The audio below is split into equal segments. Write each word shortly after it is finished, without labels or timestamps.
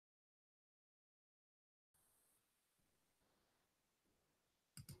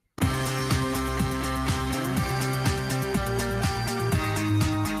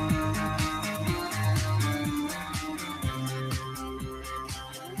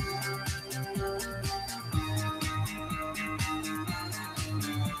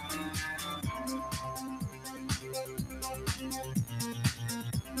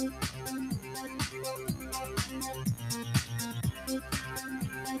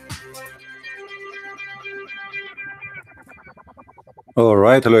All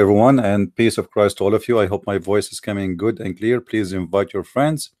right, hello everyone, and peace of Christ to all of you. I hope my voice is coming good and clear. Please invite your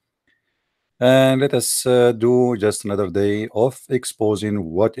friends and let us do just another day of exposing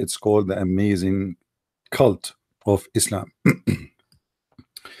what it's called the amazing cult of Islam.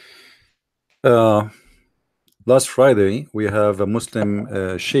 Uh, Last Friday, we have a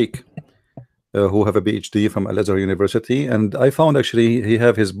Muslim sheikh who have a PhD from Al Azhar University, and I found actually he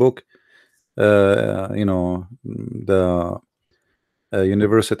have his book. The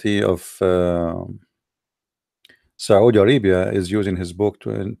University of Saudi Arabia is using his book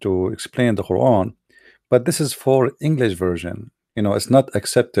to explain the Quran, but this is for English version. It's not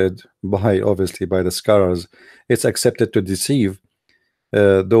accepted by obviously by the scholars. It's accepted to deceive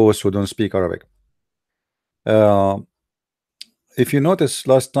those who don't speak Arabic. Uh, if you notice,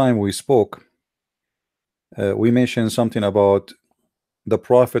 last time we spoke, we mentioned something about the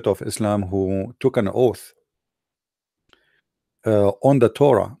Prophet of Islam who took an oath on the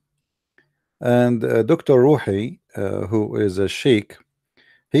Torah, and Dr. Ruhi, who is a sheikh,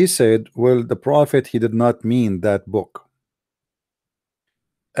 he said, well, the Prophet, he did not mean that book.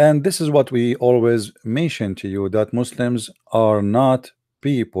 And this is what we always mention to you, that Muslims are not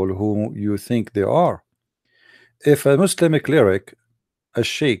people who you think they are. If a Muslim cleric, a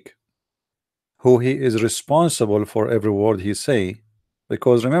sheikh, who he is responsible for every word he say,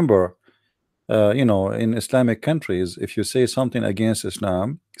 because remember, in Islamic countries, if you say something against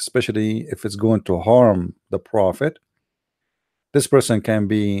Islam, especially if it's going to harm the Prophet, this person can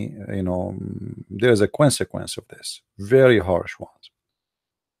be, there is a consequence of this, very harsh ones.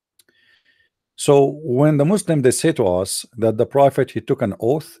 So when the Muslim, they say to us that the Prophet, he took an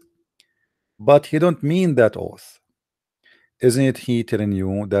oath, but he don't mean that oath, isn't it he telling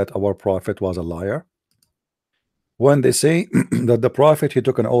you that our Prophet was a liar? When they say that the Prophet, he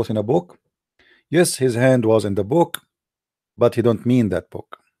took an oath in a book, yes, his hand was in the book, but he don't mean that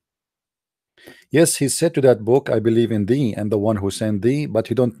book. Yes, he said to that book, I believe in thee and the one who sent thee, but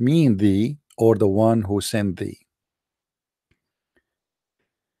he don't mean thee or the one who sent thee.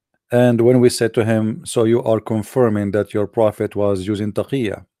 And when we said to him, so you are confirming that your prophet was using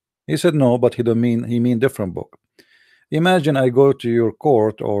taqiyya, he said no, but he don't mean, he mean different book. Imagine I go to your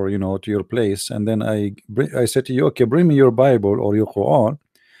court, or to your place, and then I said to you, okay, bring me your Bible or your Quran,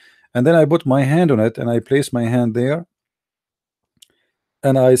 and then I put my hand on it and I place my hand there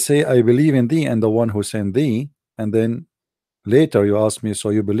and I say I believe in thee and the one who sent thee, and then later you ask me,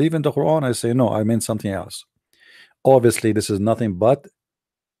 so you believe in the Quran? I say no, I meant something else. Obviously this is nothing but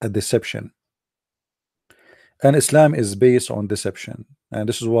a deception, and Islam is based on deception, and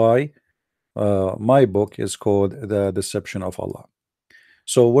this is why my book is called The Deception of Allah.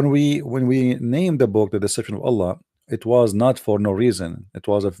 So when we named the book The Deception of Allah, it was not for no reason. It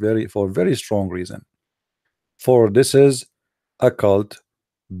was for a very strong reason. For this is a cult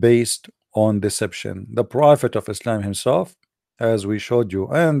based on deception. The Prophet of Islam himself, as we showed you,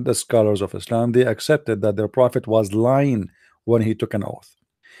 and the scholars of Islam, they accepted that their Prophet was lying when he took an oath.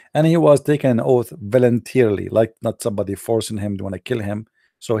 And he was taking an oath voluntarily, like not somebody forcing him to want to kill him.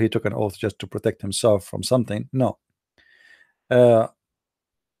 So he took an oath just to protect himself from something. No. Uh,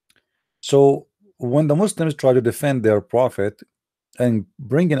 so when the Muslims try to defend their prophet and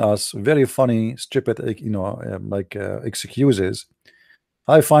bringing us very funny, stupid, excuses,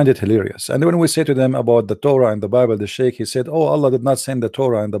 I find it hilarious. And when we say to them about the Torah and the Bible, the Sheikh, he said, oh, Allah did not send the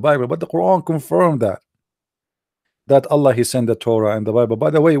Torah and the Bible, but the Quran confirmed that Allah, he sent the Torah and the Bible. By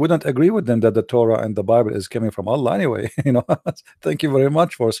the way, we don't agree with them that the Torah and the Bible is coming from Allah anyway. Thank you very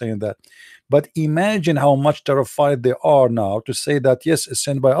much for saying that. But imagine how much terrified they are now to say that yes, it's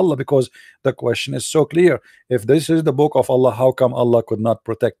sent by Allah, because the question is so clear. If this is the book of Allah, how come Allah could not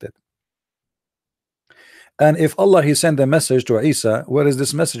protect it? And if Allah, he sent a message to Isa, where is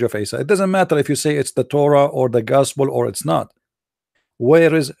this message of Isa? It doesn't matter if you say it's the Torah or the gospel or it's not.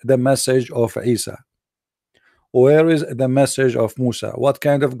 Where is the message of Isa? Where is the message of Musa? What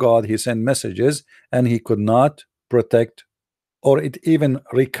kind of God he sent messages and he could not protect or it even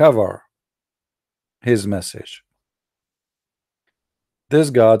recover his message? This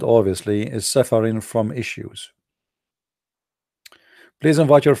God obviously is suffering from issues. Please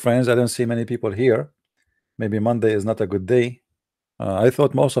invite your friends. I don't see many people here. Maybe Monday is not a good day. I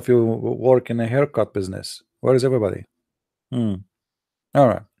thought most of you work in a haircut business. Where is everybody? All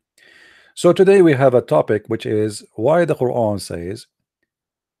right. So today we have a topic which is why the Quran says,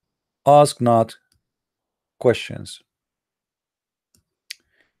 ask not questions.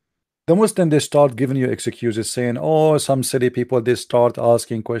 The Muslim, they start giving you excuses saying, oh, some silly people, they start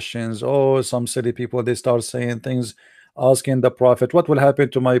asking questions. Oh, some silly people, they start saying things, asking the Prophet, what will happen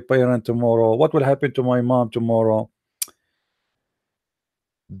to my parent tomorrow? What will happen to my mom tomorrow?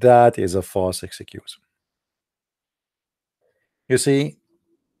 That is a false excuse. You see,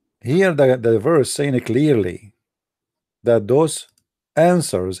 here the verse saying it clearly that those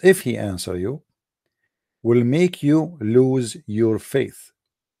answers, if he answer you, will make you lose your faith.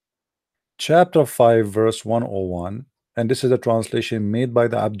 Chapter 5 verse 101, and this is a translation made by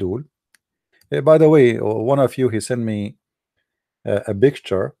the Abdul. By the way, one of you, he sent me a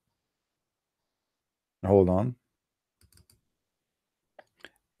picture. Hold on.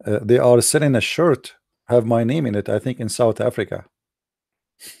 They are selling a shirt have my name in it, I think in South Africa.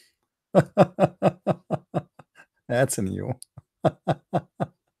 That's new.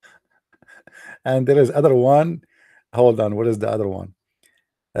 And there is other one. Hold on, what is the other one?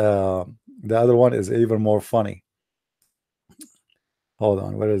 The other one is even more funny. Hold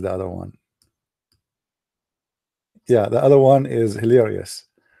on, where is the other one? Yeah, the other one is hilarious.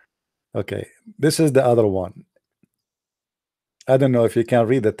 Okay, this is the other one. I don't know if you can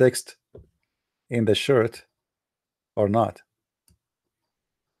read the text in the shirt or not.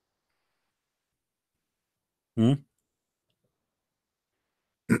 Hmm?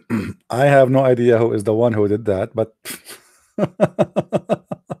 I have no idea who is the one who did that, but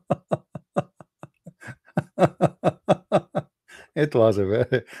it was a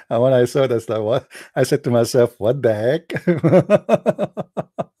very, and when I saw that's like what I said to myself, what the heck?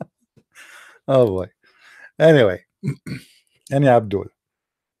 Oh boy. Anyway, any Abdul.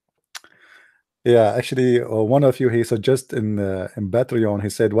 Yeah, actually, one of you, he suggested in Patreon, he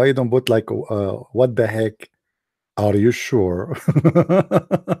said, why you don't put like what the heck are you sure?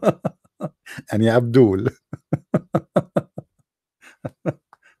 And yeah, Abdul.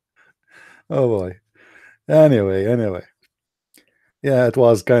 Oh boy. Anyway, yeah, it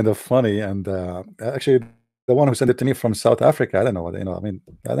was kind of funny, and actually, the one who sent it to me from South Africa, I don't know what, I mean,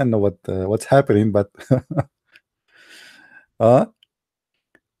 I don't know what's happening, but uh,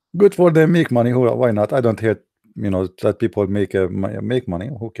 good for them, make money. Why not? I don't hate, that people make money.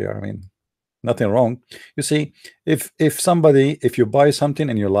 Who care? I mean, nothing wrong. You see, if you buy something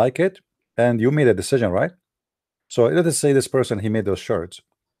and you like it, and you made a decision, right? So let us say this person, he made those shirts.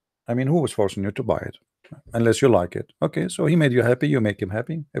 I mean, who was forcing you to buy it? Unless you like it. Okay, so he made you happy, you make him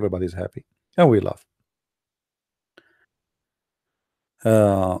happy, everybody's happy, and we love.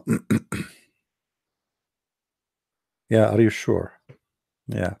 Uh, yeah, are you sure?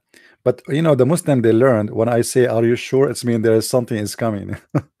 Yeah, but the Muslim, they learned when I say are you sure, it's mean there is something is coming.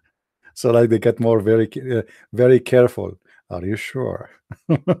 So like they get more very careful. Are you sure?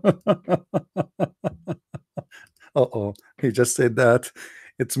 Uh-oh, he just said that.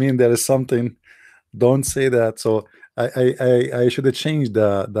 It's mean there is something. Don't say that. So I should have changed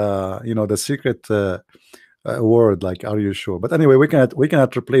the secret word, like are you sure? But anyway, we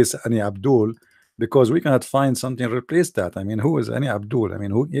cannot replace any Abdul, because we cannot find something to replace that. I mean, who is any Abdul? I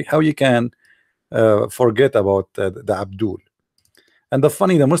mean, how you can forget about the Abdul? And the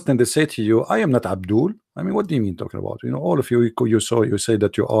funny, the Muslim, they say to you, I am not Abdul. I mean, what do you mean talking about? All of you, you say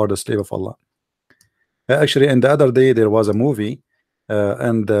that you are the slave of Allah. Actually, and the other day there was a movie,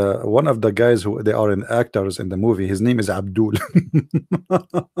 and one of the guys who they are in actors in the movie, his name is Abdul.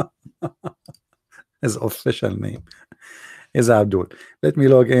 His official name is Abdul. Let me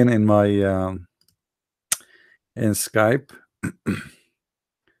log in my in Skype.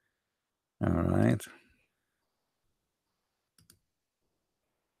 All right.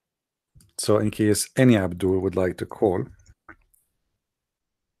 So in case any Abdul would like to call,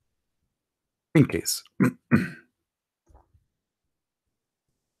 in case.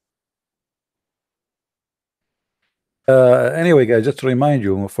 Anyway, guys, just to remind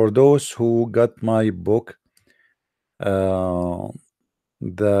you, for those who got my book, the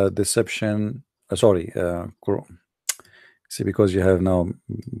deception, see, because we have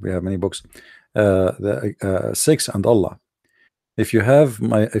many books, the Six and Allah. If you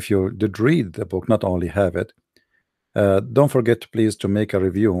did read the book, not only have it, don't forget please to make a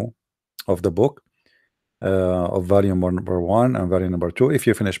review of the book, of volume number 1 and volume number 2, if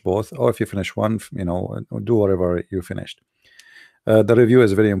you finish both, or if you finish one, do whatever you finished. The review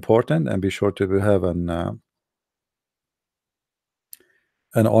is very important, and be sure to have an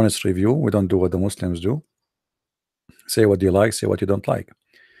honest review. We don't do what the Muslims do. Say what you like, say what you don't like.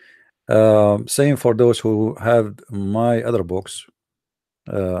 Same for those who have my other books,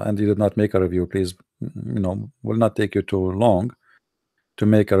 and you did not make a review. Please, will not take you too long to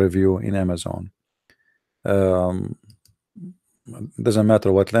make a review in Amazon. Doesn't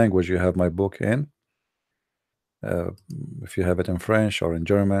matter what language you have my book in, if you have it in French or in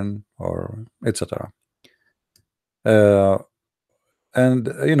German or etc.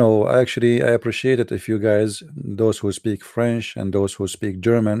 And you know, actually, I appreciate it if you guys, those who speak French and those who speak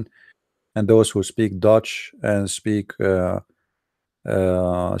German and those who speak Dutch and speak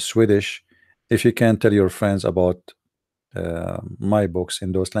Swedish, if you can tell your friends about my books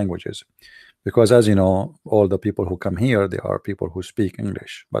in those languages, because as you know, all the people who come here, they are people who speak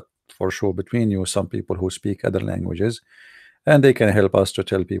English, but for sure between you, some people who speak other languages, and they can help us to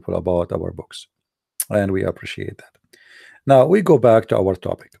tell people about our books, and we appreciate that. Now we go back to our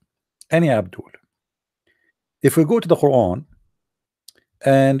topic. Any Abdul, if we go to the Quran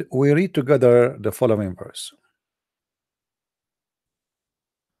and we read together the following verse: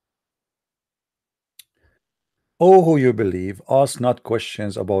 O who you believe, ask not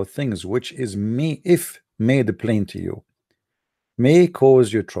questions about things which is me, if made plain to you, may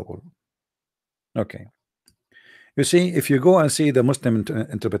cause you trouble. Okay. You see, if you go and see the Muslim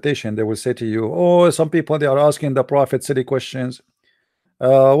interpretation, they will say to you, oh, some people, they are asking the Prophet silly questions.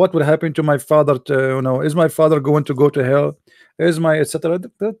 What will happen to my father? Is my father going to go to hell? Is my etc.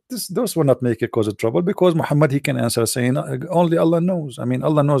 Those will not make it cause of trouble, because Muhammad, he can answer saying only Allah knows. I mean,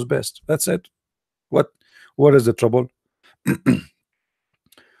 Allah knows best. That's it. What is the trouble?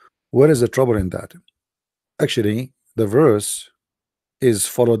 What is the trouble in that? Actually, the verse is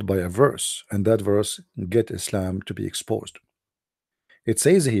followed by a verse, and that verse get Islam to be exposed. It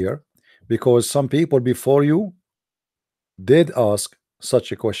says here, because some people before you did ask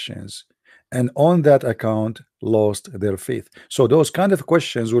such questions, and on that account lost their faith. So those kind of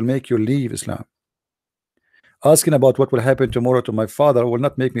questions will make you leave Islam. Asking about what will happen tomorrow to my father will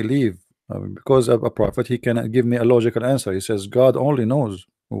not make me leave, because of a prophet, he can give me a logical answer. He says God only knows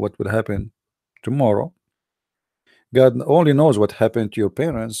what will happen tomorrow. God only knows what happened to your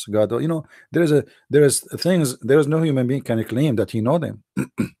parents. God, there is things, there is no human being can claim that he know them.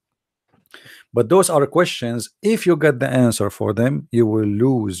 But those are questions, if you get the answer for them, you will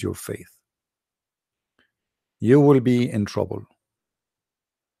lose your faith. You will be in trouble.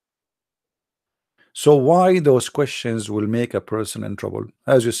 So why those questions will make a person in trouble?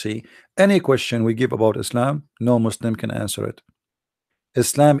 As you see, any question we give about Islam, no Muslim can answer it.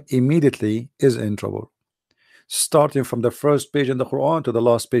 Islam immediately is in trouble, starting from the first page in the Quran to the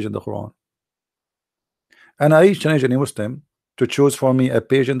last page in the Quran. And I challenge any Muslim to choose for me a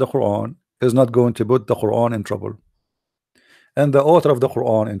page in the Quran is not going to put the Quran in trouble and the author of the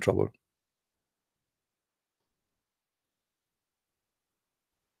Quran in trouble.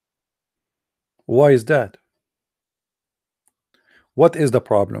 Why is that? What is the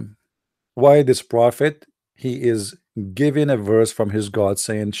problem? Why this prophet, he is giving a verse from his God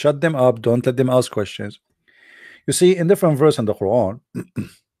saying shut them up, don't let them ask questions. You see, in different verse in the Quran,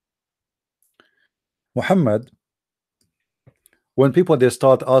 Muhammad, when people they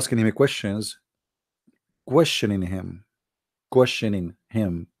start asking him questions, questioning him,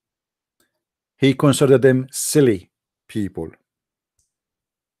 he considered them silly people.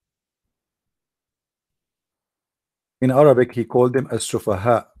 In Arabic, he called them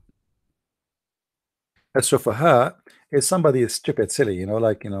as-sufaha. As-sufaha is somebody is stupid, silly,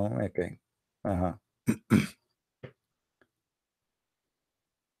 okay. Uh-huh.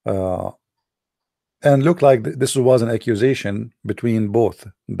 And look like this was an accusation between both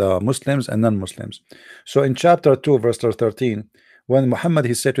the Muslims and non-Muslims. So in chapter 2 verse 13, when Muhammad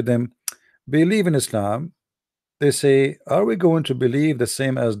he said to them, believe in Islam, they say, are we going to believe the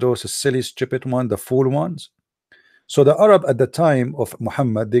same as those silly stupid ones, the fool ones? So the Arab at the time of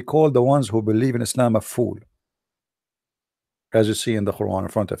Muhammad, they called the ones who believe in Islam a fool, as you see in the Quran in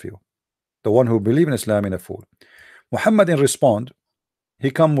front of you. The one who believe in Islam in a fool. Muhammad in respond,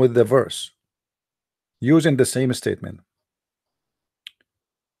 he come with the verse using the same statement.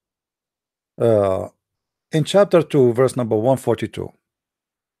 In chapter 2 verse number 142,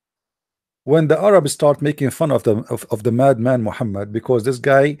 when the Arabs start making fun of the madman Muhammad, because this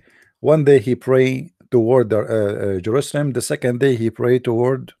guy one day he pray toward Jerusalem, the second day he pray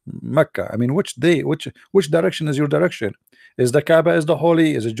toward Mecca. I mean, which day, which direction is your direction? Is the Kaaba is the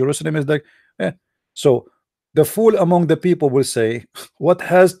holy? Is it Jerusalem is the so the fool among the people will say, what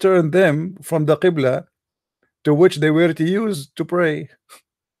has turned them from the Qibla to which they were to use to pray?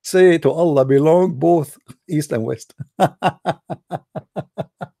 Say to Allah belong both east and west.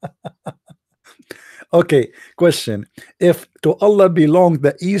 Okay, question. If to Allah belong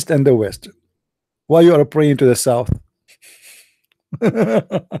the east and the west, why you are praying to the south?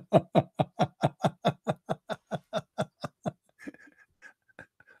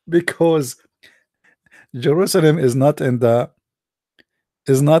 Because Jerusalem is not in the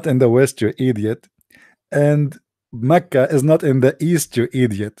west, you idiot, and Mecca is not in the east, you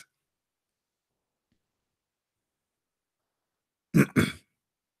idiot. Do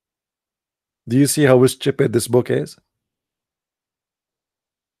you see how stupid this book is?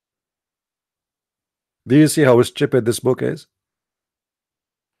 Do you see how stupid this book is?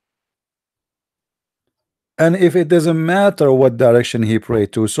 And if it doesn't matter what direction he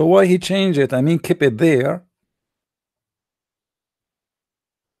prayed to, so why he changed it? I mean, keep it there.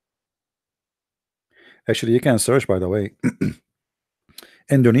 Actually, you can search, by the way.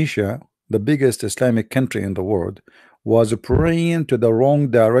 Indonesia, the biggest Islamic country in the world, was praying to the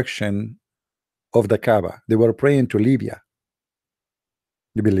wrong direction of the Kaaba. They were praying to Libya.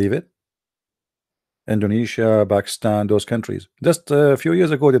 You believe it? Indonesia, Pakistan, those countries. Just a few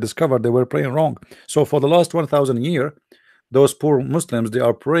years ago, they discovered they were praying wrong. So for the last 1,000 years, those poor Muslims, they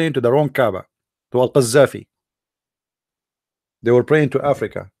are praying to the wrong Kaaba, to Al-Qazzafi. They were praying to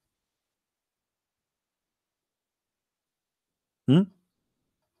Africa. Hmm?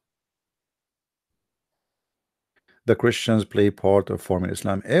 The Christians play part of forming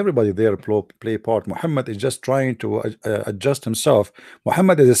Islam. Everybody there play part. Muhammad is just trying to adjust himself.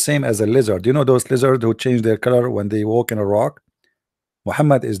 Muhammad is the same as a lizard. You know those lizards who change their color when they walk in a rock?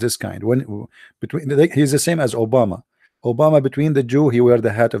 Muhammad is this kind. When he's the same as Obama. Obama, between the Jew, he wear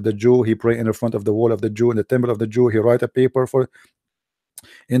the hat of the Jew. He pray in the front of the wall of the Jew, in the temple of the Jew. He write a paper for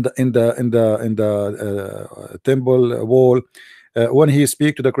in the temple wall. When he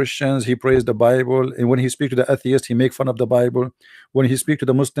speak to the Christians, he praise the Bible, and when he speak to the atheist, he make fun of the Bible. When he speak to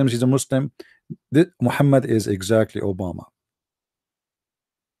the Muslims, he's a Muslim. Muhammad is exactly Obama.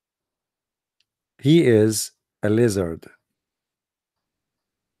 He is a lizard,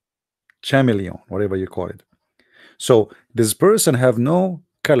 chameleon, whatever you call it. So this person have no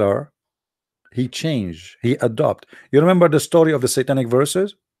color. He change, he adopt. You remember the story of the satanic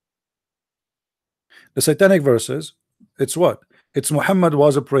verses? The satanic verses, it's what? It's Muhammad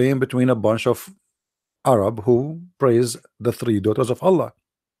was praying between a bunch of Arab who praise the three daughters of Allah.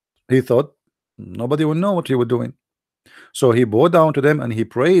 He thought nobody will know what he was doing. So he bowed down to them and he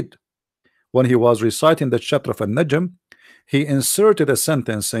prayed. When he was reciting the chapter of An-Najm, he inserted a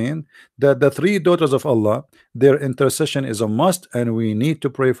sentence saying that the three daughters of Allah, their intercession is a must and we need to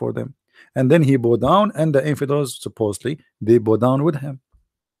pray for them. And then he bowed down, and the infidels, supposedly, they bowed down with him.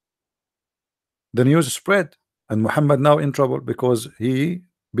 The news spread, and Muhammad now in trouble because he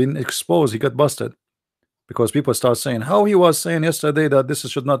been exposed. He got busted because people start saying how he was saying yesterday that this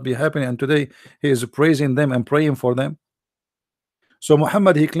should not be happening, and today he is praising them and praying for them. So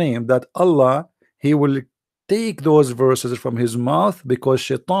Muhammad, he claimed that Allah, he will take those verses from his mouth because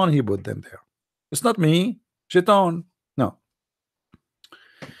shaitan, he put them there. It's not me, shaitan. No.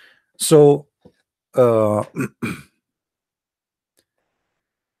 So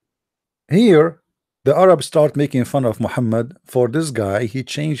here the Arabs start making fun of Muhammad for this guy. He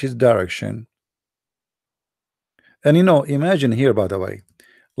changed his direction. And you know, imagine here, by the way,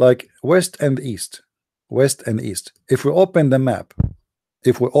 like west and east, west and east. If we open the map,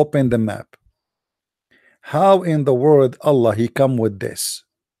 how in the world Allah he come with this?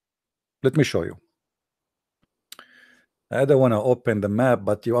 Let me show you. I don't want to open the map,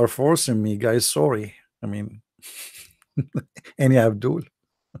 but you are forcing me, guys. Sorry. I mean, any Abdul.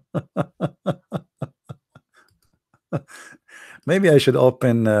 Maybe I should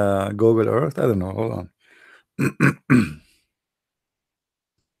open Google Earth. I don't know. Hold on.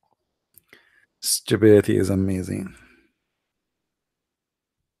 Stupidity is amazing.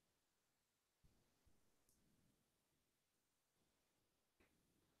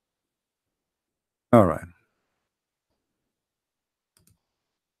 All right.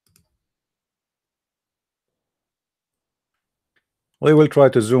 We will try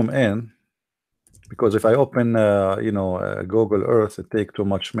to zoom in because if I open, Google Earth, it takes too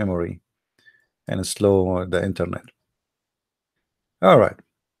much memory and slow the internet. All right,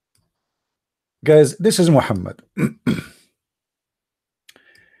 guys, this is Muhammad.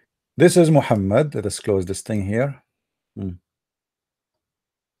 This is Muhammad. Let us close this thing here.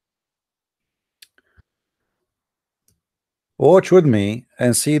 Watch with me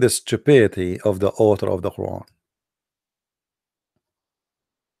and see the stupidity of the author of the Quran.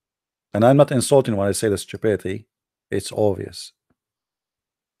 And I'm not insulting when I say the stupidity. It's obvious.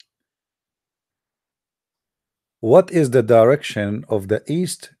 What is the direction of the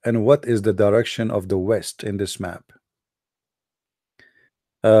east and what is the direction of the west in this map?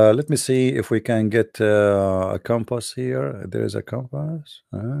 Let me see if we can get a compass here. There is a compass.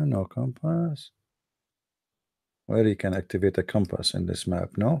 No compass. Where you can activate a compass in this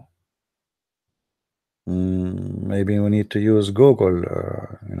map? No. Maybe we need to use Google.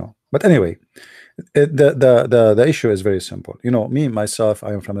 But anyway, the issue is very simple. Me myself,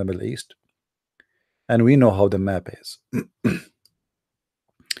 I am from the Middle East, and we know how the map is.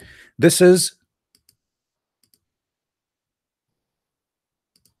 This is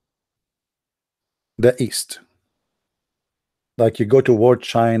the east. Like you go toward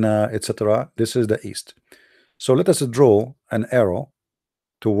China, etc. This is the east. So let us draw an arrow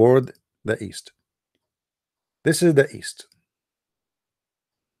toward the east. This is the east.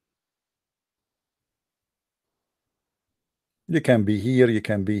 You can be here, you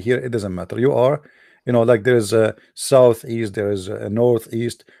can be here, it doesn't matter. You are, like there's a southeast, there is a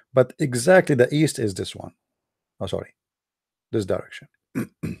northeast, but exactly the east is this one. Oh, sorry, this direction.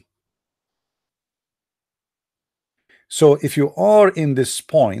 So if you are in this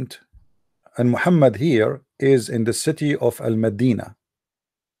point, and Muhammad here is in the city of Al-Madinah.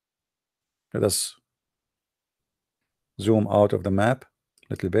 Let us zoom out of the map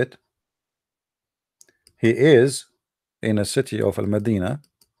a little bit. He is in a city of Al-Madinah.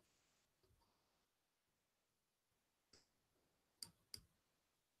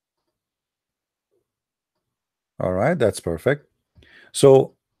 All right, that's perfect.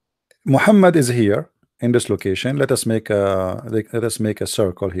 So Muhammad is here in this location. Let us make a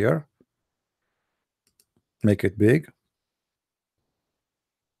circle here. Make it big.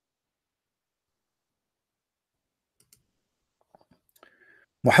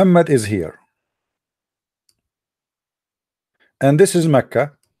 Muhammad is here. And this is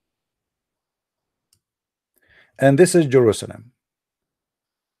Mecca. And this is Jerusalem.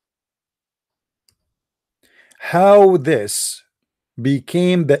 How this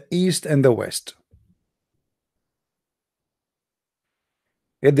became the east and the west?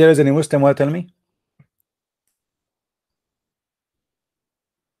 If there is any Muslim, will tell me?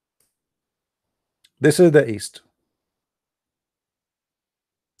 This is the east.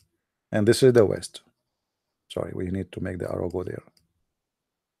 And this is the west. Sorry, we need to make the arrow go there.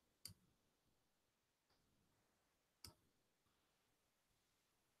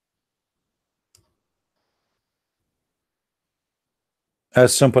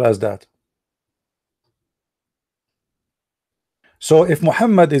 As simple as that. So if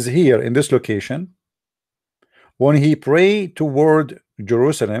Muhammad is here in this location, when he pray toward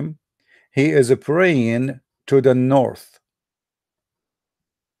Jerusalem, he is praying to the north.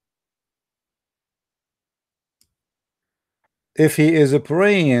 If he is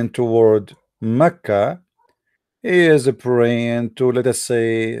praying toward Mecca, he is praying to, let us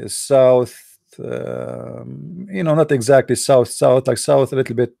say, south, not exactly south, like south, a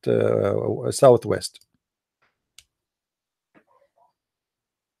little bit southwest.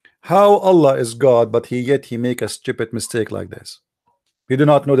 How Allah is God, but yet he make a stupid mistake like this? We do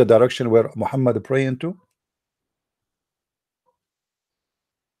not know the direction where Muhammad praying to.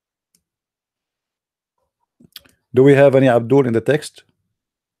 Do we have any Abdul in the text?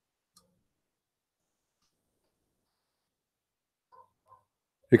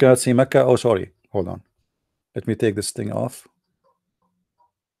 You cannot see Mecca. Oh, sorry. Hold on. Let me take this thing off.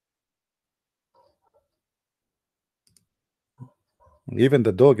 Even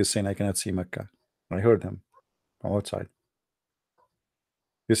the dog is saying I cannot see Mecca. I heard him from outside.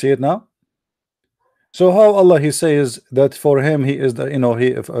 You see it now? So how Allah he says that for him he is the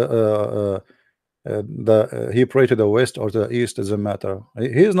he pray to the west or to the east doesn't matter.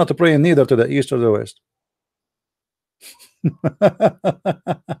 He is not praying neither to the east or the west.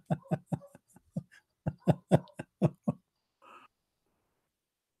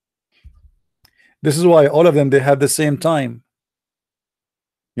 This is why all of them they have the same time.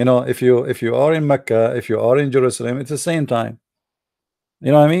 If you are in Mecca, if you are in Jerusalem, it's the same time.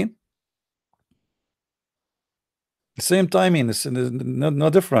 You know what I mean? The same timing. It's no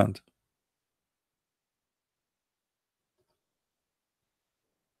different.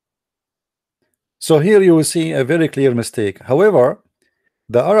 So here you will see a very clear mistake. However,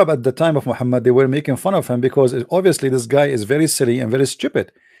 the Arab at the time of Muhammad, they were making fun of him because obviously this guy is very silly and very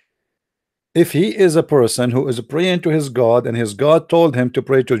stupid. If he is a person who is praying to his God and his God told him to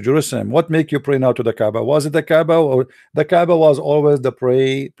pray to Jerusalem, what make you pray now to the Kaaba? Was it the Kaaba, or the Kaaba was always the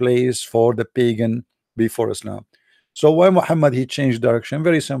pray place for the pagan before Islam? So why Muhammad he changed direction?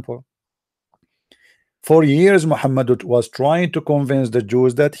 Very simple. For years Muhammad was trying to convince the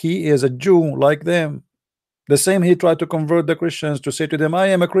Jews that he is a Jew like them. The same he tried to convert the Christians to say to them, I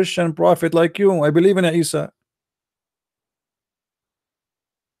am a Christian prophet like you. I believe in Isa.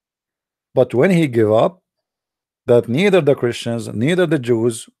 But when he gave up, that neither the Christians, neither the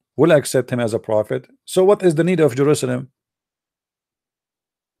Jews will accept him as a prophet. So what is the need of Jerusalem?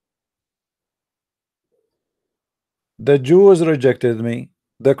 The Jews rejected me.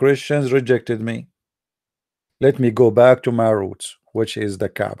 The Christians rejected me. Let me go back to my roots, which is the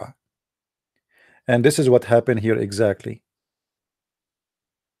Kaaba. And this is what happened here exactly.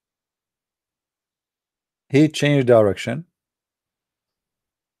 he changed direction,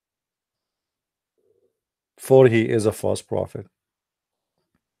 for he is a false prophet.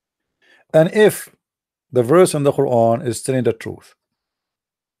 And if the verse in the Quran is telling the truth,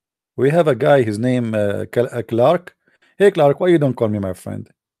 we have a guy, his name Clark. Hey Clark, why you don't call me my friend?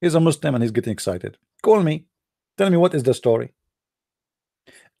 He's a Muslim and he's getting excited. Call me. Tell me what is the story.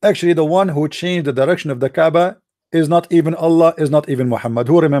 Actually, the one who changed the direction of the Kaaba is not even Allah, is not even Muhammad.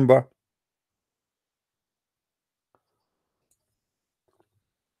 Who remember?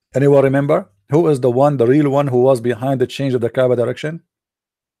 Anyone remember? Who is the one, the real one who was behind the change of the Kaaba direction?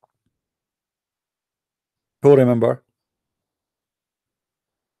 Who remember?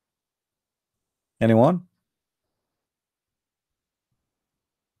 Anyone?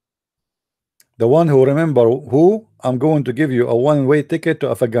 The one who remember who? I'm going to give you a one-way ticket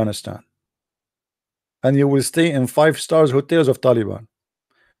to Afghanistan, and you will stay in 5 stars hotels of Taliban.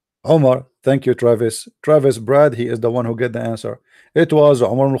 Omar, thank you, Travis. Travis Brad, he is the one who get the answer. It was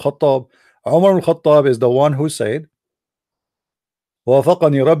Umar al-Khattab. Umar al-Khattab is the one who said,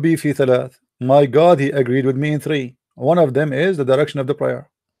 وافقني ربي في 3. My God, he agreed with me in 3. One of them is the direction of the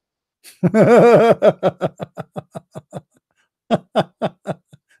prayer.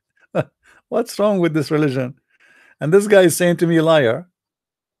 What's wrong with this religion? And this guy is saying to me, liar.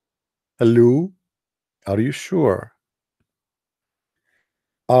 Hello? Are you sure?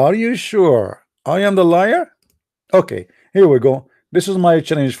 Are you sure I am the liar? Okay, here we go. This is my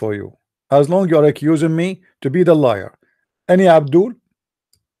challenge for you. As long you are accusing me to be the liar. Any Abdul?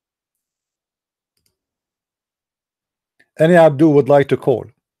 Any Abdul would like to call?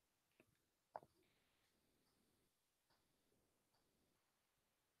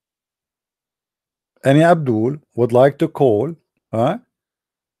 Any Abdul would like to call, huh?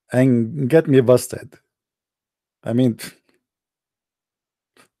 And get me busted? I mean,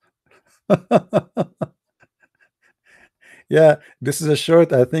 yeah, this is a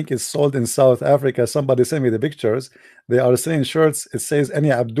shirt. I think it's sold in South Africa. Somebody sent me the pictures. They are selling shirts. It says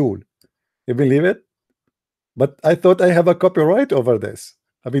any Abdul. You believe it? But I thought I have a copyright over this.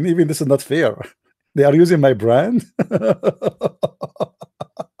 I mean, even this is not fair. They are using my brand.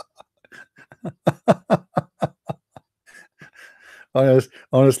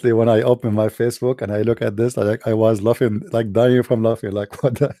 Honestly, when I open my Facebook and I look at this, I was laughing, like dying from laughing. Like,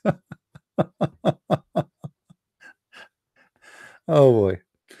 what the? Oh boy.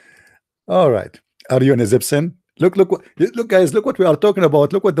 All right. Are you an Egyptian? Look, guys, look what we are talking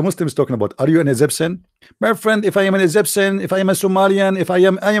about. Look what the Muslims talking about. Are you an Egyptian? My friend, if I am an Egyptian, if I am a Somalian, if I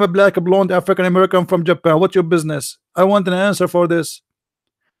am a black, blonde, African American from Japan, what's your business? I want an answer for this.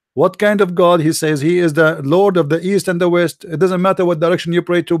 What kind of God? He says he is the Lord of the East and the West. It doesn't matter what direction you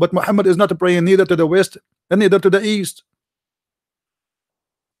pray to, but Muhammad is not praying neither to the West and neither to the East.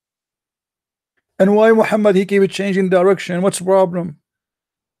 And why Muhammad he keep changing direction? What's the problem?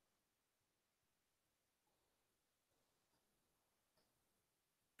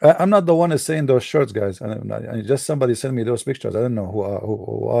 I'm not the one that's saying those shirts, guys. I just somebody sent me those pictures. I don't know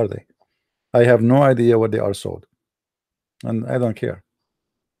who are they. I have no idea what they are sold, and I don't care.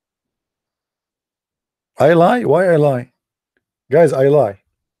 I lie? Why I lie? Guys, I lie.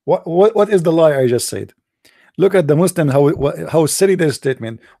 What is the lie I just said? Look at the Muslim, how silly this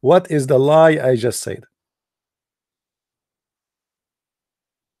statement. What is the lie I just said?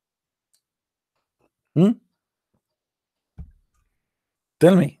 Hmm?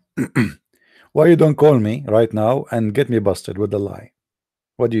 Tell me. Why you don't call me right now and get me busted with the lie?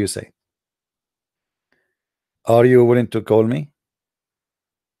 What do you say? Are you willing to call me?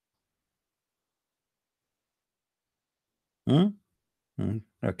 Hmm?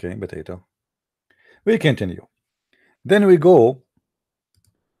 Okay, potato. We continue. Then we go.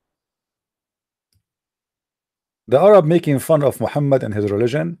 The Arab making fun of Muhammad and his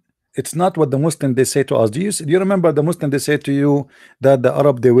religion. It's not what the Muslim they say to us. Do you remember the Muslim they say to you that the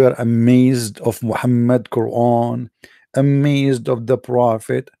Arab they were amazed of Muhammad Quran, amazed of the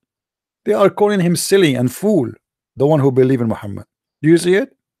Prophet? They are calling him silly and fool, the one who believe in Muhammad. Do you see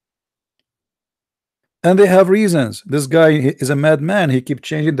it? And they have reasons. This guy is a madman. He keeps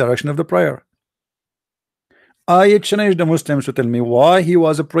changing direction of the prayer. I challenge the Muslims to tell me why he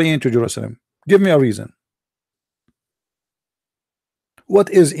was praying to Jerusalem. Give me a reason. What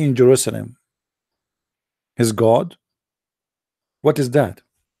is in Jerusalem? His God? What is that?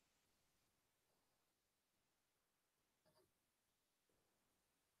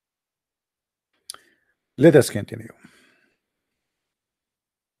 Let us continue.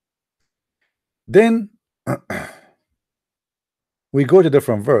 Then we go to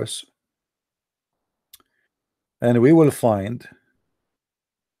different verse, and we will find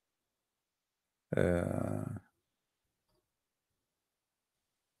Uh,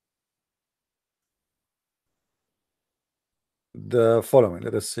 the following.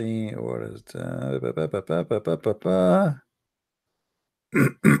 Let us see. Where is it? All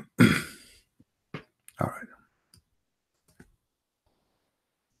right.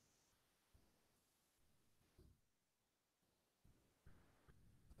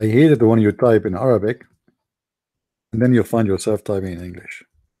 I hate it when you type in Arabic and then you find yourself typing in English.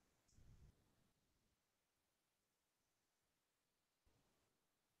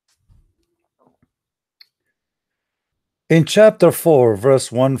 In chapter 4,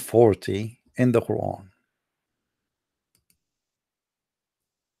 verse 140 in the Quran,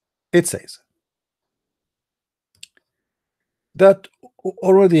 it says that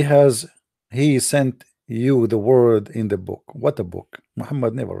already has he sent you the word in the book. What a book?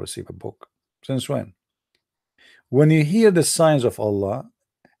 Muhammad never received a book. Since when? When you hear the signs of Allah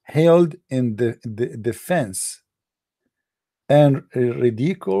held in the defense and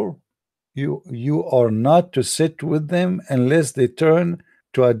ridicule, you are not to sit with them unless they turn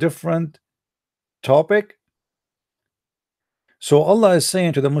to a different topic. So Allah is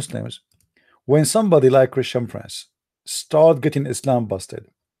saying to the Muslims, when somebody like Christian Prince start getting Islam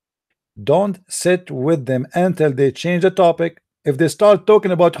busted, don't sit with them until they change the topic. If they start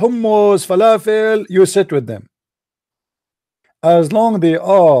talking about hummus, falafel, you sit with them. As long they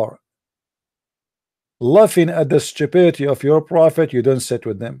are laughing at the stupidity of your prophet, you don't sit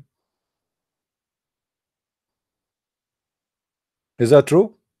with them. Is that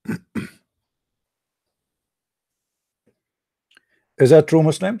true? Is that true,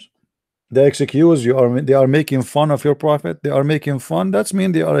 Muslims? They excuse you, or they are making fun of your prophet. They are making fun. That's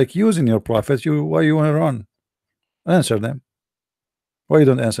mean they are accusing your prophet. Why you want to run? Answer them. Why you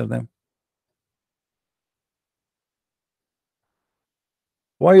don't answer them?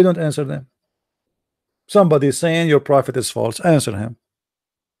 Why you don't answer them? Somebody is saying your prophet is false. Answer him.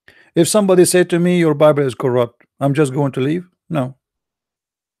 If somebody said to me your Bible is corrupt, I'm just going to leave. No.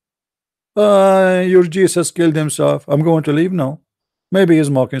 Your Jesus killed himself. I'm going to leave. No. Maybe he's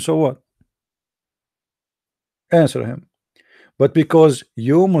mocking. So what? Answer him. But because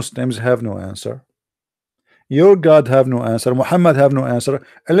you Muslims have no answer, your God have no answer, Muhammad have no answer,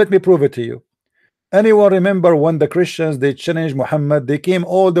 and let me prove it to you. Anyone remember when the Christians they challenged Muhammad? They came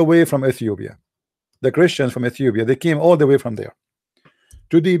all the way from Ethiopia. The Christians from Ethiopia, they came all the way from there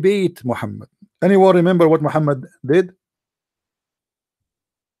to debate Muhammad. Anyone remember what Muhammad did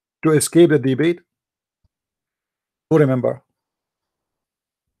to escape the debate? Who remember?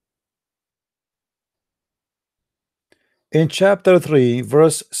 In chapter 3,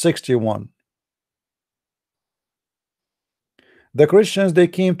 verse 61, the Christians they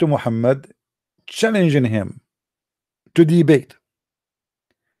came to Muhammad challenging him to debate.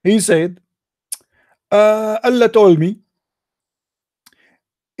 He said, Allah told me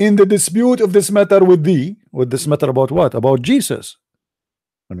in the dispute of this matter with thee, with this matter about what? About Jesus.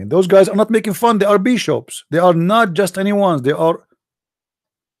 I mean, those guys are not making fun. They are bishops. They are not just anyone's. They are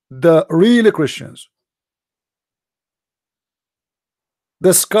the real Christians,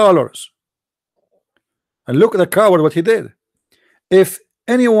 the scholars. And look at the coward what he did. If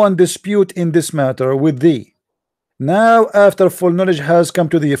anyone dispute in this matter with thee, now after full knowledge has come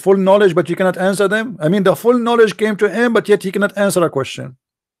to thee, full knowledge, but you cannot answer them. I mean, the full knowledge came to him, but yet he cannot answer a question.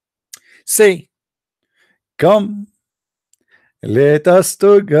 Say, come, let us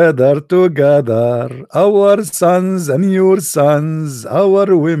together, our sons and your sons,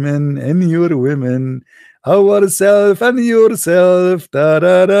 our women and your women, ourself and yourself. Da,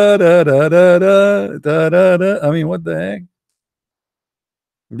 da, da, da, da, da, da, da, da, da. I mean, what the heck?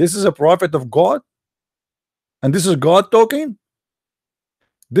 This is a prophet of God, and this is God talking.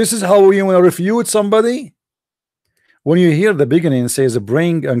 This is how you want to refute somebody. When you hear the beginning says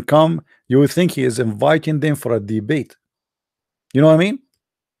bring and come, you will think he is inviting them for a debate. You know what I mean?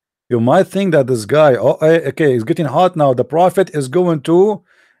 You might think that this guy, oh, okay, it's getting hot now. The prophet is going to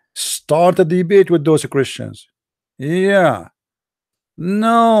start a debate with those Christians. Yeah.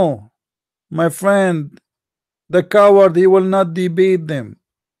 No, my friend, the coward, he will not debate them.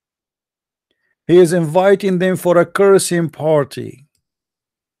 He is inviting them for a cursing party.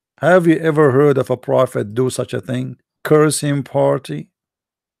 Have you ever heard of a prophet do such a thing? Cursing party?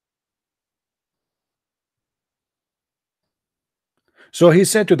 So he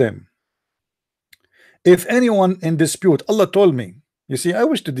said to them, if anyone in dispute, Allah told me, you see, I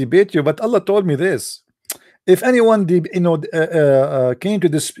wish to debate you, but Allah told me this. If anyone came to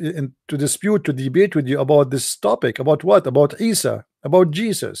dispute, to debate with you about this topic, about what? About Isa, about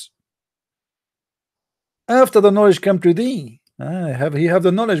Jesus. After the knowledge come to thee, he have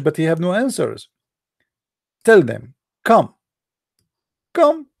the knowledge, but he have no answers. Tell them, come,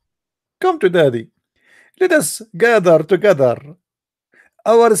 come, come to daddy. Let us gather together,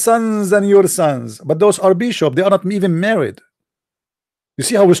 our sons and your sons. But those are bishops, they are not even married. You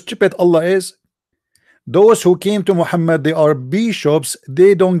see how stupid Allah is? Those who came to Muhammad, they are bishops,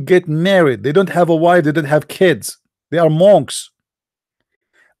 they don't get married, they don't have a wife, they don't have kids, they are monks.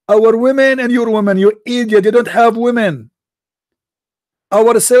 Our women and your women, you idiot, you don't have women.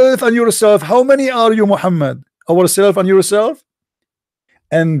 Ourself and yourself, how many are you, Muhammad? Ourself and yourself?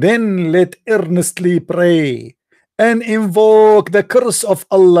 And then let earnestly pray and invoke the curse of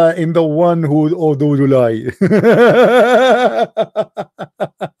Allah in the one who do lie.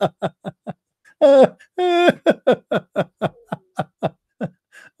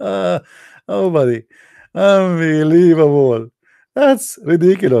 Oh, buddy, unbelievable. That's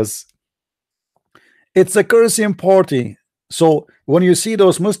ridiculous. It's a cursing party. So when you see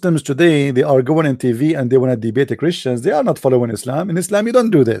those Muslims today, they are going on TV and they want to debate the Christians, they are not following Islam. In Islam, you don't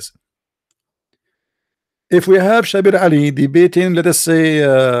do this. If we have Shabir Ali debating, let us say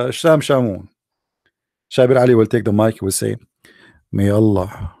Sham Shamoun, Shabir Ali will take the mic, he will say, may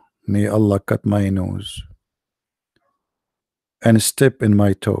Allah cut my nose and step in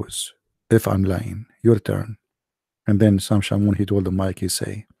my toes if I'm lying. Your turn. And then Sam Shamoun, he told the mic, he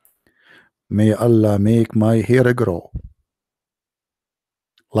say, may Allah make my hair grow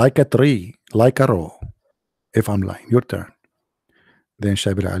like a tree, like a row, if I'm lying. Your turn. Then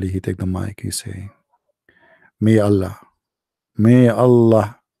Shabir Ali, he take the mic, he say, may Allah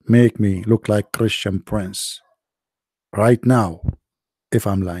make me look like Christian Prince right now, if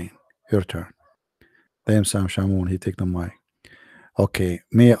I'm lying. Your turn. Then Sam Shamoun, he take the mic. Okay,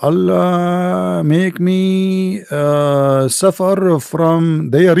 may Allah make me suffer from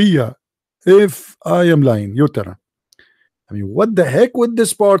diarrhea if I am lying. Your turn. I mean, what the heck with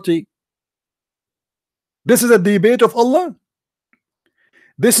this party? This is a debate of Allah.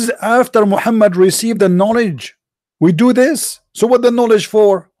 This is after Muhammad received the knowledge. We do this. So what the knowledge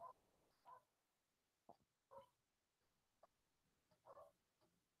for?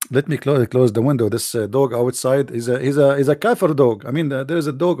 Let me close the window. This dog outside is a kafir dog. I mean, there is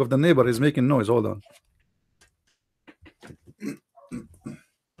a dog of the neighbor is making noise. Hold on.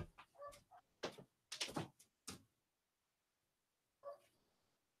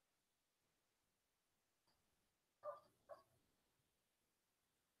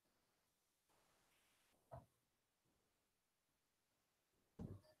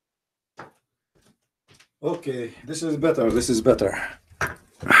 Okay, this is better. This is better.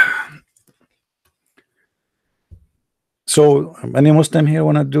 So, any Muslim here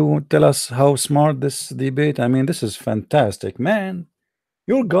want to tell us how smart this debate? I mean, this is fantastic, man.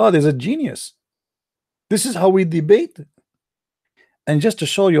 Your God is a genius. This is how we debate. And just to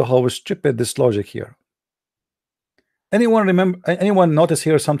show you how stupid this logic here. Anyone notice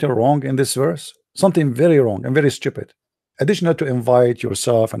here something wrong in this verse? Something very wrong and very stupid. Additional to invite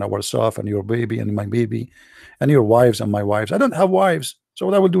yourself and ourself and your baby and my baby and your wives and my wives. I don't have wives, so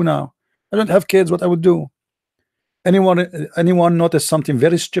what I will do now? I don't have kids, what I would do? Anyone notice something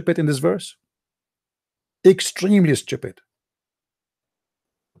very stupid in this verse? Extremely stupid.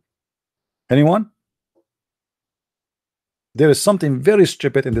 Anyone? There is something very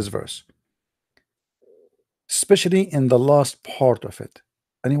stupid in this verse, especially in the last part of it.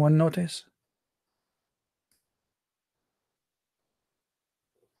 Anyone notice?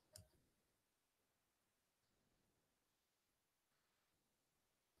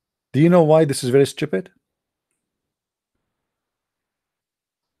 Do you know why this is very stupid?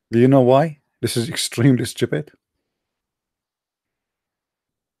 Do you know why this is extremely stupid?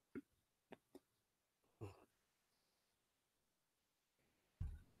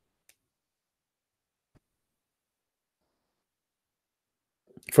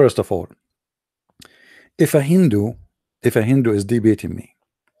 First of all, if a Hindu is debating me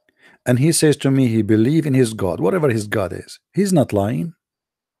and he says to me he believes in his God, whatever his God is, he's not lying.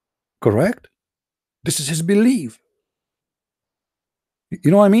 Correct? This is his belief.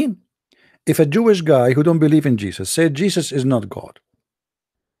 You know what I mean? If a Jewish guy who don't believe in Jesus said Jesus is not God,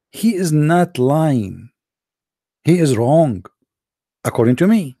 he is not lying. He is wrong, according to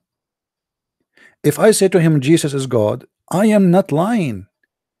me. If I say to him Jesus is God, I am not lying.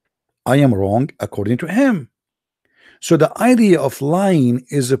 I am wrong according to him. So the idea of lying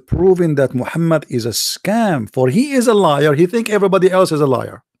is proving that Muhammad is a scam, for he is a liar. He think everybody else is a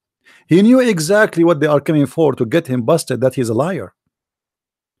liar. He knew exactly what they are coming for to get him busted, that he's a liar.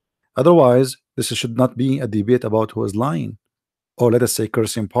 Otherwise, this should not be a debate about who is lying, or let us say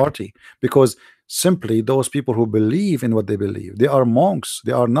cursing party, because simply those people who believe in what they believe, they are monks.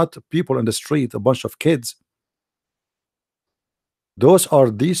 They are not people in the street, a bunch of kids. Those are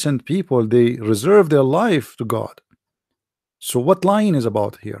decent people. They reserve their life to God. So what lying is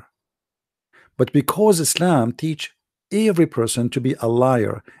about here? But because Islam teach every person to be a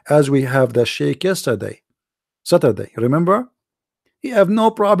liar, as we have the Sheikh yesterday, Saturday, remember? He have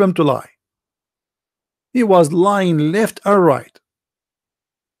no problem to lie. He was lying left and right,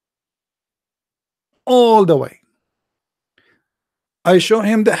 all the way. I show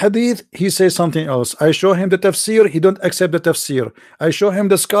him the hadith, he says something else. I show him the tafsir, he don't accept the tafsir. I show him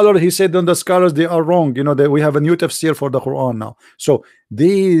the scholar, he said on the scholars they are wrong. You know that we have a new tafsir for the Quran now. So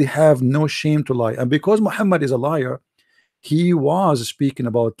they have no shame to lie. And because Muhammad is a liar, he was speaking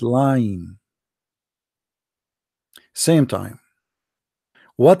about lying. Same time,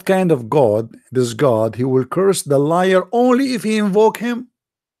 what kind of God? This God, he will curse the liar only if he invoke him.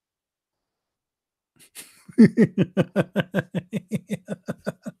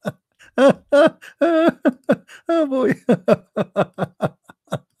 Oh boy.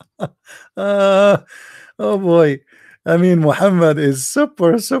 Oh boy. I mean, Muhammad is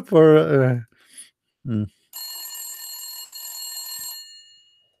super mm.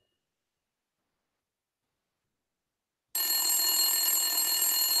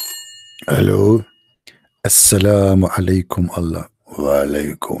 Hello. Assalamu alaikum Allah. Wa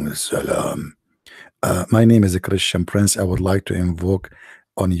alaikum assalam. My name is a Christian Prince. I would like to invoke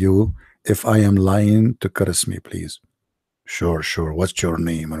on you. If I am lying, to curse me, please. Sure. What's your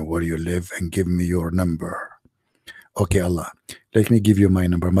name and where you live? And give me your number. Okay, Allah. Let me give you my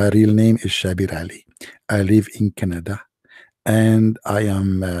number. My real name is Shabir Ali. I live in Canada. And I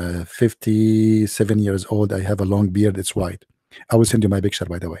am 57 years old. I have a long beard. It's white. I will send you my picture,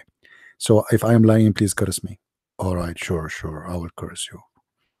 by the way. So if I am lying, please curse me. All right, sure. I will curse you.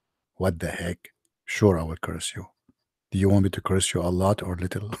 What the heck? Sure, I will curse you. Do you want me to curse you a lot or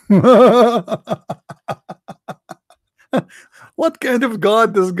little? What kind of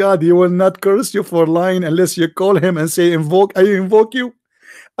God is God? He will not curse you for lying unless you call him and say, invoke, I invoke you.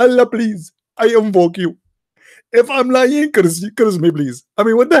 Allah, please, I invoke you. If I'm lying, curse me, please. I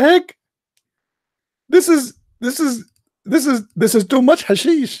mean, what the heck? This is too much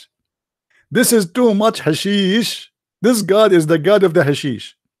hashish. This is too much hashish. This God is the God of the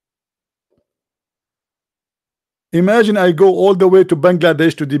hashish. Imagine I go all the way to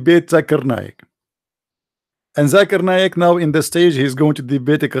Bangladesh to debate Zakir Naik. And Zakir Naik now in the stage, he's going to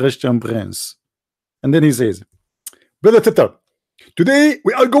debate a Christian Prince. And then he says, Brother Titter, today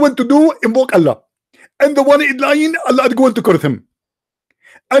we are going to do invoke Allah. And the one is lying, Allah is going to curse him.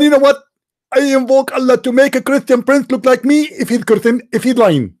 And you know what? I invoke Allah to make a Christian Prince look like me if he's cursing, if he's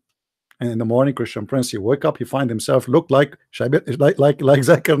lying. And in the morning, Christian Prince, he wake up, he find himself look like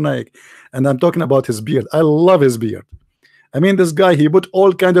Zakir Naik. And I'm talking about his beard. I love his beard. I mean, this guy, he put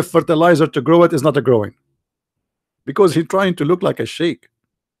all kind of fertilizer to grow it. Is not a growing, because he's trying to look like a sheikh.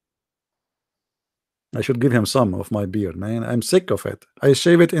 I should give him some of my beard, man. I'm sick of it. I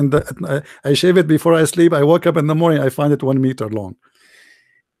shave it I shave it before I sleep. I wake up in the morning, I find it 1 meter long.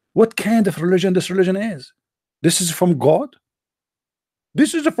 What kind of religion this religion is? This is from God?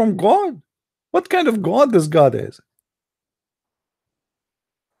 This is from God? What kind of God this God is?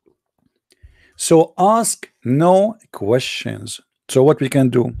 So ask no questions. So what we can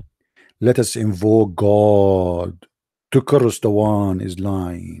do? Let us invoke God to curse the one is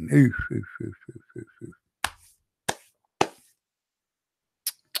lying.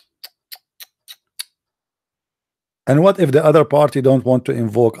 And what if the other party don't want to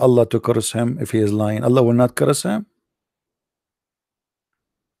invoke Allah to curse him if he is lying? Allah will not curse him?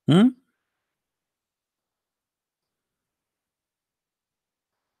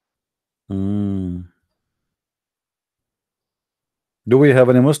 Do we have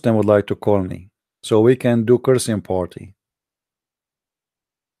any Muslim would like to call me so we can do cursing party?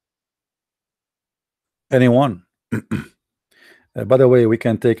 Anyone? By the way, we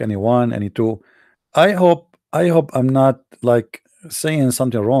can take anyone, any two. I hope I'm not like saying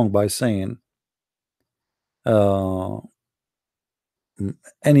something wrong by saying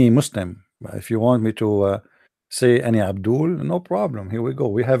any Muslim. If you want me to say any Abdul, no problem. Here we go.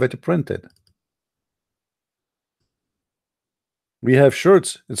 We have it printed. We have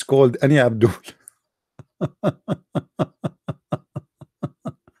shirts. It's called any Abdul.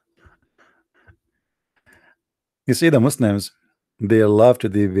 You see, the Muslims, they love to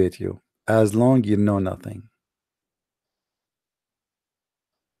debate you as long you know nothing.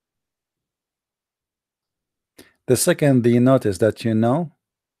 The second they notice that you know,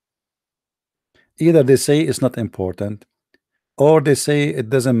 either they say it's not important, or they say it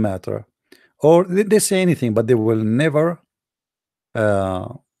doesn't matter, or they say anything, but they will never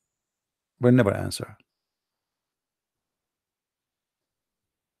answer.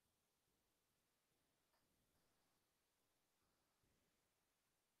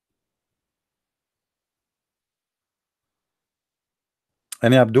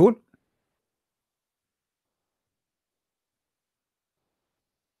 Any Abdul?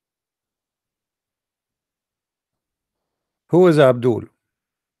 Who is Abdul?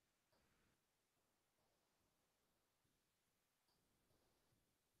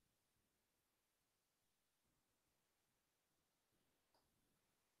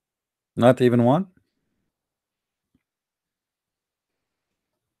 Not even one.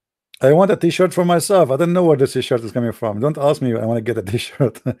 I want a t-shirt for myself. I don't know where this t-shirt is coming from. Don't ask me. I want to get a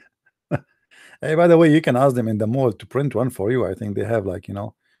t-shirt. Hey, by the way, you can ask them in the mall to print one for you. I think they have, like,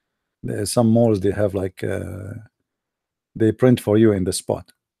 there's some malls they have, like, they print for you in the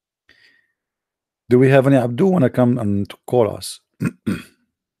spot. Do we have any Abdul want to come and to call us?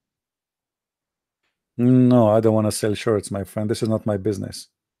 No, I don't want to sell shirts, my friend. This is not my business.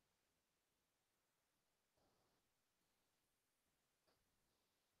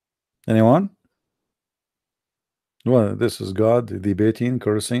 Anyone? Well, this is God debating,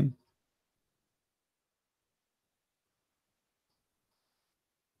 cursing.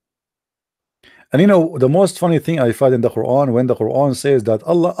 And the most funny thing I find in the Quran, when the Quran says that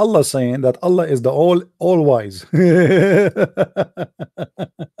Allah saying that Allah is the all wise.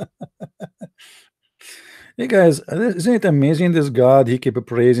 Hey guys, isn't it amazing? This God, he keep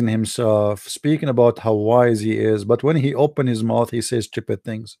praising himself, speaking about how wise he is, but when he open his mouth, he says stupid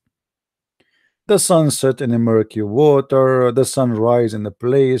things. The sun set in a murky water, the sun rise in a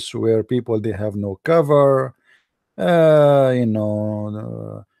place where people they have no cover.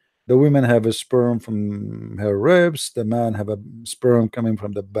 The women have a sperm from her ribs, the man have a sperm coming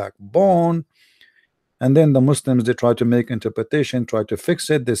from the backbone. And then the Muslims, they try to make interpretation, try to fix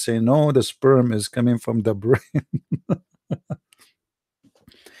it. They say no, the sperm is coming from the brain.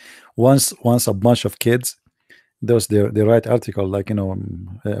 Once a bunch of kids, those they write article, like,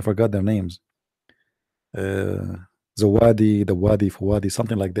 I forgot their names. The Wadi for Wadi,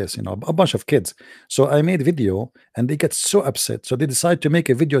 something like this, a bunch of kids. So I made video and they get so upset, so they decide to make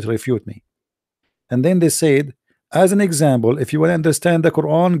a video to refute me. And then they said, as an example, if you want to understand the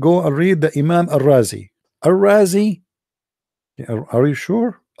Quran, go and read the Imam Al-Razi. Al-Razi, are you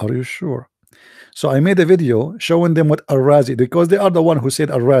sure? Are you sure? So I made a video showing them what Al-Razi, because they are the one who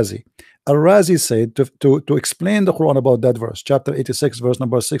said Al-Razi. Al-Razi said to explain the Quran about that verse, chapter 86, verse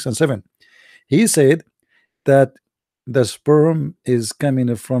number 6 and 7. He said that the sperm is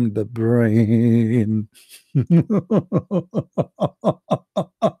coming from the brain.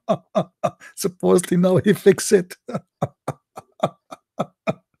 Supposedly now he fixed it.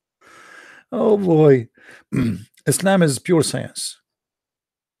 Oh boy. Islam is pure science.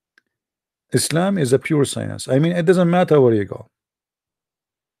 Islam is a pure science. I mean, it doesn't matter where you go.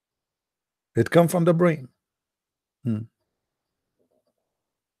 It comes from the brain.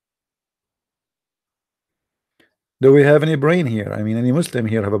 Do we have any brain here? I mean, any Muslim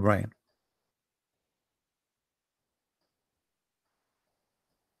here have a brain?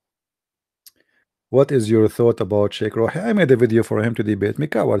 What is your thought about Sheikh Rohi? I made a video for him to debate me.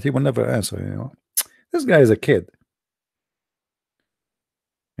 Coward, he will never answer. This guy is a kid.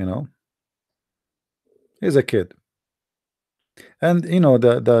 He's a kid. And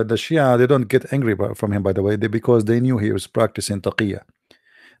the Shia, they don't get angry from him, by the way, because they knew he was practicing taqiyya.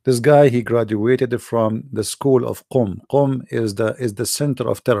 This guy, he graduated from the school of Qum. Qum is the center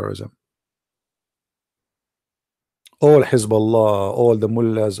of terrorism. All Hezbollah, all the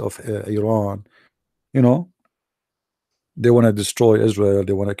mullahs of Iran, they want to destroy Israel,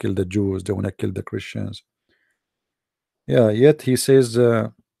 they want to kill the Jews, they want to kill the Christians. Yeah, yet he says,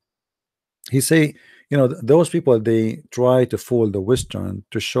 those people, they try to fool the Western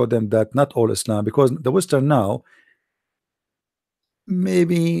to show them that not all Islam, because the Western now,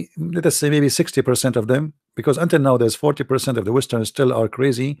 maybe, let us say, maybe 60% of them, because until now there's 40% of the Western still are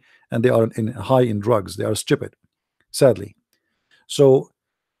crazy, and they are high in drugs, they are stupid, sadly. So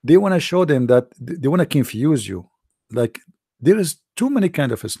they want to show them that they want to confuse you, like there is too many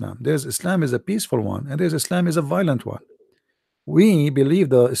kind of Islam. There's Islam is a peaceful one, and there's Islam is a violent one. We believe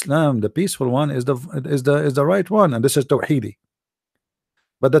the Islam, the peaceful one, is the right one, and this is Tawheedi.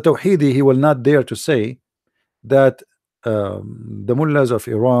 But the Tawheedi, he will not dare to say that the mullahs of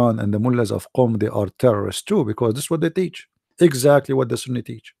Iran and the mullahs of Qom, they are terrorists too, because this is what they teach, exactly what the Sunni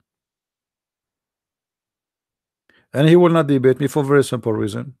teach. And he will not debate me for a very simple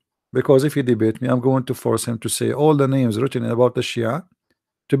reason, because if he debate me, I'm going to force him to say all the names written about the Shia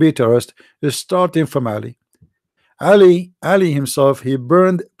to be terrorist, is starting from Ali. Ali himself, he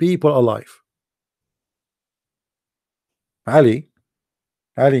burned people alive. Ali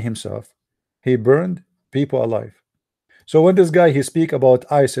himself, he burned people alive. So when this guy, he speak about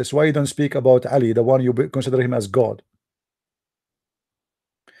ISIS, why you don't speak about Ali, the one you consider him as God?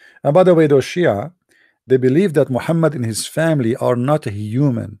 And by the way, those Shia, they believe that Muhammad and his family are not a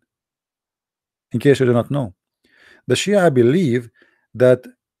human. In case you do not know, the Shia believe that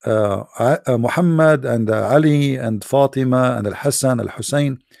Muhammad and Ali and Fatima and Al Hassan, Al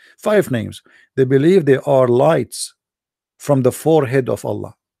Hussein, 5 names, they believe they are lights from the forehead of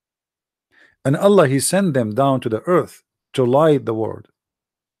Allah, and Allah, He sent them down to the earth to light the world.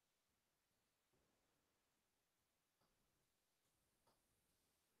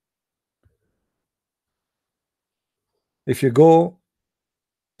 If you go,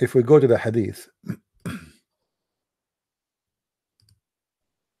 if we go to the hadith,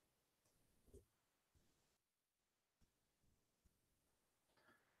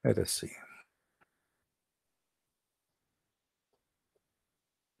 let us see.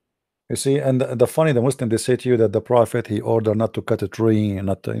 You see, and the funny, the Muslim, they say to you that the Prophet, he ordered not to cut a tree,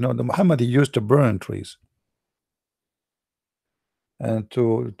 not to, the Muhammad, he used to burn trees and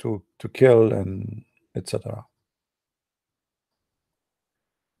to kill and etc.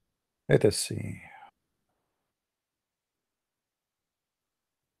 Let us see.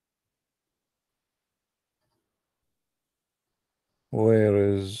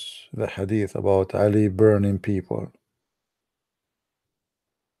 Where is the hadith about Ali burning people?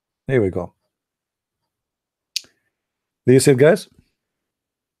 Here we go. Do you see it, guys?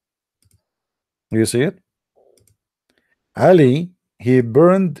 Do you see it? Ali, he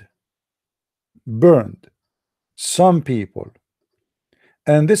burned some people,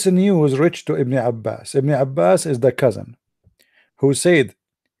 and this news reached to Ibn Abbas. Ibn Abbas is the cousin who said,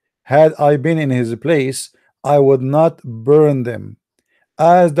 had I been in his place, I would not burn them.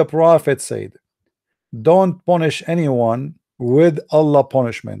 As the Prophet said, don't punish anyone with Allah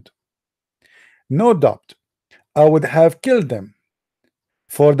punishment. No doubt I would have killed them,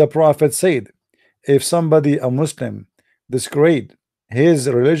 for the Prophet said, if somebody, a Muslim, disgrade his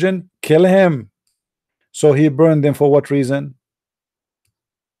religion, kill him. So he burned them for what reason?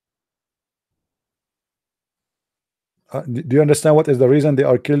 Do you understand what is the reason they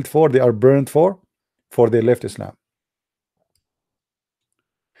are killed for? They are burned for they left Islam.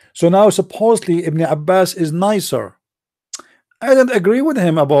 So now supposedly Ibn Abbas is nicer. I don't agree with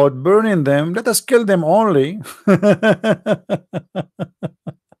him about burning them. Let us kill them only.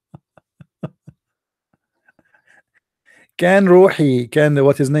 Can Ruhi,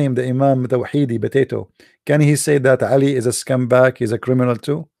 what his name, the Imam Tawhidi Potato, can he say that Ali is a scumbag, he's a criminal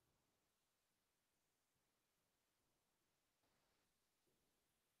too?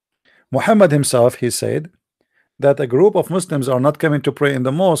 Muhammad himself, he said that a group of Muslims are not coming to pray in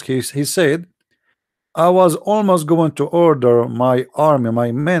the mosque. He said, I was almost going to order my army,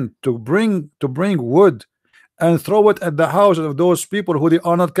 my men, to bring wood and throw it at the houses of those people who they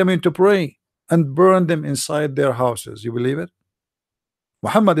are not coming to pray and burn them inside their houses. You believe it?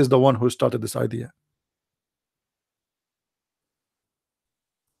 Muhammad is the one who started this idea.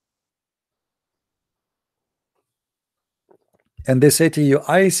 And they say to you,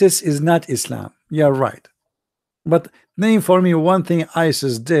 ISIS is not Islam. Yeah, right. But name for me one thing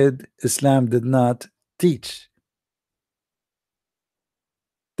ISIS did, Islam did not teach.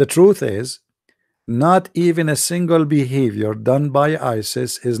 The truth is, not even a single behavior done by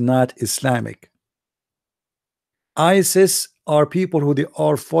ISIS is not Islamic. ISIS are people who they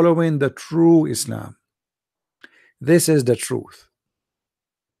are following the true Islam. This is the truth.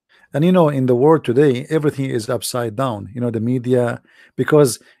 And in the world today, everything is upside down. The media,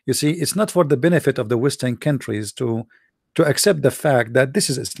 because you see, it's not for the benefit of the Western countries to accept the fact that this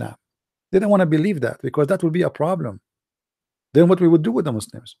is Islam. They don't want to believe that, because that will be a problem. Then what we would do with the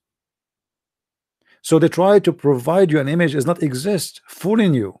Muslims? So they try to provide you an image does not exist,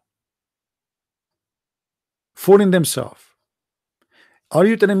 fooling you, fooling themselves. Are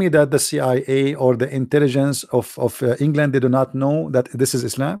you telling me that the CIA or the intelligence of England, they do not know that this is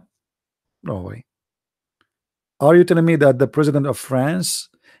Islam? No way. Are you telling me that the president of France,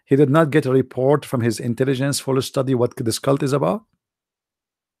 he did not get a report from his intelligence for to study what this cult is about?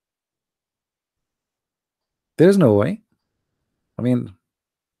 There's no way. I mean,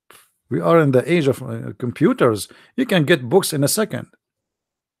 we are in the age of computers. You can get books in a second.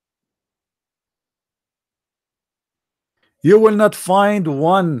 You will not find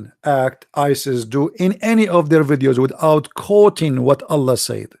one act ISIS do in any of their videos without quoting what Allah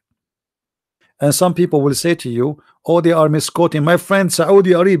said. And some people will say to you, oh, they are misquoting. My friend,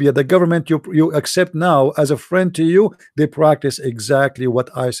 Saudi Arabia, the government you accept now as a friend to you, they practice exactly what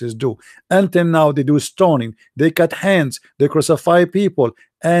ISIS do. Until now, they do stoning, they cut hands, they crucify people,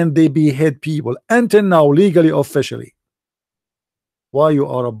 and they behead people. Until now, legally, officially. Why you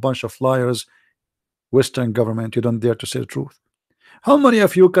are a bunch of liars, Western government? You don't dare to say the truth. How many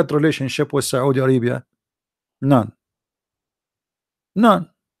of you cut relationship with Saudi Arabia? None. None.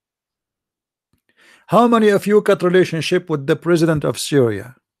 How many of you cut relationship with the president of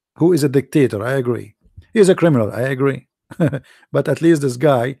Syria, who is a dictator? I agree. He's a criminal. I agree. But at least this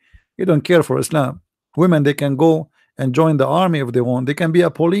guy, he don't care for Islam. Women, they can go and join the army if they want. They can be a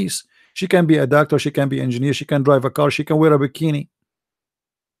police. She can be a doctor. She can be an engineer. She can drive a car. She can wear a bikini.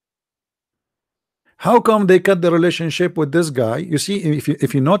 How come they cut the relationship with this guy? You see,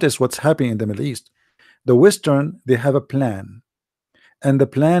 if you notice what's happening in the Middle East, the Western, they have a plan, and the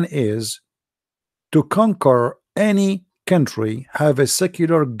plan is to conquer any country, have a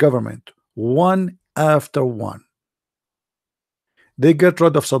secular government, one after one. They get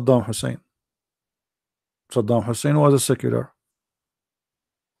rid of Saddam Hussein. Saddam Hussein was a secular.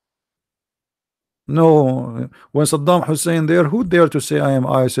 No, when Saddam Hussein there, who dare to say I am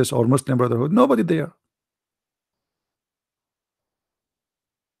ISIS or Muslim Brotherhood? Nobody there.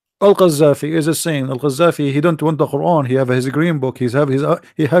 Al-Qaddafi is a saying. Al-Qaddafi, he don't want the Quran. He have his green book. He have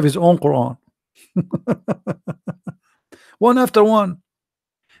his own Quran. One after one,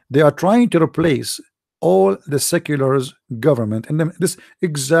 they are trying to replace all the seculars government, and then this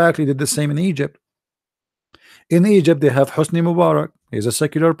exactly did the same in Egypt. In Egypt, they have Hosni Mubarak. He's a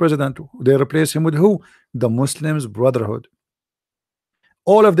secular president. They replace him with who? The Muslims Brotherhood.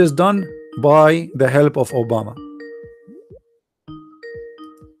 All of this done by the help of Obama.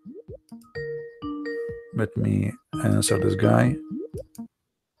 Let me answer this guy.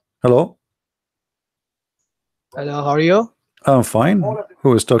 Hello. Hello, how are you? I'm fine.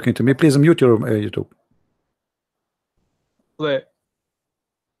 Who is talking to me? Please mute your YouTube. Wait.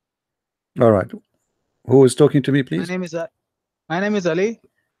 All right. Who is talking to me, please? My name is Ali,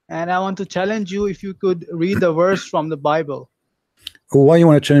 and I want to challenge you if you could read the verse from the Bible. Why you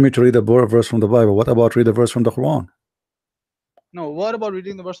want to challenge me to read a verse from the Bible? What about read a verse from the Quran? No, what about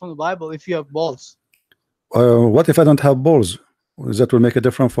reading the verse from the Bible if you have balls? What if I don't have balls? That will make a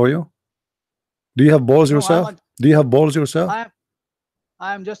difference for you? Do you have balls yourself? Do you have balls yourself?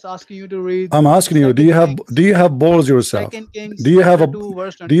 I am just asking you to read. I'm asking you, do you have balls yourself? Do you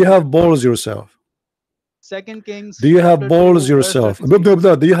have balls yourself? 2 Kings. Do you have balls yourself?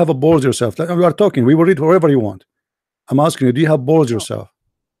 Do you have a balls yourself? We are talking. We will read wherever you want. I'm asking you, do you have balls yourself?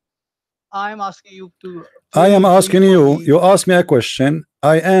 I am asking you to. I am asking you. You asked me a question.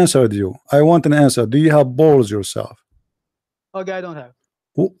 I answered you. I want an answer. Do you have balls yourself? Okay, I don't have.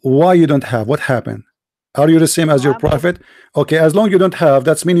 Why you don't have? What happened? Are you the same as your prophet? Okay, as long as you don't have,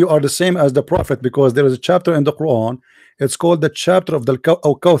 that's mean you are the same as the prophet, because there is a chapter in the Quran. It's called the chapter of the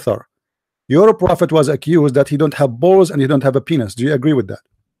Kawthar. Your prophet was accused that he don't have balls and he don't have a penis. Do you agree with that?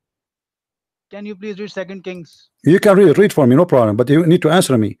 Can you please read 2 Kings? You can read for me, no problem. But you need to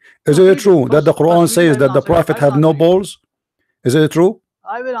answer me. Is it true that the Quran says that the prophet had no balls? Is it true?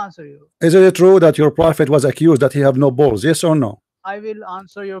 I will answer you. Is it true that your prophet was accused that he have no balls? Yes or no? I will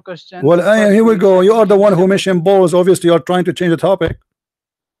answer your question. Well, here we go. You are the one who mentioned balls. Obviously, you are trying to change the topic.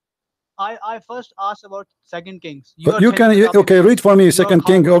 I first asked about 2 Kings. You can okay, read for me 2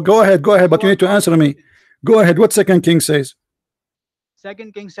 King. Oh, go ahead, but you need to answer me. Go ahead. What 2 King says?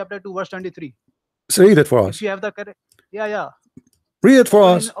 2 Kings chapter 2 verse 23. So read it for us. If you have the correct, yeah. Read it for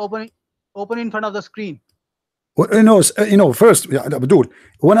us. Open in front of the screen. Well, first, Abdul,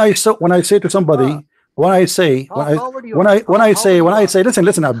 when I say to somebody, listen,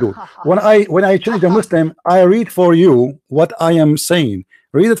 Abdul, when I change a Muslim, I read for you what I am saying.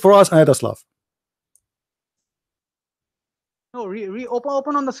 Read it for us, and let us laugh. No,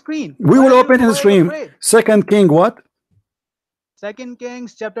 open on the screen. We will open in the screen. 2 King what? 2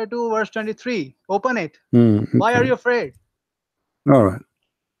 Kings chapter 2 verse 23. Open it. Okay. Why are you afraid? All right.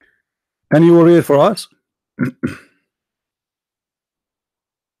 And you will read it for us?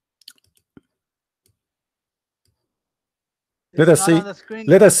 Let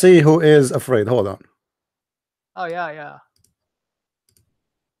us see who is afraid. Hold on. Oh yeah.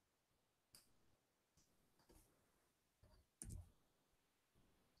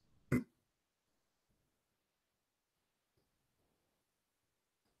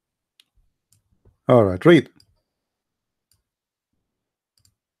 All right, read.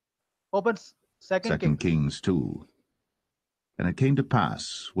 Open 2 Kings 2. And it came to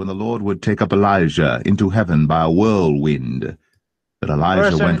pass, when the Lord would take up Elijah into heaven by a whirlwind, that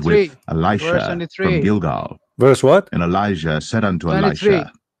Elijah went with Elisha from Gilgal. Verse what? And Elijah said unto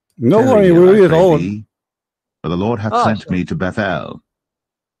Elisha, no worry, we'll read it all. For the Lord hath sent me to Bethel.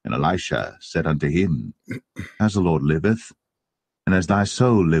 And Elisha said unto him, As the Lord liveth, and as thy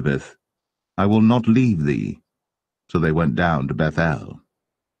soul liveth, I will not leave thee. So they went down to Bethel.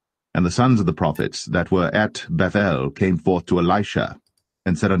 And the sons of the prophets that were at Bethel came forth to Elisha,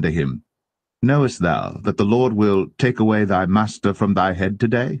 and said unto him, Knowest thou that the Lord will take away thy master from thy head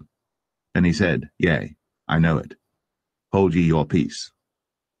today? And he said, Yea, I know it. Hold ye your peace.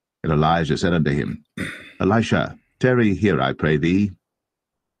 And Elijah said unto him, Elisha, tarry here, I pray thee,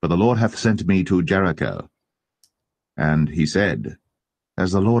 for the Lord hath sent me to Jericho. And he said,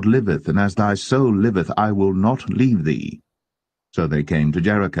 As the Lord liveth, and as thy soul liveth, I will not leave thee. So they came to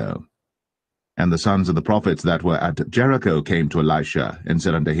Jericho. And the sons of the prophets that were at Jericho came to Elisha, and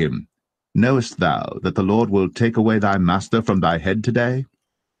said unto him, Knowest thou that the Lord will take away thy master from thy head today?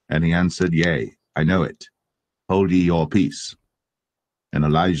 And he answered, Yea, I know it. Hold ye your peace. And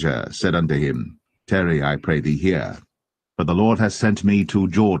Elijah said unto him, Tarry, I pray thee here, for the Lord hath sent me to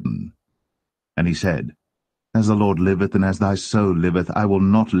Jordan. And he said, As the Lord liveth, and as thy soul liveth, I will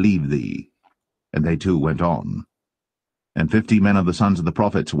not leave thee. And they two went on. And 50 men of the sons of the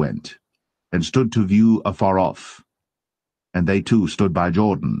prophets went, and stood to view afar off. And they too stood by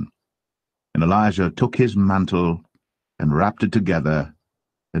Jordan. And Elijah took his mantle, and wrapped it together,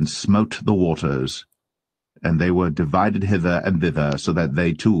 and smote the waters, and they were divided hither and thither, so that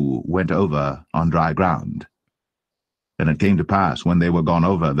they too went over on dry ground. And it came to pass, when they were gone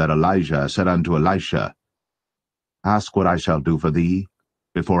over, that Elijah said unto Elisha, Ask what I shall do for thee,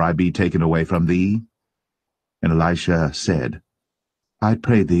 before I be taken away from thee. And Elisha said, I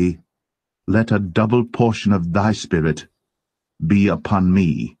pray thee, let a double portion of thy spirit be upon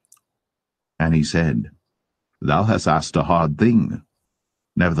me. And he said, Thou hast asked a hard thing.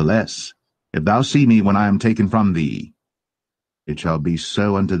 Nevertheless, if thou see me when I am taken from thee, it shall be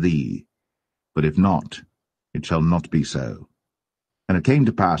so unto thee, but if not, it shall not be so. And it came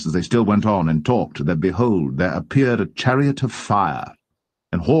to pass, as they still went on and talked, that, behold, there appeared a chariot of fire,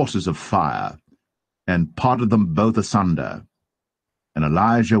 and horses of fire, and parted them both asunder. And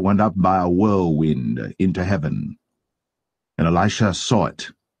Elijah went up by a whirlwind into heaven. And Elisha saw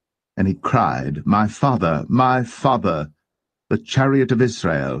it, and he cried, My father, the chariot of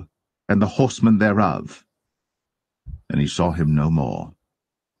Israel, and the horsemen thereof. And he saw him no more.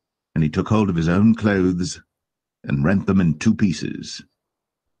 And he took hold of his own clothes, and rent them in 2 pieces.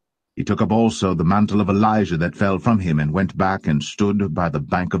 He took up also the mantle of Elijah that fell from him, and went back and stood by the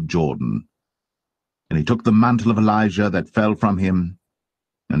bank of Jordan. And he took the mantle of Elijah that fell from him,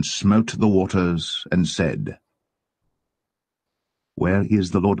 and smote the waters, and said, Where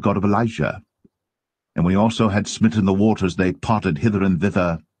is the Lord God of Elijah? And when he also had smitten the waters, they parted hither and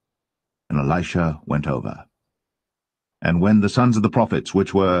thither, and Elisha went over. And when the sons of the prophets,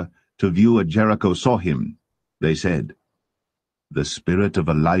 which were to view at Jericho, saw him, they said, The spirit of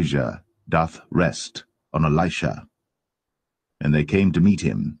Elijah doth rest on Elisha. And they came to meet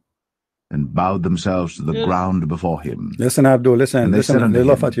him, and bowed themselves to the ground before him. Listen, Abdul, listen, And they said unto they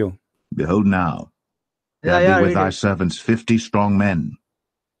laugh him, at you. Behold now, gather with thy servants 50 strong men.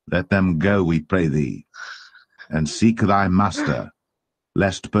 Let them go, we pray thee, and seek thy master,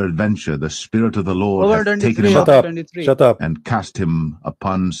 lest peradventure the Spirit of the Lord hath taken him up, Shut up. and cast him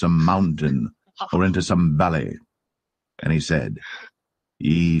upon some mountain, or into some valley. And he said,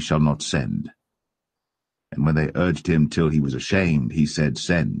 Ye shall not send. And when they urged him till he was ashamed, he said,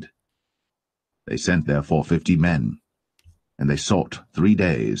 Send. They sent therefore 50 men, and they sought 3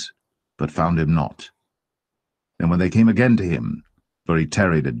 days, but found him not. And when they came again to him, for he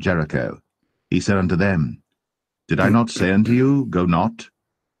tarried at Jericho, he said unto them, Did I not say unto you, Go not?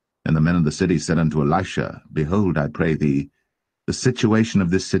 And the men of the city said unto Elisha, Behold, I pray thee, the situation of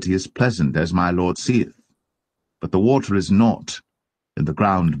this city is pleasant, as my Lord seeth, but the water is not, and the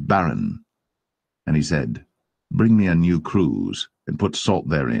ground barren. And he said, Bring me a new cruse, and put salt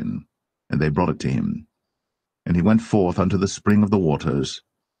therein. And they brought it to him. And he went forth unto the spring of the waters,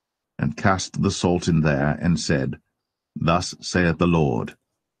 and cast the salt in there, and said, Thus saith the Lord,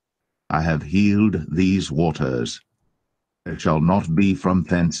 I have healed these waters. There shall not be from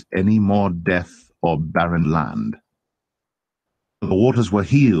thence any more death or barren land. The waters were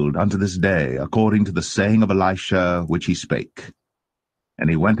healed unto this day, according to the saying of Elisha which he spake. And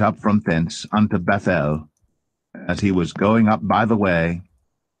he went up from thence unto Bethel. As he was going up by the way,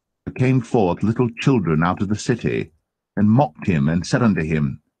 there came forth little children out of the city, and mocked him, and said unto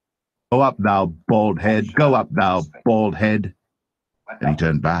him, Go up, thou bald head, go up, thou bald head. And he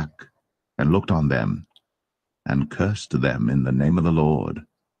turned back, and looked on them, and cursed them in the name of the Lord.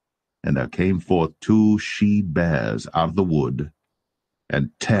 And there came forth 2 she-bears out of the wood,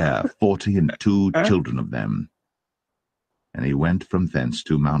 and tare 42 children of them. And he went from thence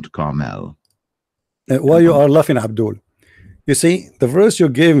to Mount Carmel. Why you are laughing, Abdul? You see, the verse you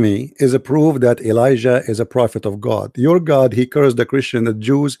gave me is a proof that Elijah is a prophet of God. Your God, he cursed the Christian, the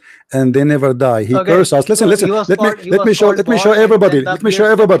Jews, and they never die. He Okay, cursed us. Listen, so listen. he was called Let me show God, and everybody. then the Let me show bears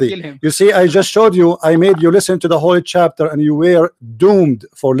came and everybody. killed him. You see, I just showed you. I made you listen to the whole chapter, and you were doomed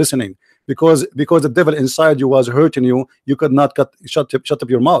for listening because the devil inside you was hurting you. You could not shut up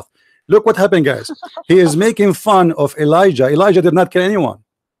your mouth. Look what happened, guys. He is making fun of Elijah. Elijah did not kill anyone.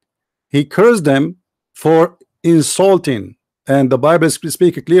 He cursed them for insulting. And the Bible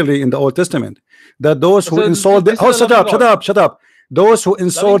speaks clearly in the Old Testament that those who So insult this is a shut loving up, shut God. up, shut up. Those who Loving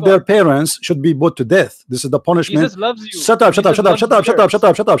insult their God. parents should be put to death. This is the punishment. Jesus loves you. Shut up, shut up, Jesus shut up, loves shut up, shut up, bears. shut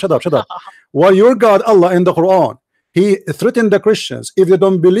up, shut up, shut up, shut up. While your God Allah in the Quran, he threatened the Christians, if they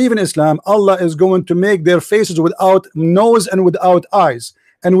don't believe in Islam, Allah is going to make their faces without nose and without eyes.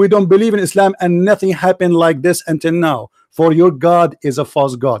 And we don't believe in Islam, and nothing happened like this until now. For your God is a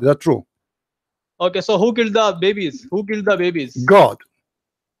false God. Is that true? Okay, so who killed the babies? Who killed the babies? God.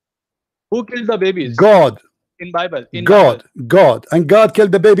 Who killed the babies? God. In Bible. In God. Bible. God. And God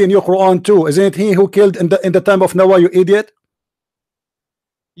killed the baby in your Quran too. Isn't it he who killed in the time of Noah, you idiot?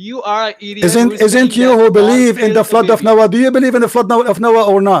 You are an idiot. Isn't you who believe in the flood of Noah? Do you believe in the flood of Noah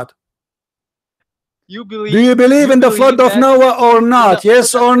or not? You believe. Do you believe in the flood of Noah or not?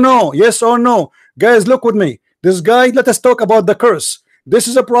 Yes or no? Yes or no? Guys, look with me. This guy, let us talk about the curse. This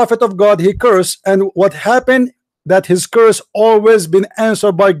is a prophet of God. He cursed, and what happened? That his curse always been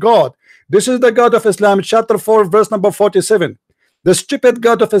answered by God. This is the God of Islam, chapter 4, verse number 47. The stupid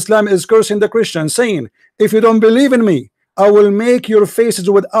God of Islam is cursing the Christians, saying, if you don't believe in me, I will make your faces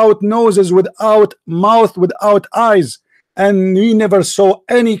without noses, without mouth, without eyes. And we never saw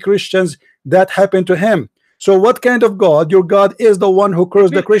any Christians that happened to him. So what kind of God? Your God is the one who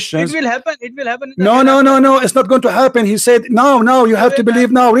cursed the Christians. It will happen. It will happen. No, no, no, no. It's not going to happen. He said, now. You have to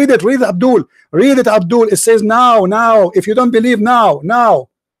believe now. Read it, Abdul. Read it, Abdul. It says now. If you don't believe now.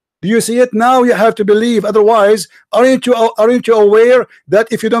 Do you see it? Now you have to believe. Otherwise, aren't you aware that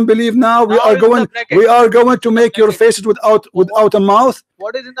if you don't believe now, we are going to make your faces without a mouth?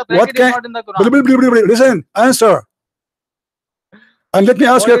 What is in the bracket is not in the Quran. Listen, answer. And let me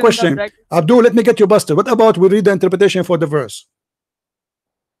ask you a question. Abdul, let me get you busted. What about we read the interpretation for the verse?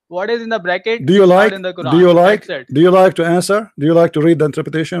 What is in the bracket? Do you like? In the Quran. Do you like to answer? Do you like to read the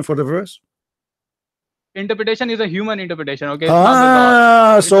interpretation for the verse? Interpretation is a human interpretation. Okay.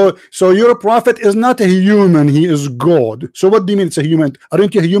 So your prophet is not a human. He is God. So what do you mean it's a human?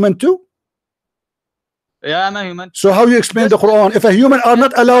 Aren't you a human too? Yeah, I'm a human. So how you explain the Quran? If a human are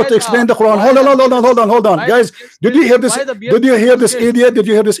not allowed to explain the Quran, hold on, guys. Did you hear this? Did you hear this idiot? Did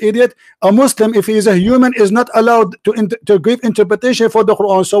you hear this idiot? A Muslim, if he is a human, is not allowed to give interpretation for the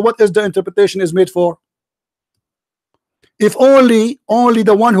Quran. So what is the interpretation is made for? If only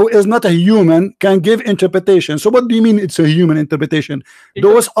the one who is not a human can give interpretation. So what do you mean it's a human interpretation?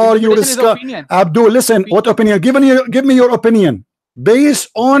 Those are your Abdul, listen, what opinion? Give me your opinion. Based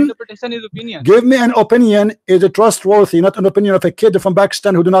on interpretation is opinion. Give me an opinion is it trustworthy, not an opinion of a kid from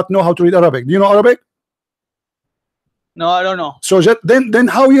Pakistan who do not know how to read Arabic. Do you know Arabic? No, I don't know. So then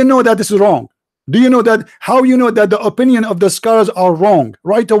how you know that this is wrong? Do you know that? How you know that the opinion of the scholars are wrong?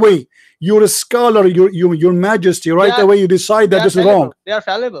 Right away, you're a scholar, your majesty, right away you decide that this is wrong. They are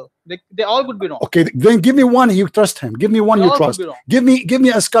fallible. They all could be wrong. Okay, then give me one you trust him. Give me one you trust. Give me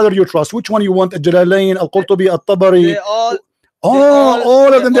a scholar you trust. Which one you want? Jalalain, Al-Qurtubi, At-Tabari.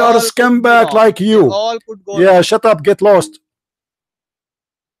 All of them, they are a scumbag like you. Yeah, shut up, get lost.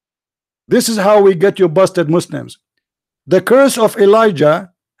 This is how we get you busted Muslims. The curse of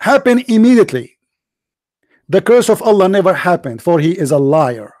Elijah happened immediately. The curse of Allah never happened, for he is a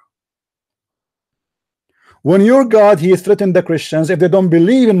liar. When your God, he threatened the Christians if they don't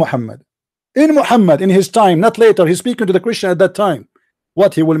believe in Muhammad, in his time, not later. He's speaking to the Christian at that time.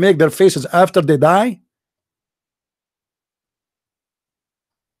 What, he will make their faces after they die?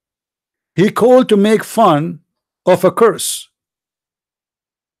 He called to make fun of a curse.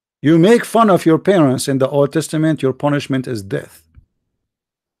 You make fun of your parents in the Old Testament, your punishment is death.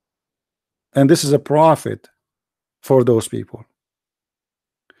 And this is a prophet for those people.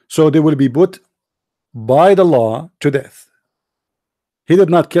 So they will be put by the law to death. He did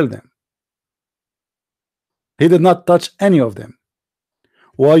not kill them. He did not touch any of them.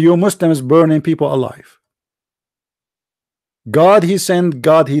 While you Muslims burning people alive. God he sent,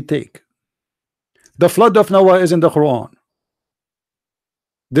 God he take. The flood of Noah is in the Quran.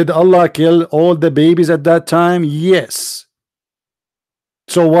 Did Allah kill all the babies at that time? Yes.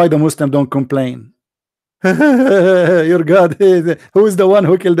 So why the Muslim don't complain? Your God, who is the one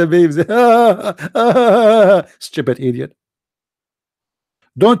who killed the babies? Stupid idiot.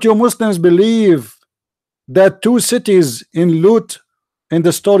 Don't you Muslims believe that 2 cities in Lut, in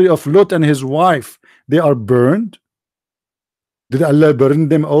the story of Lut and his wife, they are burned? Did Allah burn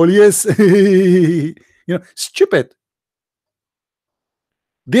them all? Yes. You know, stupid.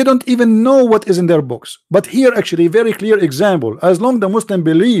 They don't even know what is in their books. But here actually very clear example. As long the Muslim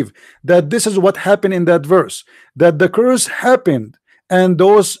believe that this is what happened in that verse, that the curse happened and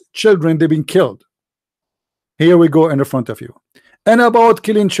those children they've been killed. Here we go in the front of you. And about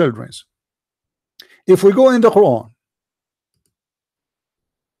killing children, if we go in the Quran,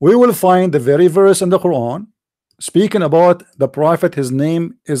 we will find the very verse in the Quran speaking about the prophet. His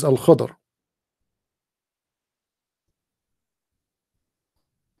name is Al-Khidr.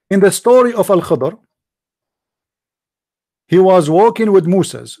 In the story of Al-Khidr, he was walking with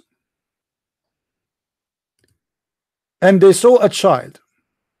Moses, and they saw a child.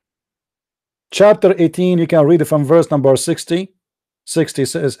 Chapter 18, you can read it from verse number 76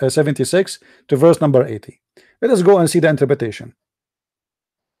 to verse number 80. Let us go and see the interpretation.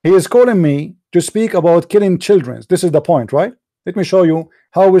 He is calling me to speak about killing children. This is the point, right? Let me show you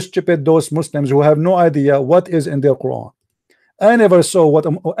how stupid those Muslims who have no idea what is in their Quran. I never saw what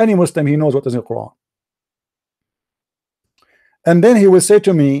any Muslim he knows what is in the Quran. And then he will say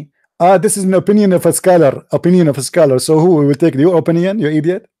to me, this is an opinion of a scholar. So who will take your opinion, you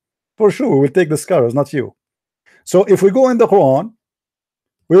idiot? For sure, we will take the scholars, not you. So if we go in the Quran,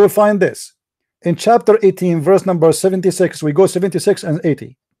 we will find this. In chapter 18, verse number 76, we go 76 and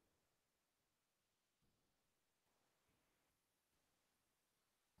 80.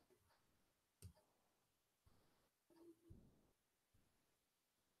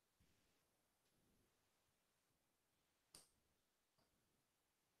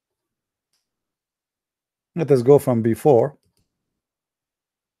 Let us go from before,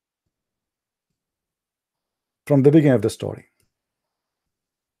 from the beginning of the story.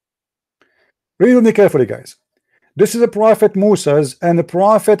 Read with me carefully, guys. This is a prophet Moses and a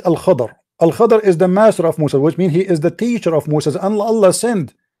prophet Al-Khidr. Al-Khidr is the master of Moses, which means he is the teacher of Moses, and Allah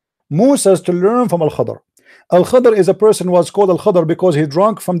sent Moses to learn from Al-Khidr. Al-Khidr is a person who was called Al-Khidr because he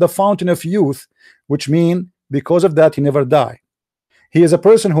drank from the fountain of youth, which means because of that he never died. He is a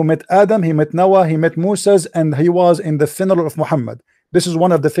person who met Adam, he met Noah, he met Moses, and he was in the funeral of Muhammad. This is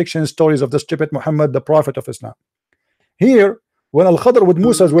one of the fiction stories of the stupid Muhammad, the prophet of Islam. Here, when Al-Khidr with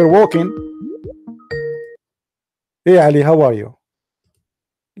Moses were walking. Hey Ali, how are you?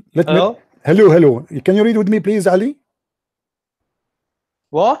 Hello? Hello. Can you read with me, please, Ali?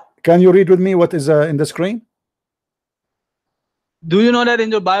 What? Can you read with me what is in the screen? Do you know that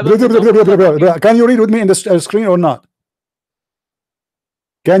in your Bible? Can you read with me in the screen or not?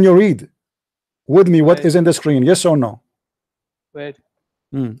 Can you read with me what is in the screen? Yes or no? Wait.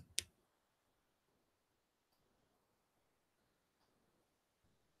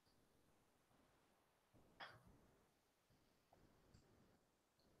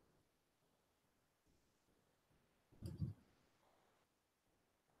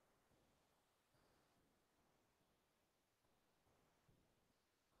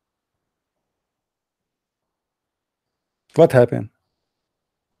 What happened?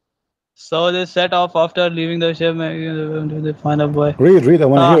 So they set off after leaving the ship. They find a boy. Read. I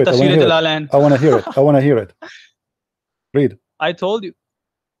want to hear it. I want to hear it. I want to hear it. I want to hear it. Read. I told you.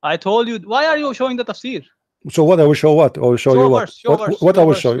 Why are you showing the tafsir? So what I will show? What I will show you? What I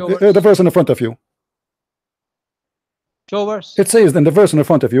will show you? The verse in the front of you. Show verse. It says in the verse in the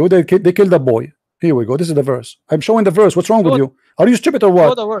front of you, they killed a boy. Here we go. This is the verse. I'm showing the verse. What's wrong with you? Are you stupid or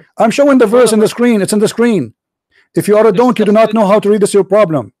what? I'm showing the verse in the screen. It's in the screen. If you are a donkey, you do not know how to read. This is your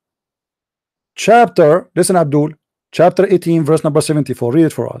problem. Chapter, listen, Abdul. Chapter 18, verse number 74. Read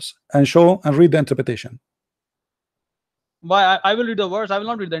it for us and show and read the interpretation. Why? I will read the verse. I will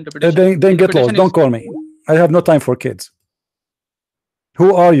not read the interpretation. Then get lost. Don't call me. I have no time for kids.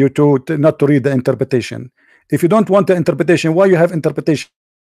 Who are you to not to read the interpretation? If you don't want the interpretation, why you have interpretation?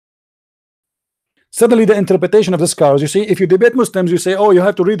 Suddenly the interpretation of the scholars, you see, if you debate Muslims, you say, oh, you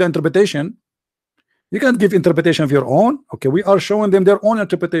have to read the interpretation. You can't give interpretation of your own. Okay, we are showing them their own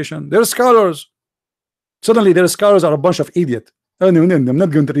interpretation. They're scholars. Suddenly their scholars are a bunch of idiots. Oh, no, I'm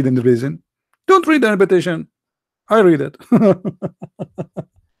not going to read the interpretation. Don't read the interpretation. I read it.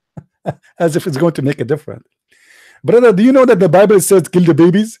 As if it's going to make a difference. Brother, do you know that the Bible says kill the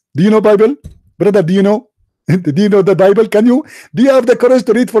babies? Do you know Bible? Brother, do you know? Do you know the Bible? Do you have the courage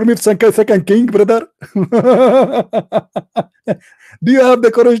to read for me Second King, brother? Do you have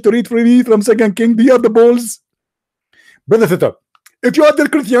the courage to read for me from Second King? Do you have the balls? Brother Theta, if you are the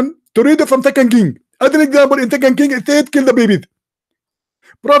Christian to read it from Second King, as an example, in Second King, it said kill the babies.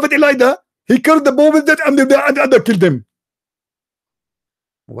 Prophet Elijah, he killed the babies and the other killed them.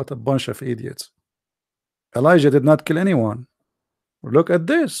 What a bunch of idiots. Elijah did not kill anyone. Look at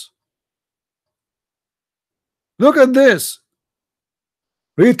this. Look at this.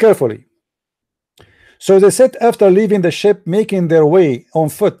 Read carefully. So they set after leaving the ship, making their way on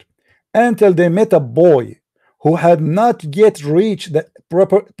foot until they met a boy who had not yet reached the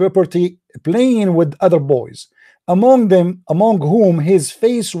property, playing with other boys, among whom his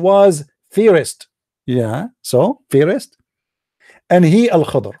face was fairest. Yeah, so fairest. And he,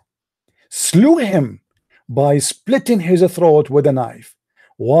 Al-Khadr, slew him by splitting his throat with a knife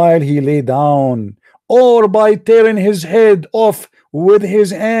while he lay down, or by tearing his head off with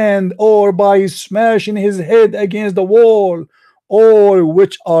his hand, or by smashing his head against the wall, all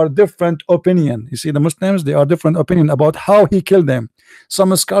which are different opinion. You see, the Muslims, they are different opinion about how he killed them.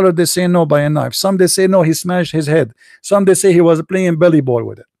 Some scholars, they say no, by a knife. Some they say no, he smashed his head. Some they say he was playing belly ball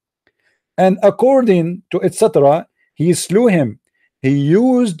with it. And according to etc., he slew him. He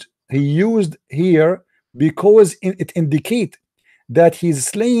used here because it indicate that his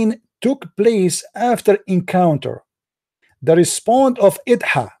slaying took place after encounter. The response of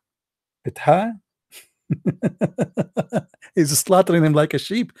Idha is slaughtering him like a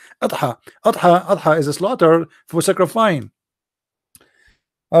sheep. Adha is a slaughter for sacrificing.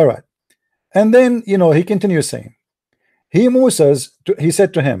 All right. And then, you know, he continues saying, he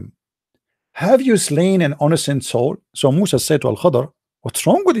said to him, have you slain an innocent soul? So Musa said to Al-Khadr, what's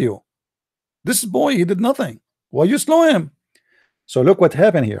wrong with you? This boy, he did nothing. Why you slow him? So look what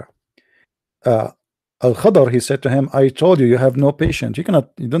happened here. Al-Khadr, he said to him, I told you, you have no patience. You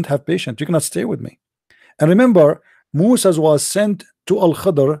don't have patience. You cannot stay with me. And remember, Musa was sent to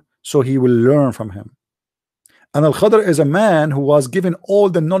Al-Khadr so he will learn from him. And Al-Khadr is a man who was given all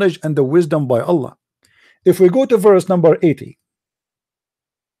the knowledge and the wisdom by Allah. If we go to verse number 80,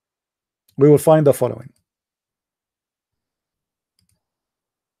 we will find the following.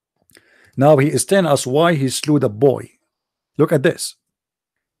 Now he is telling us why he slew the boy. Look at this.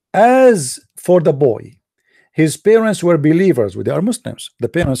 As for the boy, his parents were believers. They are Muslims. The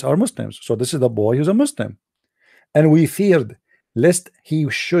parents are Muslims. So this is the boy who's a Muslim. And we feared lest he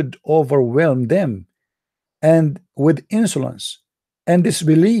should overwhelm them and with insolence and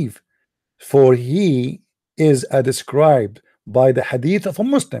disbelief, for he is described by the hadith of a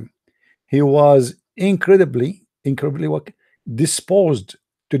Muslim. He was incredibly disposed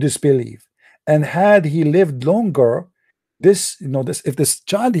to disbelieve, and had he lived longer, if this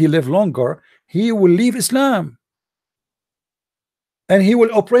child he lived longer, he will leave Islam, and he will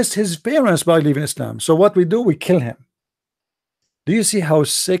oppress his parents by leaving Islam. So what we do, we kill him. Do you see how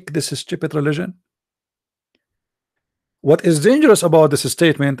sick this stupid religion? What is dangerous about this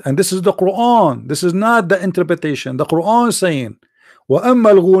statement, and this is the Quran, this is not the interpretation. The Quran is saying,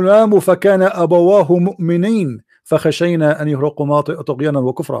 وَأَمَّا الْغُلَامُ فَكَانَ أَبَوَاهُ مُؤْمِنِينَ فَخَشَيْنَا أَنْ يُرْهِقُهُمَا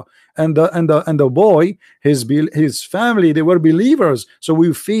طُغْيَانًا وَكُفْرًا. And the boy, his family, they were believers, so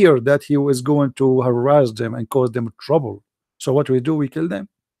we feared that he was going to harass them and cause them trouble. So what we do, we kill them.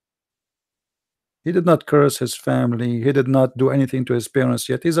 He did not curse his family, he did not do anything to his parents,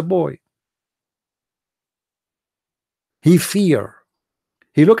 yet he's a boy. He fear.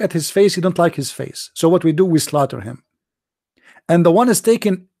 He look at his face, he don't like his face. So what we do, we slaughter him. And the one is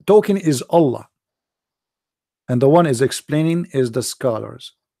talking is Allah, and the one is explaining is the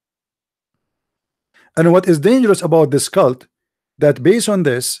scholars. And what is dangerous about this cult, that based on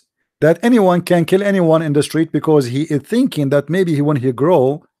this, that anyone can kill anyone in the street, because he is thinking that maybe when he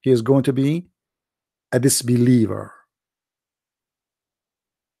grow, he is going to be a disbeliever,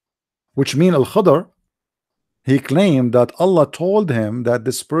 which means Al-Khadr, he claimed that Allah told him that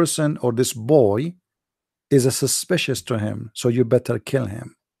this person or this boy is a suspicious to him, so you better kill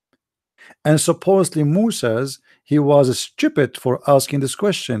him. And supposedly Moses, he was stupid for asking this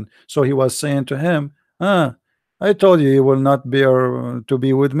question, so he was saying to him, I told you you will not bear to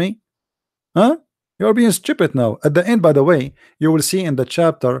be with me. You're being stupid now. At the end, by the way, you will see in the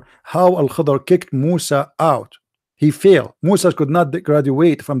chapter how Al-Khadr kicked Musa out. He failed. Musa could not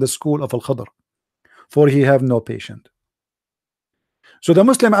graduate from the school of Al-Khadr, for he have no patience. So the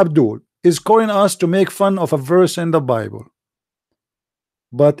Muslim Abdul is calling us to make fun of a verse in the Bible,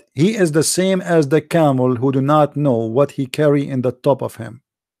 but he is the same as the camel who do not know what he carry in the top of him.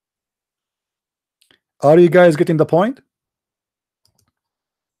 Are you guys getting the point?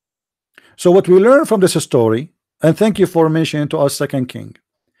 So what we learn from this story, and thank you for mentioning to us 2 King,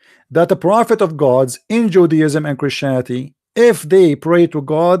 that the prophet of gods in Judaism and Christianity, if they pray to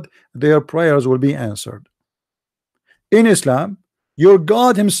God, their prayers will be answered. In Islam, your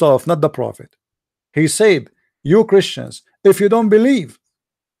God himself, not the prophet, he said, you Christians, if you don't believe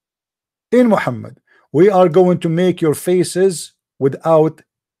in Muhammad, we are going to make your faces without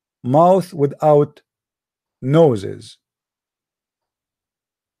mouth, without noses,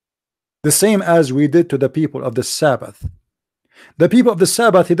 the same as we did to the people of the Sabbath. The people of the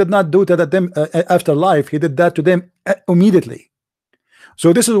Sabbath, he did not do that at them after life. He did that to them immediately.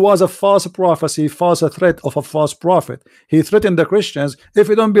 So this was a false prophecy, false threat of a false prophet. He threatened the Christians, if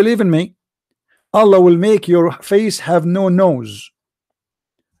you don't believe in me, Allah will make your face have no nose,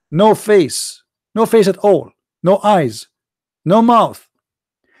 no face at all, no eyes, no mouth.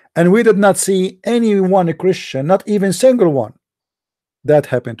 And we did not see anyone, a Christian, not even single one, that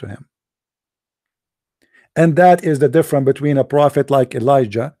happened to him. And that is the difference between a prophet like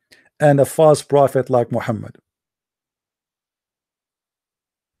Elijah and a false prophet like Muhammad.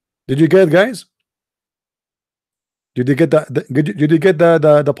 Did you get, guys? Did you get did you get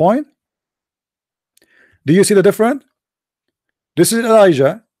the point? Do you see the difference? This is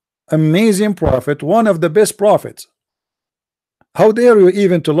Elijah, amazing prophet, one of the best prophets. How dare you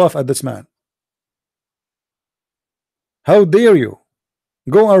even to laugh at this man? How dare you?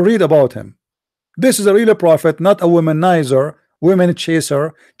 Go and read about him. This is a real prophet, not a womanizer, women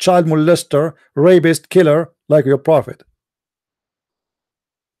chaser, child molester, rapist, killer like your prophet.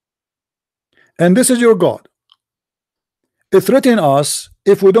 And this is your God. It threatens us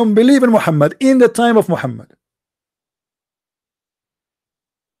if we don't believe in Muhammad in the time of Muhammad.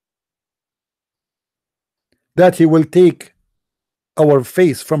 That he will take our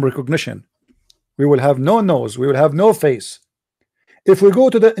face from recognition. We will have no nose, we will have no face. If we go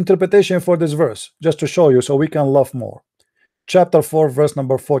to the interpretation for this verse, just to show you so we can laugh more. Chapter 4, verse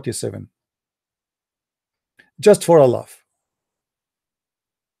number 47. Just for a laugh.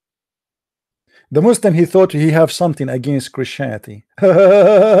 The Muslim, he thought he have something against Christianity.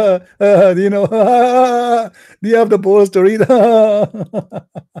 Do you know? Do you have the balls to read?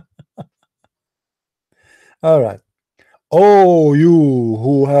 All right. Oh, you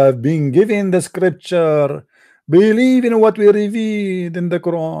who have been given the scripture, believe in what we revealed in the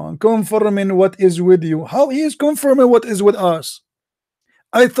Quran, confirming what is with you. How he is confirming what is with us?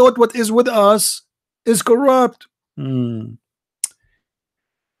 I thought what is with us is corrupt.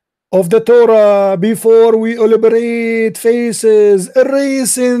 Of the Torah, before we elaborate faces,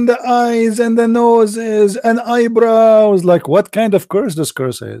 erasing the eyes and the noses and eyebrows. Like, what kind of curse this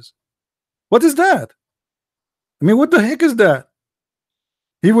curse is? What is that? I mean, what the heck is that?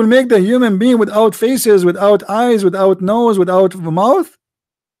 He will make the human being without faces, without eyes, without nose, without mouth?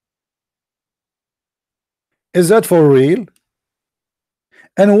 Is that for real?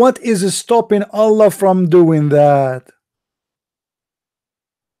 And what is stopping Allah from doing that?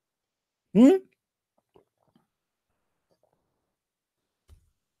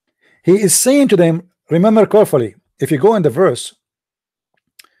 He is saying to them, remember carefully, if you go in the verse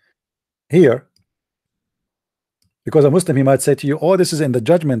here, because a Muslim, he might say to you, oh, this is in the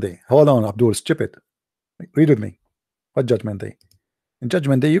judgment day. Hold on, Abdul, stupid. Read with me. What judgment day? In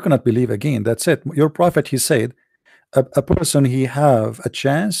judgment day, you cannot believe again. That's it. Your prophet, he said, a person, he have a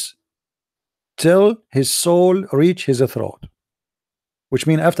chance till his soul reach his throat, which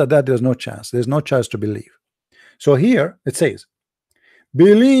means after that there's no chance. There's no chance to believe. So here it says,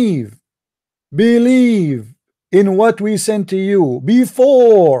 believe in what we sent to you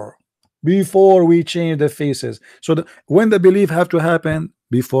before we change the faces. So when the belief have to happen,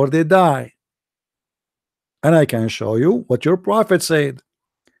 before they die. And I can show you what your prophet said.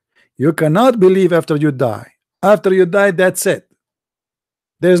 You cannot believe after you die. After you die, that's it.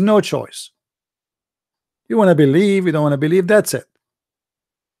 There's no choice. You want to believe, you don't want to believe, that's it.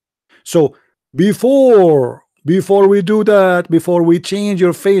 So before we do that, before we change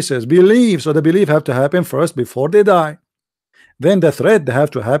your faces, believe. So the belief have to happen first before they die. Then the threat have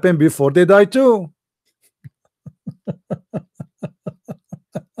to happen before they die too.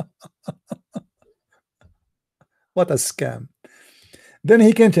 What a scam. Then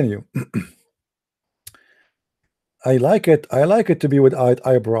he continue. I like it to be with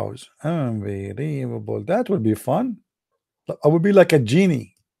eyebrows. Unbelievable. That would be fun. I would be like a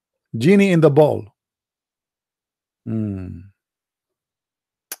genie in the ball. In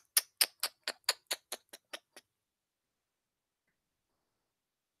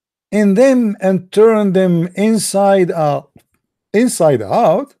them and turn them inside out.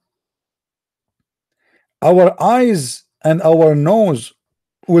 Our eyes and our nose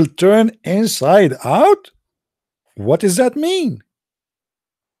will turn inside out. What does that mean?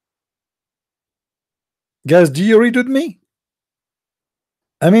 Guys, do you read with me?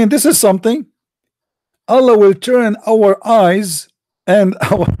 I mean, this is something. Allah will turn our eyes and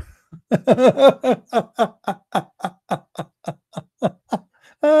our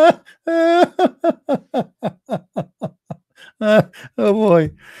Oh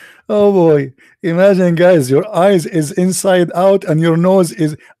boy. Oh boy. Imagine, guys, your eyes is inside out and your nose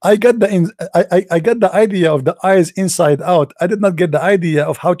is. I got the I got the idea of the eyes inside out. I did not get the idea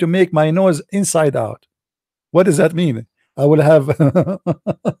of how to make my nose inside out. What does that mean? I will have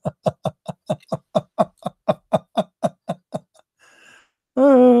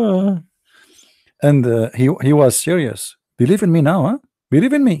Ah. And he was serious. Believe in me now, huh?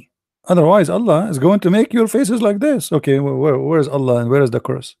 Believe in me. Otherwise, Allah is going to make your faces like this. Okay, where's Allah and where is the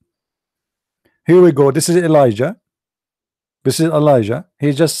curse? Here we go. This is Elijah. This is Elijah.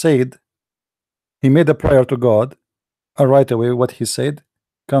 He just said, he made a prayer to God, and right away what he said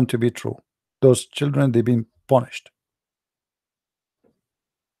come to be true. Those children, they've been punished.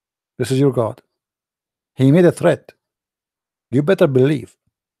 This is your God. He made a threat. You better believe.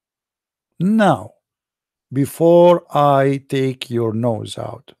 Now, before I take your nose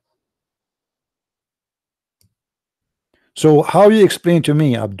out. So how you explain to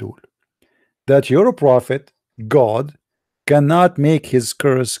me, Abdul, that you're a prophet, God cannot make his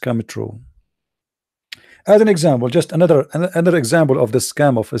curse come true? As an example, just another example of the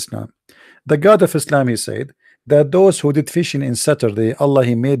scam of Islam. The God of Islam, he said that those who did fishing in Saturday, Allah,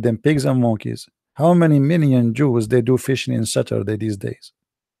 he made them pigs and monkeys. How many million Jews they do fishing in Saturday these days?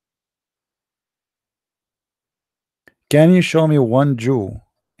 Can you show me one Jew?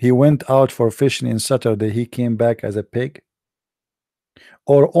 He went out for fishing in Saturday, he came back as a pig?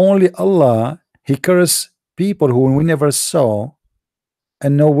 Or only Allah, he cursed people who we never saw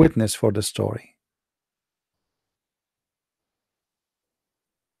and no witness for the story?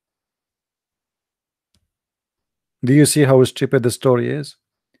 Do you see how stupid the story is?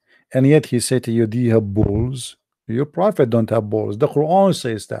 And yet he said to you, do you have balls? Your prophet don't have balls. The Quran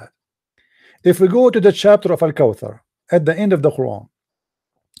says that. If we go to the chapter of Al-Kawthar, at the end of the Quran,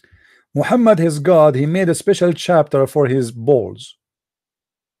 Muhammad, his God, he made a special chapter for his balls.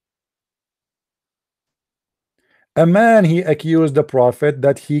 A man, he accused the prophet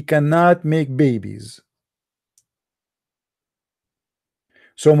that he cannot make babies.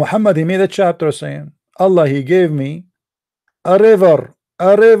 So Muhammad, he made a chapter saying, Allah, he gave me a river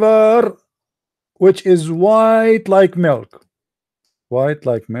which is white like milk. White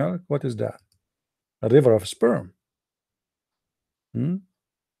like milk? What is that? A river of sperm. A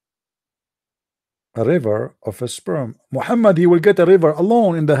river of a sperm. Muhammad, he will get a river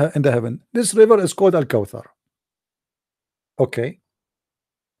alone in the heaven. This river is called Al-Kawthar. Okay.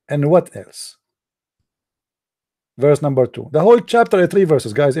 And what else? Verse number 2. The whole chapter is 3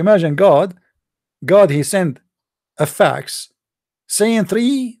 verses, guys. Imagine God, he sent a fax saying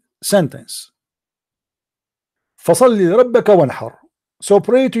 3 sentences. فَصَلِّ لِرَبَّكَ وَانْحَرْ. So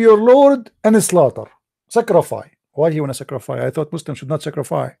pray to your Lord and slaughter. Sacrifice. Why do you want to sacrifice? I thought Muslims should not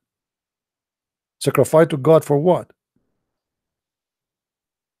sacrifice. Sacrifice to God for what?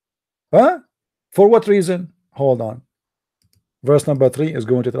 Huh? For what reason? Hold on. Verse number 3 is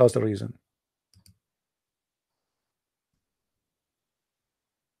going to tell us the reason.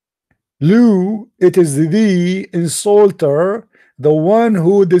 Lu, it is the insulter, the one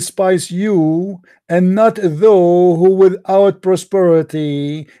who despise you, and not though who without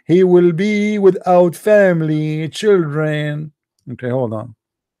prosperity, he will be without family, children. Okay, hold on.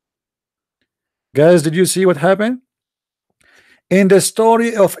 Guys, did you see what happened? In the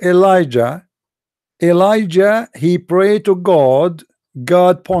story of Elijah, he prayed to God,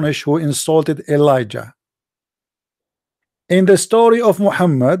 God punished who insulted Elijah. In the story of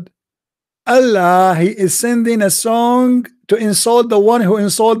Muhammad, Allah, he is sending a song to insult the one who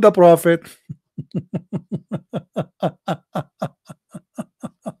insulted the prophet.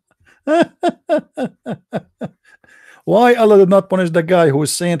 Why Allah did not punish the guy who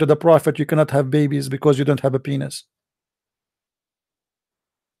is saying to the prophet, you cannot have babies because you don't have a penis?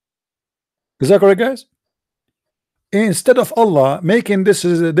 Is that correct, guys? Instead of Allah making this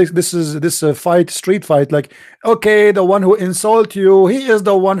fight, street fight, like, okay, the one who insult you, he is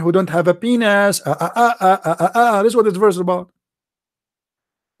the one who don't have a penis. This is what this verse is about.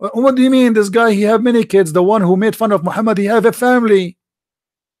 What do you mean? This guy, he have many kids. The one who made fun of Muhammad, he have a family.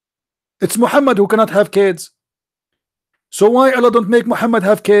 It's Muhammad who cannot have kids. So why Allah don't make Muhammad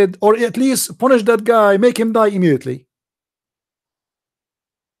have kid, or at least punish that guy, make him die immediately?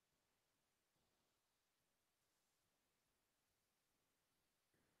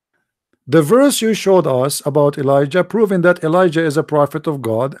 The verse you showed us about Elijah, proving that Elijah is a prophet of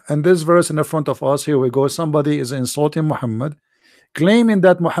God, and this verse in the front of us, here we go, somebody is insulting Muhammad, claiming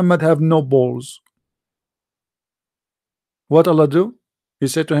that Muhammad have no balls. What Allah do? He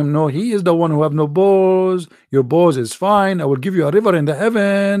said to him, no, he is the one who have no balls. Your balls is fine. I will give you a river in the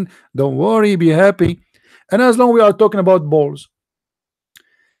heaven. Don't worry, be happy. And as long we are talking about balls,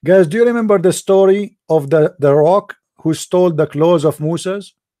 guys, do you remember the story of the rock who stole the clothes of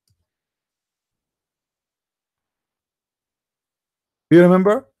Moses? Do you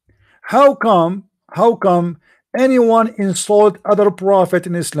remember? How come anyone insult other prophet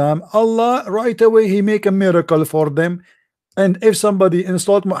in Islam, Allah right away he make a miracle for them, and if somebody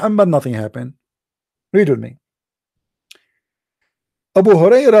insult Muhammad, nothing happened? Read with me. Abu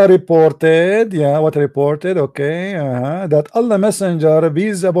Huraira reported, what reported? Okay, that Allah Messenger,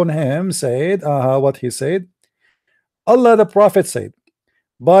 peace upon him, said, what he said. Allah the Prophet said,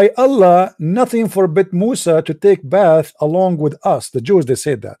 by Allah, nothing forbid Musa to take bath along with us. The Jews, they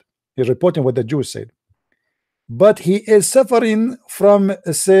said that. He's reporting what the Jews said. But he is suffering from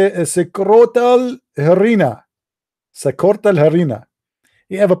secrotal hernia. Secrotal hernia.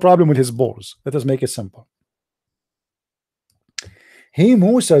 He have a problem with his balls. Let us make it simple. He,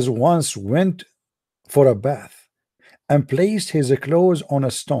 Moses, once went for a bath and placed his clothes on a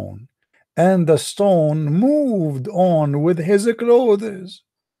stone, and the stone moved on with his clothes.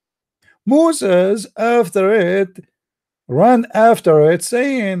 Moses after it ran after it,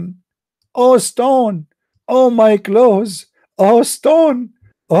 saying, "Oh stone, oh my clothes, oh stone,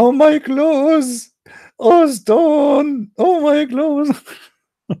 oh my clothes, oh stone, oh my clothes."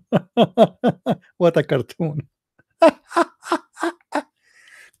 What a cartoon.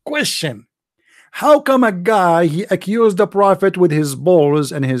 Question: how come a guy he accused the prophet with his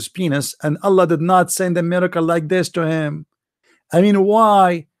balls and his penis, and Allah did not send a miracle like this to him? I mean,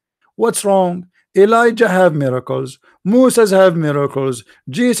 why? What's wrong? Elijah have miracles, Moses have miracles,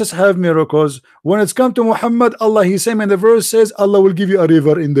 Jesus have miracles. When it's come to Muhammad, Allah, he same in the verse says, Allah will give you a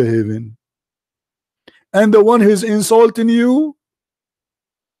river in the heaven. And the one who's insulting you,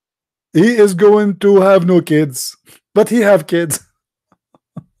 he is going to have no kids, but he have kids.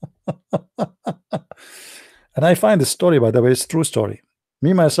 And I find the story, by the way, it's a true story.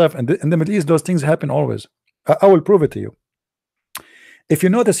 Me myself, and in the Middle East, those things happen always. I will prove it to you. If you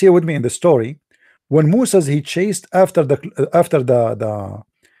notice here with me in the story, when Moses he chased after the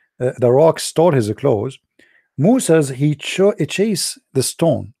rock stole his clothes, Moses he chased the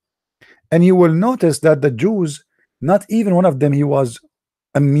stone, and you will notice that the Jews, not even one of them he was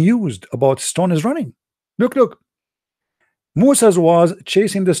amused about stone is running. Look. Moses was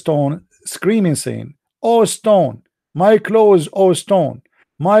chasing the stone, screaming, saying, "Oh stone, my clothes, oh stone,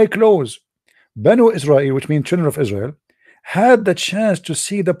 my clothes." Banu Israel, which means children of Israel, had the chance to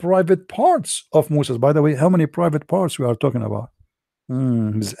see the private parts of Moses. By the way, how many private parts we are talking about?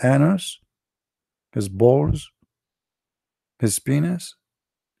 His anus, his balls, his penis.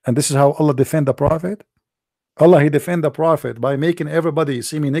 And this is how Allah defend the prophet. Allah, he defend the prophet by making everybody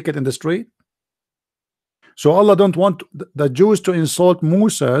see me naked in the street. So Allah don't want the Jews to insult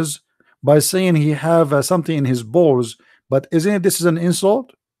Moses by saying he have something in his balls. But isn't it, this is an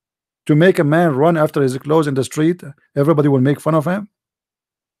insult? To make a man run after his clothes in the street, everybody will make fun of him.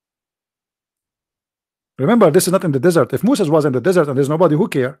 Remember, this is not in the desert. If Moses was in the desert and there's nobody who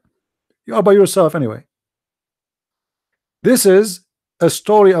care, you are by yourself anyway. This is a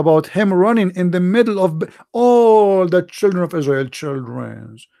story about him running in the middle of all the children of Israel,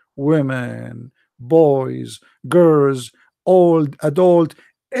 children, women, boys, girls, old, adult.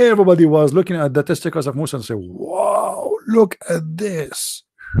 Everybody was looking at the testicles of Moses and say, "Wow, look at this.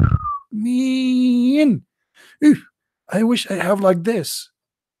 Mean. I wish I have like this.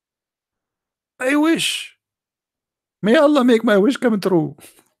 I wish. May Allah make my wish come true."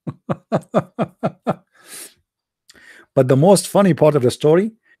 But the most funny part of the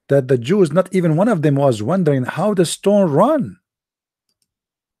story, that the Jews, not even one of them was wondering how the stone run.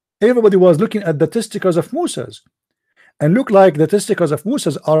 Everybody was looking at the testicles of Moses, and look like the testicles of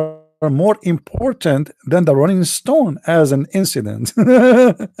Moses are more important than the running stone as an incident.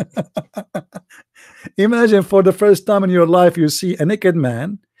 Imagine for the first time in your life you see a naked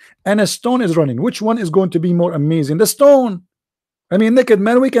man and a stone is running. Which one is going to be more amazing? The stone. I mean, naked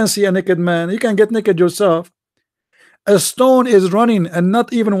man, we can see a naked man, you can get naked yourself. A stone is running, and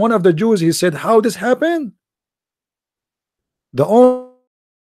not even one of the Jews, he said, how this happened? The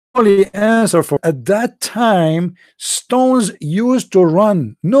only answer for, at that time, stones used to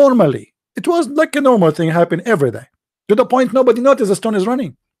run normally. It was like a normal thing happen every day, to the point nobody noticed the stone is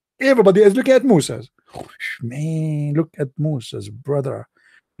running. Everybody is looking at Moses. Man, look at Moses, brother.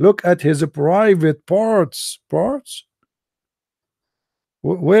 Look at his private parts.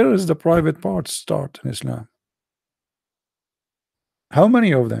 Where is the private parts start in Islam? How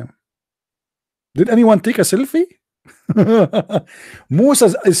many of them? Did anyone take a selfie?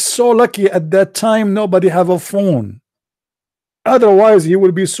 Moses is so lucky at that time nobody have a phone. Otherwise he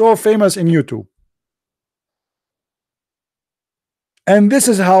will be so famous in YouTube. And this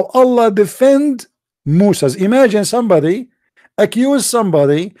is how Allah defend Musa's. Imagine somebody accuse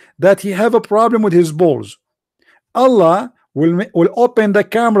somebody that he have a problem with his balls. Allah will open the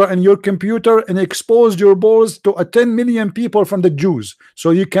camera in your computer and expose your balls to 10 million people from the Jews,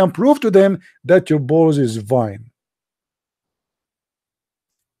 so you can prove to them that your balls is fine.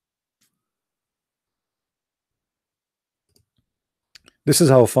 This is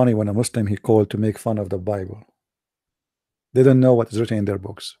how funny when a Muslim he called to make fun of the Bible. They don't know what is written in their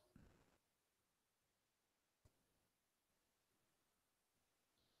books.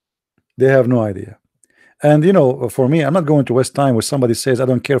 They have no idea. And you know, for me, I'm not going to waste time with somebody says I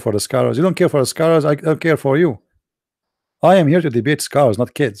don't care for the scholars. You don't care for the scholars, I don't care for you. I am here to debate scholars,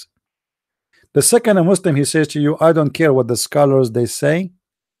 not kids. The second a Muslim he says to you, I don't care what the scholars they say,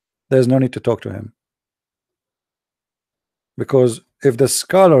 there's no need to talk to him. Because if the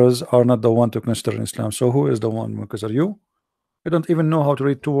scholars are not the one to consider in Islam, so who is the one? Because are you? You don't even know how to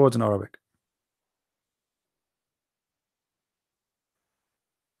read 2 words in Arabic.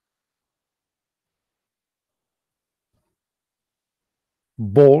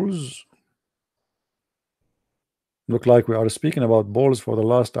 Balls. Look like we are speaking about balls for the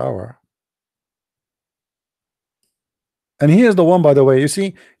last hour. And he is the one, by the way, you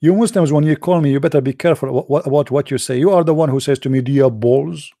see, you Muslims, when you call me, you better be careful about what you say. You are the one who says to me, do you have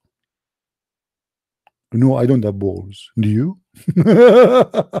balls? No, I don't have balls. Do you? Do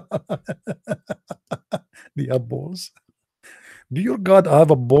you have balls? Do your God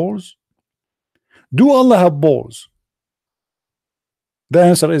have a balls? Do Allah have balls? The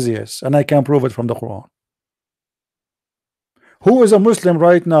answer is yes, and I can prove it from the Quran. Who is a Muslim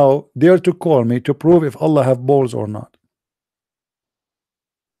right now dare to call me to prove if Allah have balls or not?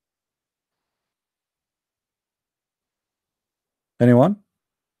 Anyone?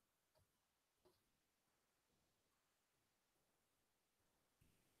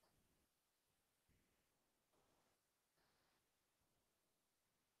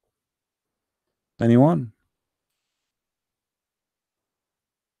 Anyone?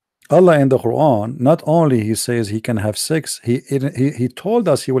 Allah in the Quran, not only he says he can have sex, he told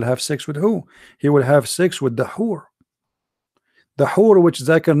us he will have sex with who? He will have sex with the hur. The hur which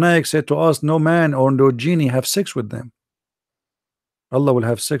Zakir Naik said to us, no man or no genie have sex with them. Allah will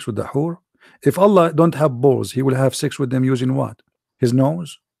have sex with the hur. If Allah don't have balls, he will have sex with them using what? His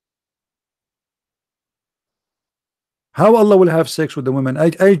nose? How Allah will have sex with the women?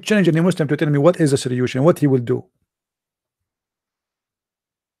 I challenge any Muslim to tell me what is the solution, what he will do.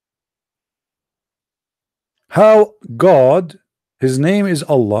 How God, his name is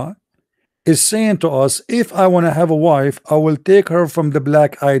Allah, is saying to us, if I want to have a wife, I will take her from the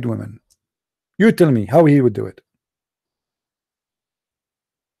black-eyed women. You tell me how he would do it.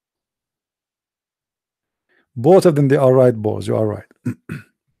 Both of them, they are right, balls. You are right.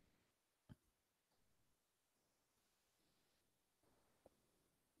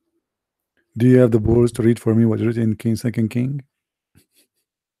 Do you have the balls to read for me what is written in King, 2nd King?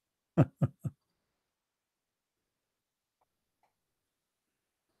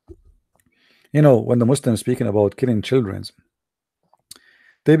 You know, when the Muslims speaking about killing children,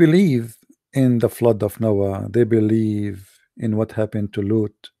 they believe in the flood of Noah. They believe in what happened to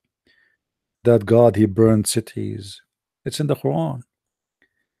Lut, that God, he burned cities. It's in the Quran.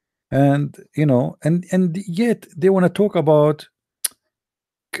 And you know, and yet they want to talk about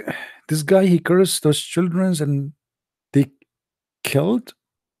this guy, he cursed those children and they killed.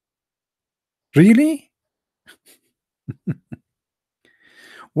 Really?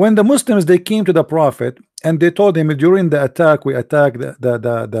 When the Muslims they came to the Prophet and they told him during the attack, we attacked the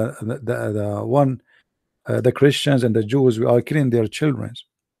Christians and the Jews, we are killing their children.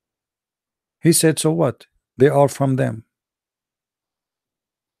 He said, so what? They are from them.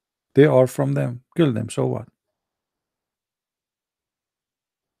 They are from them. Kill them. So what?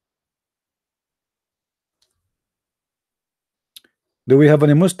 Do we have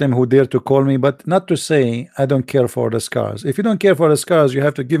any Muslim who dare to call me, but not to say I don't care for the scars? If you don't care for the scars, you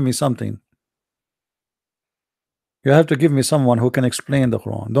have to give me something. You have to give me someone who can explain the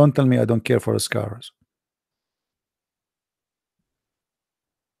Quran. Don't tell me I don't care for the scars.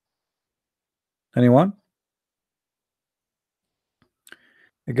 Anyone?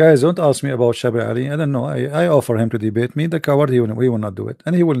 Guys, don't ask me about Shabi Ali. I don't know. I offer him to debate me. The coward, he will not do it,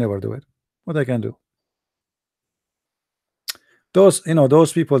 and he will never do it. What I can do? Those, you know,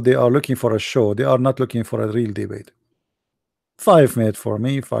 those people, they are looking for a show. They are not looking for a real debate. 5 minutes for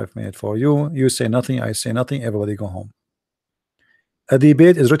me, 5 minutes for you. You say nothing, I say nothing. Everybody go home. A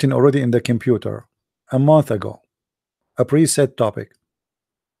debate is written already in the computer a month ago. A preset topic.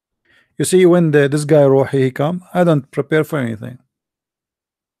 You see, when this guy Rohi he come, I don't prepare for anything.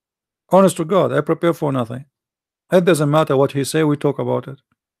 Honest to God, I prepare for nothing. It doesn't matter what he say, we talk about it.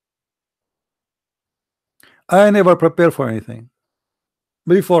 I never prepare for anything.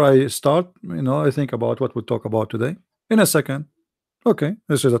 Before I start, I think about what we talk about today. In a second, okay,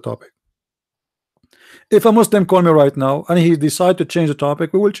 this is a topic. If a Muslim call me right now and he decide to change the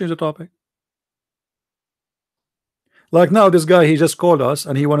topic, we will change the topic. Like now, this guy, he just called us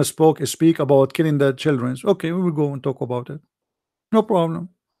and he want to speak about killing the children. Okay, we will go and talk about it. No problem.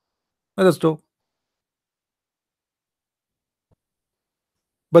 Let us talk.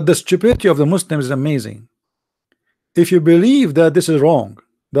 But the stupidity of the Muslims is amazing. If you believe that this is wrong,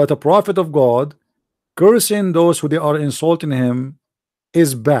 that a prophet of God cursing those who they are insulting him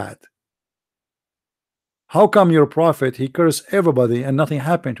is bad, how come your prophet he cursed everybody and nothing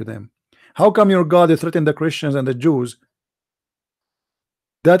happened to them? How come your God threatened the Christians and the Jews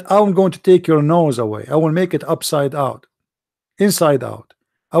that I'm going to take your nose away, I will make it upside out, inside out,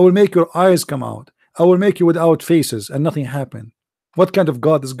 I will make your eyes come out, I will make you without faces, and nothing happened? What kind of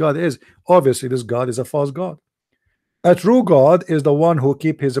God this God is? Obviously this God is a false God. A true God is the one who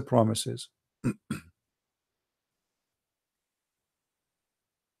keeps his promises.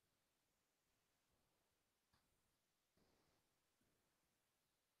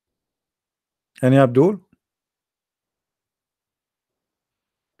 Any Abdul?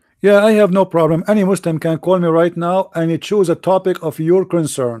 Yeah, I have no problem. Any Muslim can call me right now and you choose a topic of your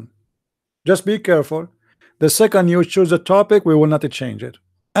concern. Just be careful. The second you choose a topic, we will not change it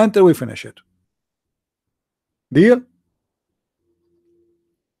until we finish it. Deal?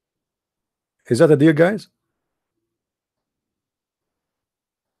 Is that a deal, guys?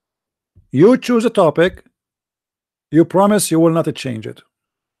 You choose a topic, you promise you will not change it.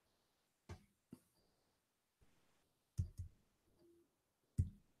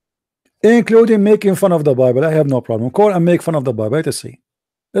 Including making fun of the Bible. I have no problem. Call and make fun of the Bible. Let us see.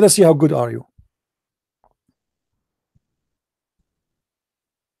 Let us see how good are you.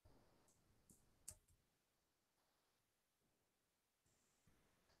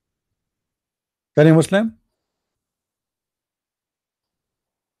 Any Muslim?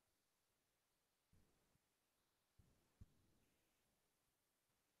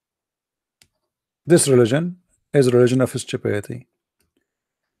 This religion is a religion of stupidity.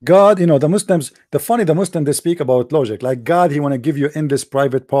 God, the Muslims, the Muslims, they speak about logic. Like God, he want to give you in this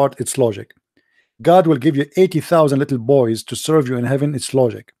private part, it's logic. God will give you 80,000 little boys to serve you in heaven, it's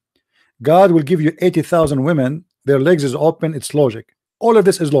logic. God will give you 80,000 women, their legs is open, it's logic. All of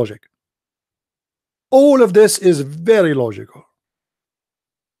this is logic. All of this is very logical.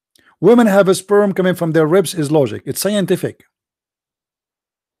 Women have a sperm coming from their ribs is logic. It's scientific.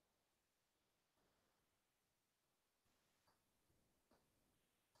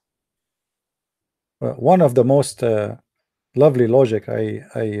 One of the most lovely logic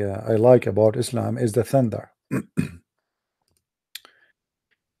I like about Islam is the thunder.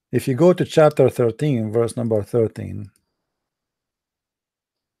 If you go to chapter 13, verse number 13,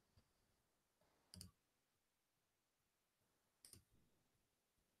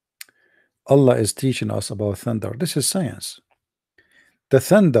 Allah is teaching us about thunder. This is science. The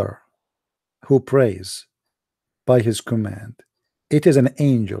thunder who prays by his command, it is an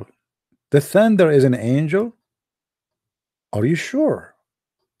angel. The thunder is an angel? Are you sure?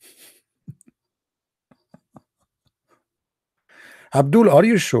 Abdul, are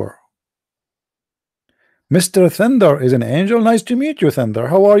you sure? Mr. Thunder is an angel? Nice to meet you, Thunder.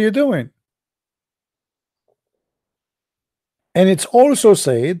 How are you doing? And it's also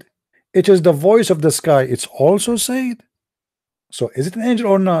said, it is the voice of the sky. It's also said. So is it an angel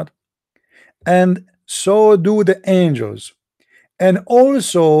or not? And so do the angels. And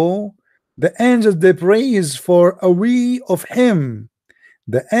also the angels, they praise for a we of him.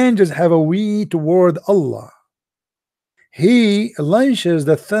 The angels have a we toward Allah. He launches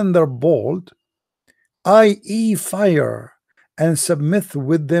the thunderbolt, i.e. fire, and submit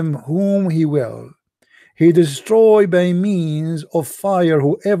with them whom he will. He destroy by means of fire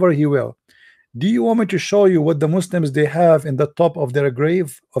whoever he will. Do you want me to show you what the Muslims they have in the top of their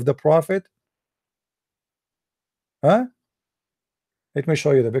grave of the Prophet? Huh? Let me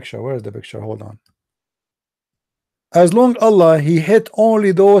show you the picture. Where is the picture? Hold on. As long Allah, he hit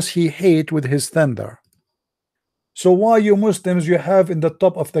only those he hate with his thunder. So why you Muslims, you have in the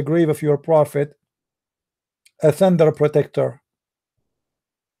top of the grave of your Prophet a thunder protector?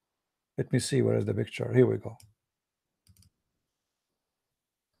 Let me see, where is the picture? Here we go.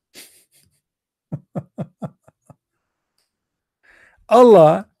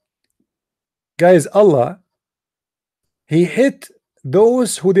 Allah, guys, Allah, he hit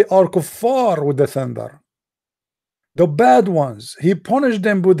those who they are kuffar with the thunder. The bad ones, he punished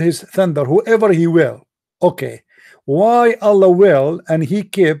them with his thunder, whoever he will. Okay, why Allah will and he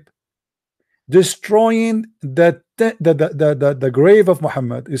kept destroying the grave of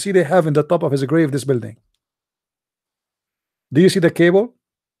Muhammad? You see, they have in the top of his grave this building. Do you see the cable?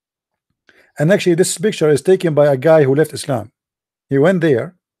 And actually, this picture is taken by a guy who left Islam. He went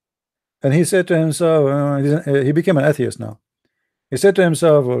there and he said to himself, he became an atheist now. He said to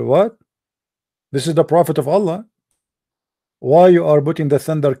himself, what? This is the Prophet of Allah. Why you are putting the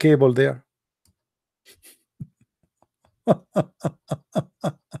thunder cable there?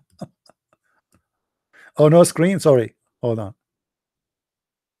 Oh, no screen. Sorry. Hold on.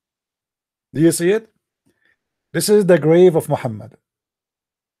 Do you see it? This is the grave of Muhammad.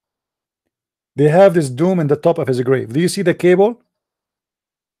 They have this doom in the top of his grave. Do you see the cable?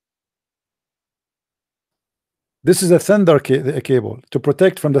 This is a thunder cable to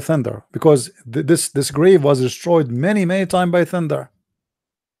protect from the thunder, because this grave was destroyed many times by thunder.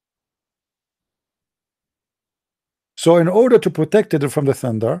 So in order to protect it from the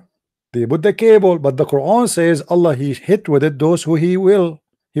thunder, they put the cable. But the Quran says Allah, he hit with it those who he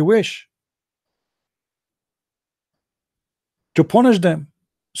wish to punish them.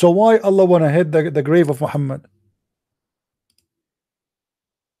 So why Allah want to hit the grave of Muhammad?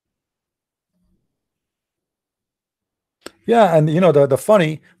 Yeah, and you know the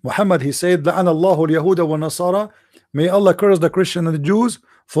funny, Muhammad, he said, لَعَنَ اللَّهُ الْيَهُودَ وَالنَّصَارَى, may Allah curse the Christian and the Jews,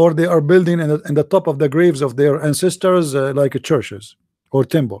 for they are building in the top of the graves of their ancestors like churches or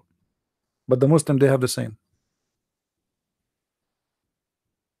temple. But the Muslim, they have the same.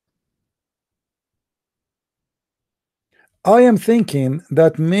 I am thinking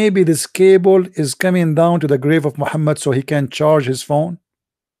that maybe this cable is coming down to the grave of Muhammad so he can charge his phone.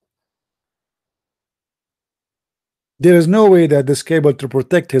 There is no way that this cable to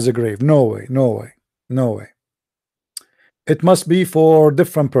protect his grave. No way, no way, no way. It must be for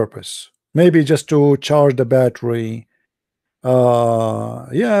different purpose. Maybe just to charge the battery.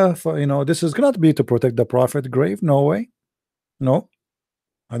 Yeah, for, you know, this is gonna be to protect the Prophet grave. No way. No,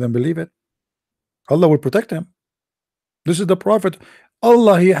 I don't believe it. Allah will protect him. This is the Prophet.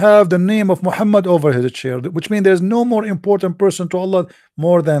 Allah, he have the name of Muhammad over his chair, which means there's no more important person to Allah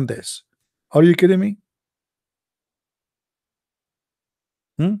more than this. Are you kidding me?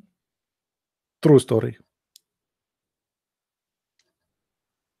 True story.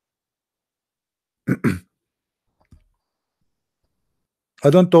 I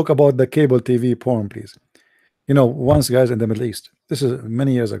don't talk about the cable TV porn, please. You know, once, guys, in the Middle East, this is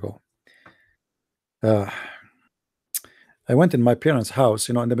many years ago, I went in my parents' house.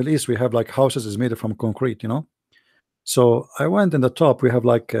 You know, in the Middle East, we have like houses is made from concrete, you know. So I went in the top. We have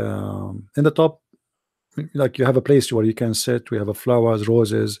like in the top, like you have a place where you can sit. We have a flowers,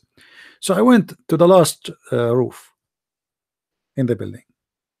 roses. So I went to the last roof in the building,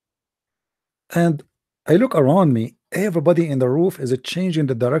 and I look around me. Everybody in the roof is changing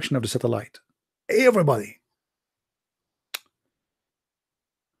the direction of the satellite. Everybody,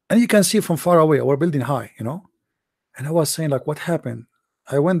 and you can see from far away. Our building high, you know. And I was saying, like, what happened?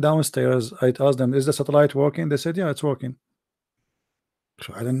 I went downstairs. I asked them, is the satellite working? They said, yeah, it's working.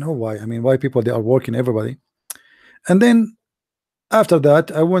 So I don't know why. I mean, why people they are working, everybody. And then after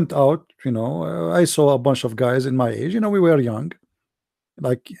that, I went out. You know, I saw a bunch of guys in my age. You know, we were young,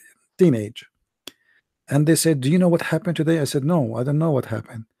 like teenage. And they said, do you know what happened today? I said, no, I don't know what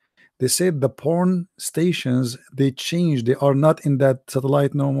happened. They said the porn stations, they changed. They are not in that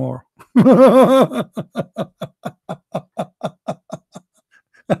satellite no more.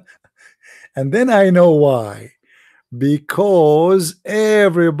 And then I know why. Because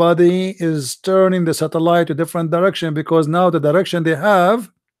everybody is turning the satellite to different direction, because now the direction they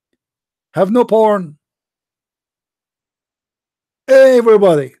have no porn.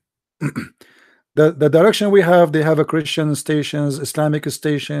 Everybody. The direction we have, they have a Christian stations, Islamic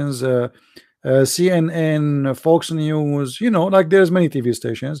stations, CNN, Fox News, you know, like there's many TV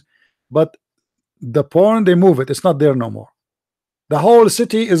stations, but the porn, they move it. It's not there no more. The whole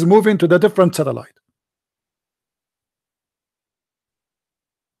city is moving to the different satellite.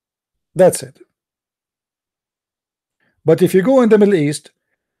 That's it. But if you go in the Middle East,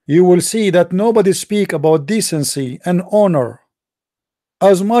 you will see that nobody speak about decency and honor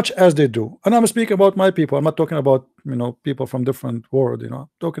as much as they do. And I'm speaking about my people. I'm not talking about, you know, people from different world, you know. I'm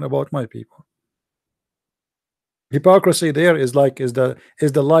talking about my people. Hypocrisy there is like is the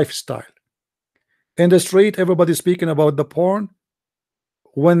lifestyle. In the street, everybody speaking about the porn.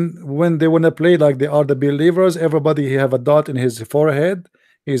 When they want to play like they are the believers, everybody he have a dot in his forehead.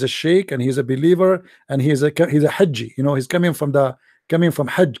 He's a sheikh and he's a believer and he's a Hajji. You know, he's coming from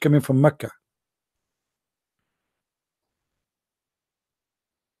Hajj, coming from Mecca.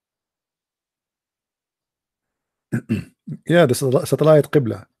 Yeah, this is satellite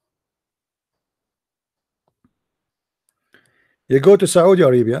Qibla. You go to Saudi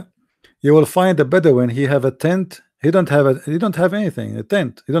Arabia, you will find a Bedouin. He have a tent. He don't have anything. A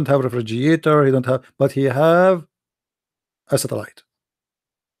tent. He don't have a refrigerator. He don't have, but he have a satellite.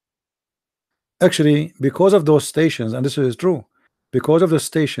 Actually, because of those stations, and this is true, because of the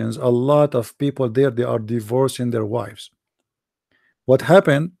stations, a lot of people there, they are divorcing their wives. What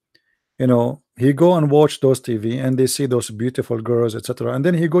happened? You know, he go and watch those TV, and they see those beautiful girls, etc. And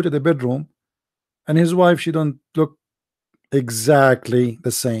then he go to the bedroom, and his wife, she don't look exactly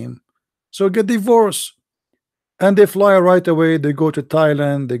the same, so get divorced. And they fly right away. They go to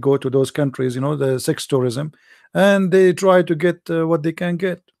Thailand, they go to those countries, you know, the sex tourism, and they try to get what they can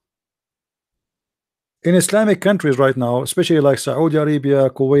get. In Islamic countries right now, especially like Saudi Arabia,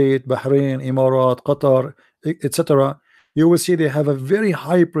 Kuwait, Bahrain, Emirat, Qatar, etc., you will see they have a very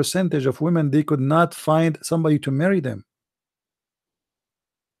high percentage of women, they could not find somebody to marry them,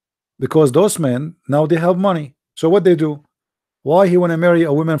 because those men now they have money. So what they do? Why he want to marry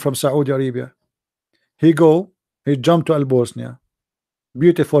a woman from Saudi Arabia? He jump to Al Bosnia,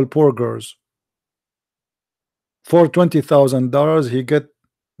 beautiful poor girls. For $20,000 he get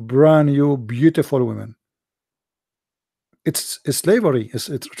brand new beautiful women. It's slavery. It's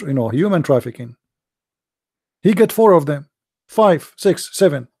you know, human trafficking. He get 4 of them, 5, 6,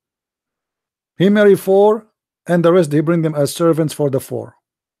 7. He marry 4, and the rest he bring them as servants for the 4.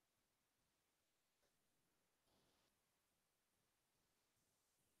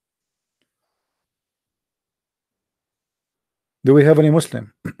 Do we have any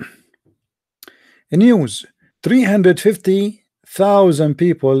Muslim? In news, 350,000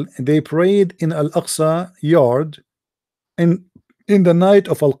 people, they prayed in Al-Aqsa yard in the night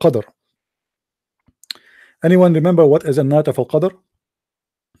of Al-Qadr. Anyone remember what is the night of Al-Qadr?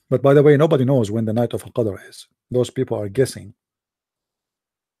 But by the way, nobody knows when the night of Al-Qadr is. Those people are guessing.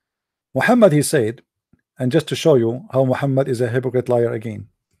 Muhammad, he said, and just to show you how Muhammad is a hypocrite liar again,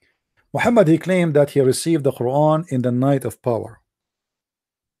 Muhammad, he claimed that he received the Quran in the night of power.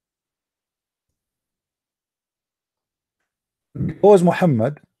 Because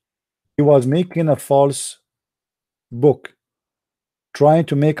Muhammad, he was making a false book, trying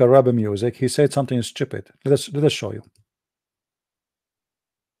to make Arabian music, he said something stupid. Let us show you.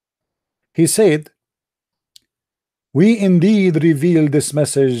 He said, we indeed revealed this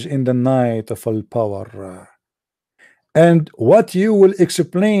message in the night of al-power, and what you will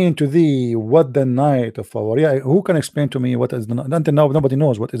explain to thee what the night of power. Yeah, who can explain to me what is the night? Until now nobody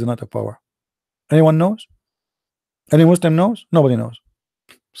knows what is the night of power. Anyone knows? Any Muslim knows? Nobody knows.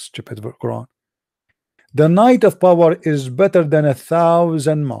 Stupid Quran. The night of power is better than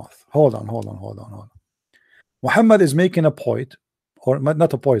 1,000 months. Hold on. Muhammad is making a point, or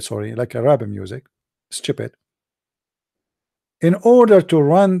not a point, sorry, like Arabian music. Stupid. In order to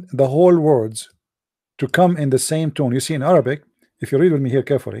run the whole words to come in the same tone. You see in Arabic, if you read with me here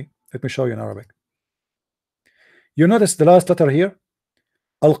carefully, let me show you in Arabic. You notice the last letter here,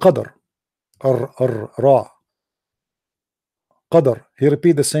 Al-Qadr, Ra. Qadr, he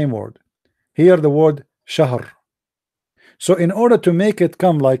repeat the same word. Here the word Shahr. So in order to make it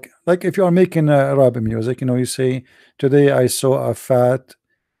come like if you are making Arabic music, you know, you say, today I saw a fat,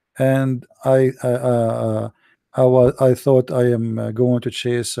 and I thought I am going to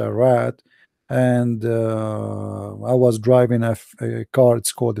chase a rat, and I was driving a car,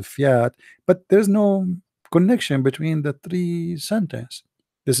 it's called a Fiat, but there's no connection between the 3 sentences.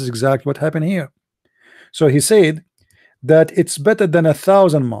 This is exactly what happened here. So he said that it's better than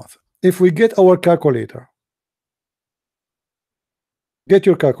 1,000 months. If we get our calculator, get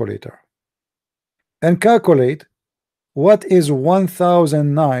your calculator and calculate what is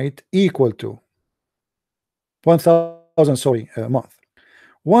 1,000 night equal to 1,000, sorry, month.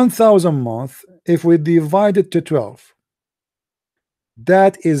 1,000 month, if we divide it to 12,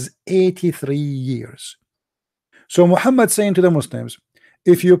 that is 83 years. So Muhammad saying to the Muslims,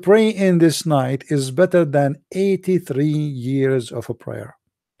 if you pray in this night is better than 83 years of a prayer.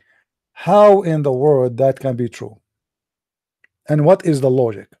 How in the world that can be true? And what is the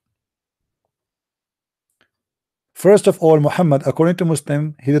logic? First of all, Muhammad, according to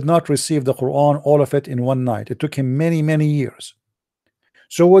Muslim, he did not receive the Quran, all of it in one night. It took him many years.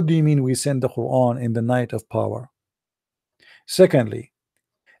 So what do you mean we send the Quran in the night of power? Secondly,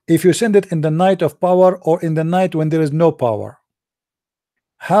 if you send it in the night of power or in the night when there is no power,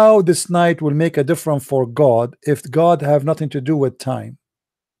 how this night will make a difference for God if God have nothing to do with time?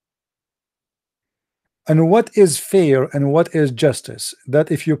 And what is fair and what is justice?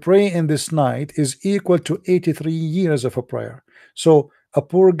 That if you pray in this night is equal to 83 years of a prayer. So a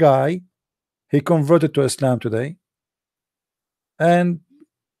poor guy, he converted to Islam today, and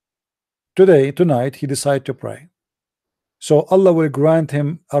tonight he decided to pray. So Allah will grant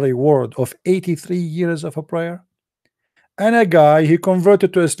him a reward of 83 years of a prayer. And a guy, he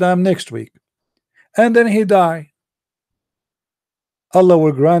converted to Islam next week, and then he died. Allah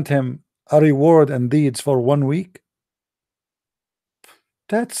will grant him a reward and deeds for 1 week.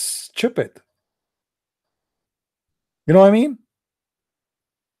 That's stupid. You know what I mean?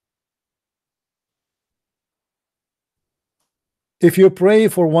 If you pray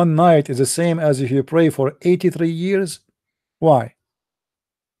for 1 night is the same as if you pray for 83 years. Why?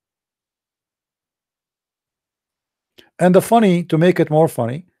 And the funny, to make it more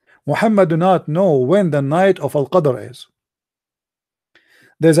funny, Muhammad do not know when the night of Al-Qadr is.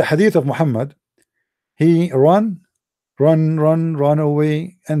 There's a hadith of Muhammad. He run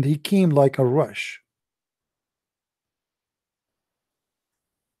away, and he came like a rush.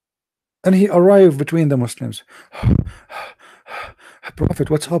 And he arrived between the Muslims. Prophet,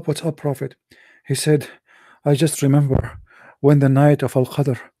 what's up? What's up, Prophet? He said, I just remember when the night of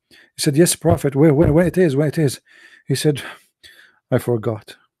Al-Qadr. He said, yes, Prophet, where it is, where it is. He said, I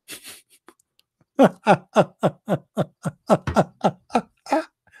forgot.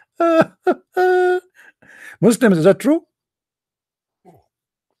 Muslims, is that true?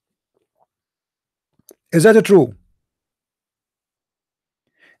 Is that true?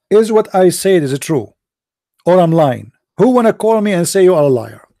 Is what I said is it true? Or I'm lying? Who wanna call me and say you are a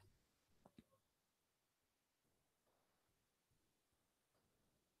liar?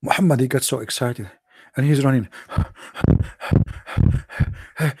 Muhammad, he got so excited and he's running.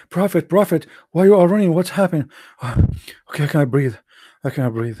 Hey, Prophet, why you are running? What's happened? Okay, I cannot breathe. I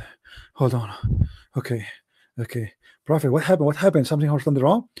cannot breathe. Hold on. Okay. Prophet, what happened? What happened? Something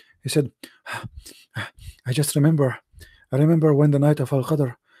wrong? He said, I just remember. I remember when the night of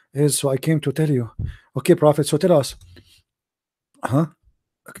Al-Qadr is, so I came to tell you. Okay, Prophet, so tell us. Huh?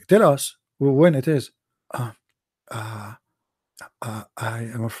 Okay, tell us when it is. I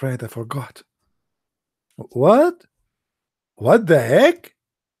am afraid I forgot. What? What the heck?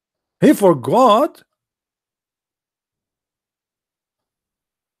 He forgot?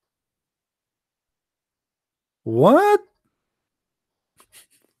 What?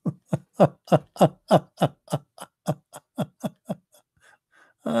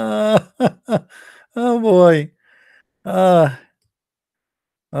 Oh boy. Oh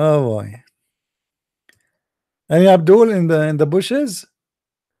boy. Any Abdul in the bushes?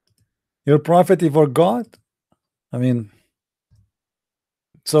 Your prophet he forgot? I mean,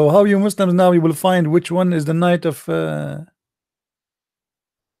 so how you Muslims now you will find which one is the night of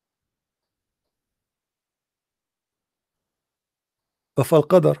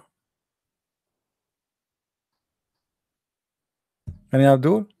Al-Qadr? Any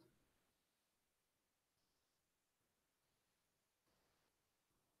Abdul?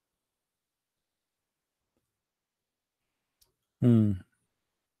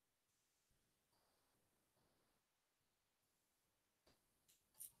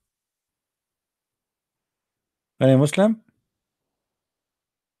 Any Muslim?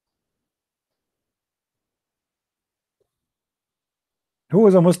 Who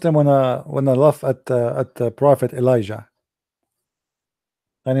was a Muslim when I laugh at Prophet Elijah?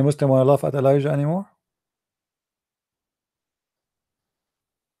 Any Muslim want to laugh at Elijah anymore?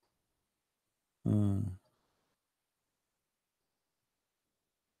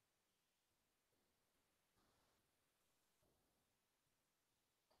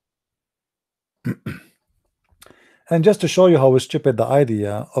 And just to show you how stupid the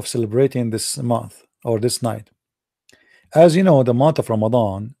idea of celebrating this month or this night. As you know, the month of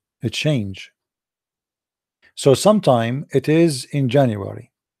Ramadan, it change. So sometime it is in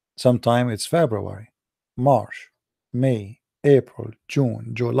January, sometime it's February, March, May, April,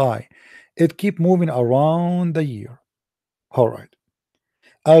 June, July. It keep moving around the year. All right.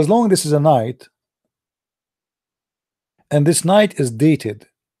 As long this is a night, and this night is dated,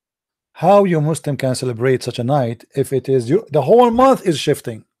 how you Muslim can celebrate such a night if it is the whole month is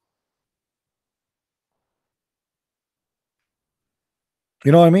shifting?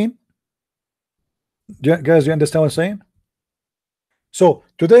 You know what I mean? Guys, you understand what I'm saying? So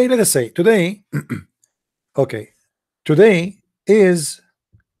today, let us say today, okay, today is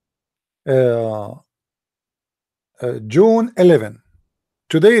June 11.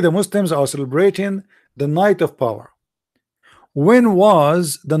 Today the Muslims are celebrating the night of power. When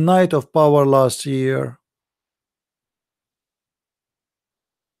was the night of power last year?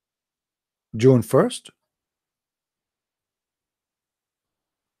 June 1st.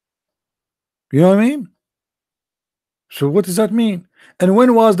 You know what I mean? So what does that mean? And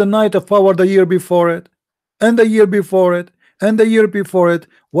when was the night of power the year before it? And the year before it? And the year before it,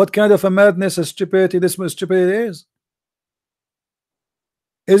 what kind of a madness and stupidity this stupidity is?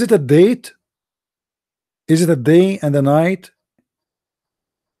 Is it a date? Is it a day and a night?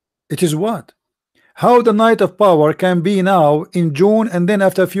 It is what? How the night of power can be now in June, and then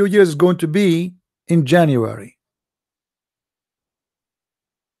after a few years is going to be in January?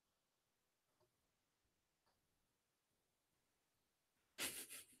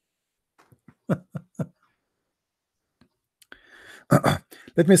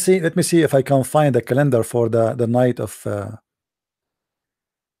 Let me see if I can find a calendar for the night of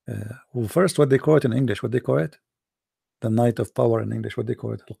well, first, what they call it in English, what they call it, the night of power in English, what they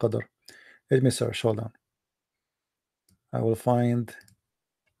call it, Al-Qadr. Let me search, hold on. I will find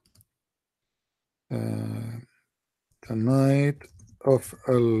the night of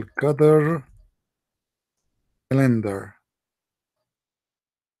Al-Qadr calendar.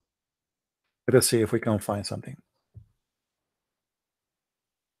 Let us see if we can find something.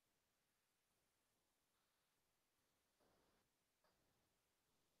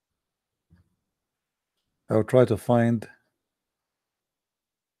 I'll try to find.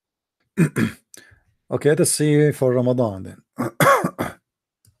 Okay, let us see for Ramadan then.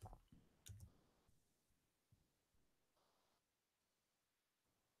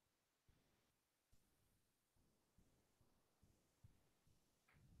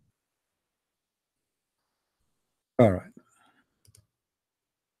 All right.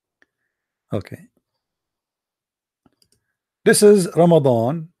 Okay. This is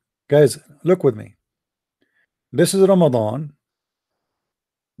Ramadan. Guys, look with me. This is Ramadan.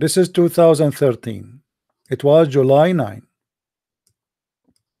 This is 2013. It was July 9.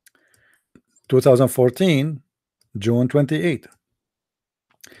 2014, June 28.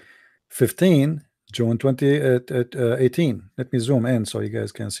 15, June 18. Let me zoom in so you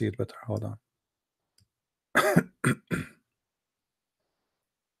guys can see it better. Hold on.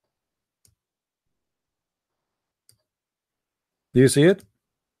 Do you see it?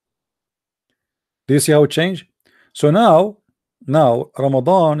 Do you see how it changed? So now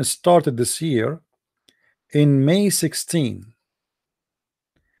Ramadan started this year in May 16,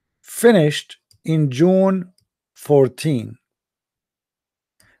 finished in June 14.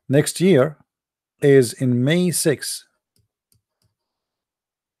 Next year is in May 6,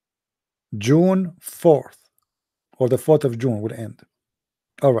 June 4th, or the 4th of June will end.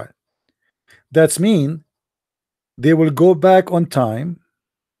 All right. That's mean they will go back on time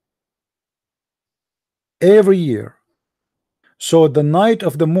every year. So the night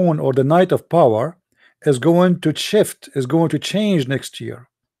of the moon or the night of power is going to shift, is going to change next year.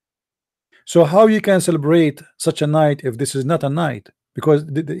 So how you can celebrate such a night if this is not a night? Because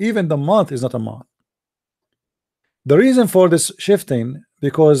even the month is not a month. The reason for this shifting,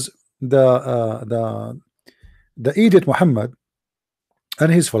 because the idiot Muhammad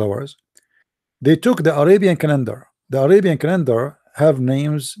and his followers, they took the Arabian calendar. The Arabian calendar have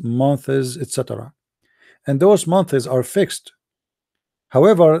names, months, etc. And those months are fixed.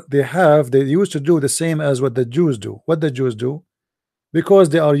 However, they used to do the same as what the Jews do. What the Jews do, because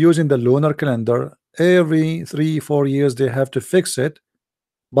they are using the lunar calendar, every 3-4 years they have to fix it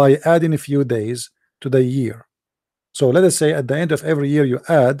by adding a few days to the year. So let us say at the end of every year you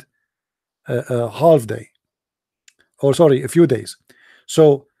add a half day, or sorry, a few days.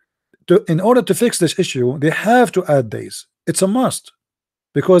 So in order to fix this issue, they have to add days. It's a must,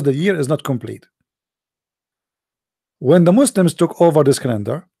 because the year is not complete. When the Muslims took over this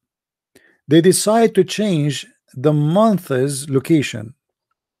calendar, they decide to change the month's location.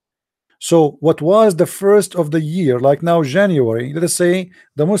 So what was the first of the year, like now January, let us say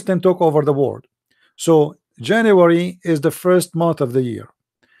the Muslim took over the world. So January is the first month of the year.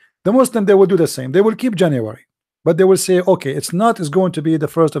 The Muslim, they will do the same. They will keep January, but they will say, okay, it's going to be the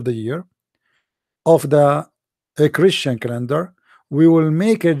first of the year of the Christian calendar. We will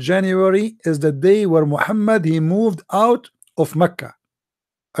make it January is the day where Muhammad, he moved out of Mecca,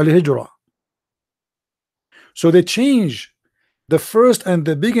 al-Hijrah. So they change the first and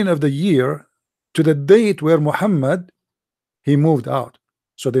the beginning of the year to the date where Muhammad, he moved out.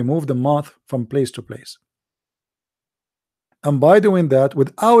 So they moved the month from place to place. And by doing that,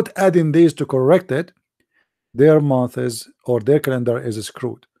 without adding days to correct it, their month is, or their calendar is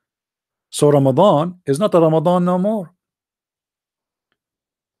screwed. So Ramadan is not a Ramadan no more.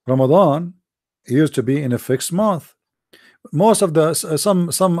 Ramadan used to be in a fixed month. Most of the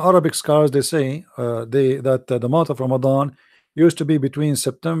some Arabic scholars, they say that the month of Ramadan used to be between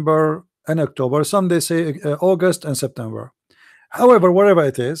September and October. Some they say August and September. However, wherever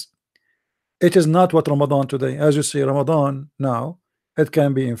it is not what Ramadan today. As you see, Ramadan now, it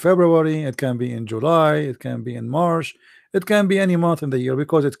can be in February, it can be in July, it can be in March, It can be any month in the year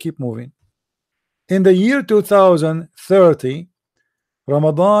because it keep moving. In the year 2030,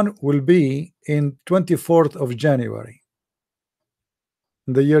 Ramadan will be in 24th of January.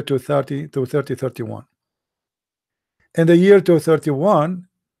 In the year 2031. In the year 2031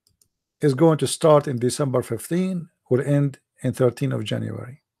 is going to start in December 15, will end in 13th of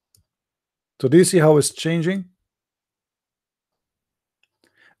January. So do you see how it's changing?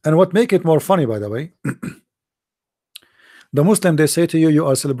 And what make it more funny, by the way, the Muslim, they say to you, you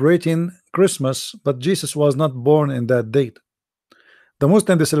are celebrating Christmas, but Jesus was not born in that date. The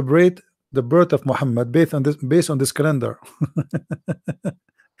Muslim, they celebrate the birth of Muhammad based on this calendar,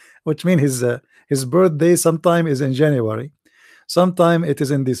 which means his birthday sometime is in January, sometime it is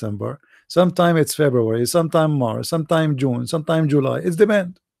in December, sometime it's February, sometime March, sometime June, sometime July. It's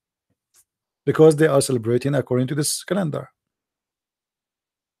depend, because they are celebrating according to this calendar,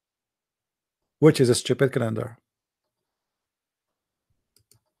 which is a stupid calendar.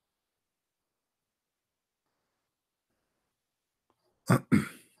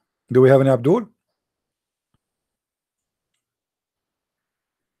 Do we have any Abdul?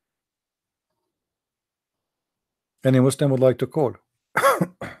 Any Muslim would like to call?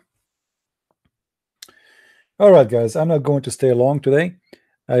 All right, guys, I'm not going to stay long today.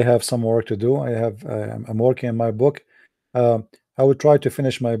 I have some work to do. I'm working on my book. I will try to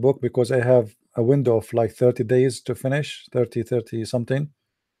finish my book because I have a window of like 30 days to finish, 30 something.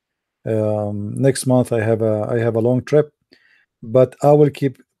 Next month I have a long trip, but I will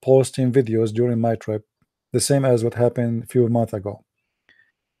keep posting videos during my trip, the same as what happened a few months ago.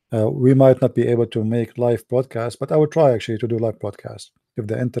 We might not be able to make live broadcast, but I will try actually to do live broadcast. If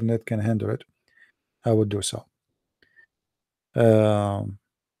the internet can handle it, I would do so.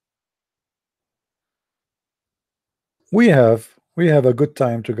 We have a good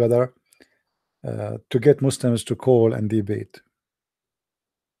time together to get Muslims to call and debate.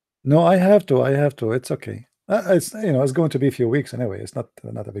 No, I have to. It's okay. It's it's going to be a few weeks anyway. It's not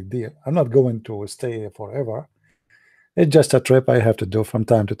a big deal. I'm not going to stay forever. It's just a trip I have to do from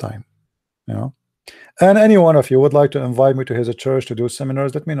time to time. And any one of you would like to invite me to his church to do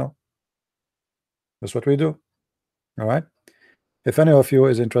seminars, let me know. That's what we do. All right. If any of you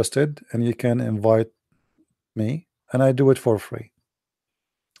is interested, and you can invite me, and I do it for free.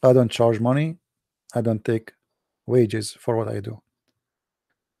 I don't charge money. I don't take wages for what I do.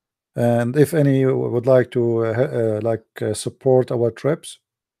 And if any would like to support our trips,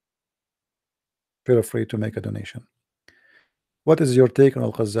 feel free to make a donation. What is your take on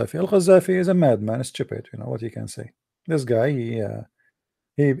Al-Qaddafi? Al-Qaddafi is a madman, stupid. What you can say. This guy,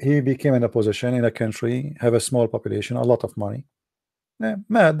 he became in a position in a country, have a small population, a lot of money. Yeah,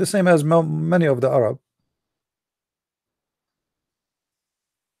 mad, the same as many of the Arab.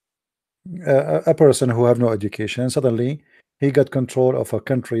 A person who have no education, suddenly he got control of a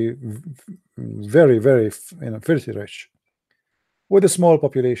country very, very, filthy rich, with a small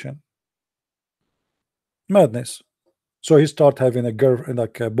population. Madness. So he start having a girl,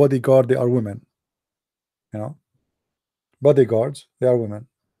 like a bodyguard. They are women. Bodyguards. They are women.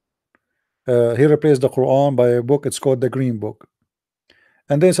 He replaced the Quran by a book. It's called the Green Book.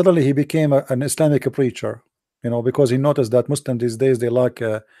 And then suddenly he became an Islamic preacher. Because he noticed that Muslims these days, they like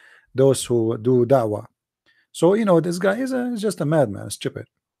those who do da'wah. So this guy is just a madman, stupid.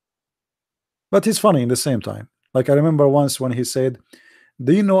 But he's funny in the same time. Like I remember once when he said,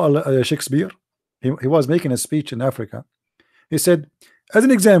 "Do you know Shakespeare?" He was making a speech in Africa. He said, as an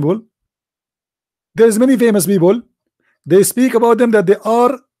example, there's many famous people. They speak about them that they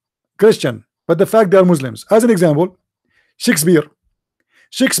are Christian, but the fact they are Muslims. As an example, Shakespeare.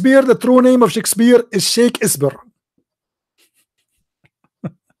 Shakespeare, the true name of Shakespeare is Shakespeare.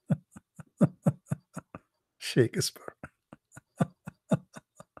 Shakespeare.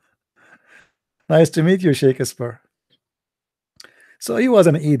 Nice to meet you, Shakespeare. So he was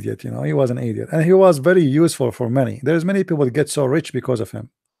an idiot, he was an idiot, and he was very useful for many. There's many people that get so rich because of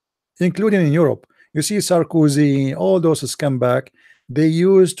him, including in Europe. You see Sarkozy, all those scumbag, they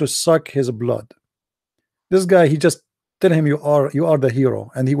used to suck his blood. This guy, he just tell him you are the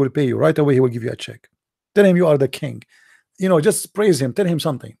hero, and he will pay you right away. He will give you a check. Tell him you are the king. Just praise him. Tell him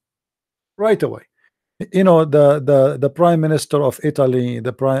something right away. The prime minister of Italy,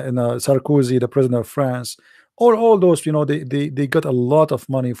 Sarkozy, the president of France, all those, they got a lot of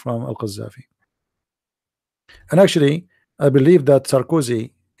money from Al-Qaddafi. And actually, I believe that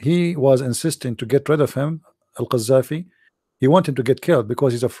Sarkozy, he was insisting to get rid of him, Al-Qaddafi. He wanted him to get killed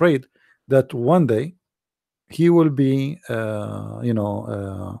because he's afraid that one day he will be,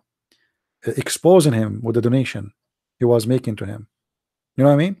 exposing him with the donation he was making to him. You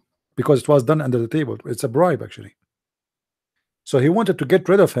know what I mean? Because it was done under the table. It's a bribe, actually. So he wanted to get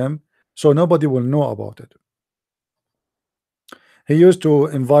rid of him so nobody will know about it. He used to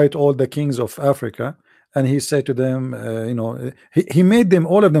invite all the kings of Africa, and he said to them, he made them,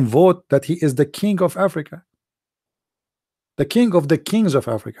 all of them, vote that he is the king of Africa, the king of the kings of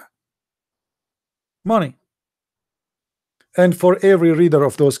Africa. Money. And for every reader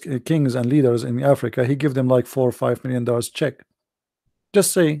of those kings and leaders in Africa, he give them like $4 or $5 million check.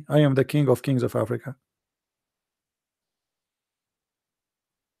 Just say, I am the king of kings of Africa.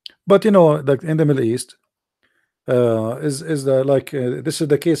 But in the Middle East, this is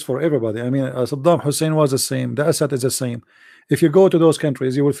the case for everybody. I mean, Saddam Hussein was the same. The Assad is the same. If you go to those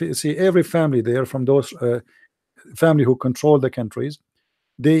countries, you will see every family there, from those family who control the countries.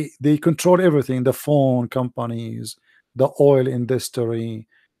 They control everything: the phone companies, the oil industry,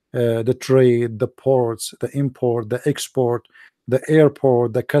 the trade, the ports, the import, the export, the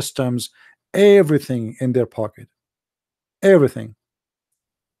airport, the customs, everything in their pocket. Everything.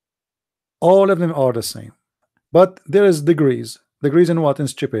 All of them are the same. But there is degrees. Degrees in what? In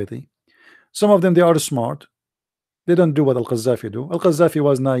stupidity. Some of them, they are smart. They don't do what Al-Qaddafi do. Al-Qaddafi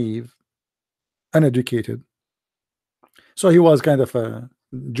was naive, uneducated. So he was kind of a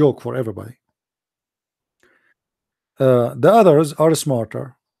joke for everybody. The others are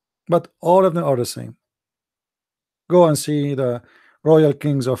smarter, but all of them are the same. Go and see the royal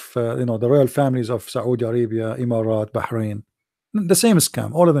kings of the royal families of Saudi Arabia, Emirat, Bahrain. The same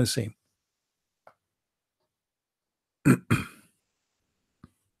scam. All of them the same.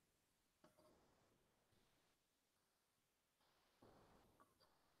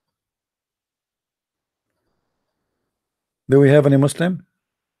 Do we have any Muslim?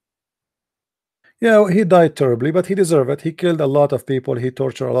 Yeah, he died terribly, but he deserved it. He killed a lot of people. He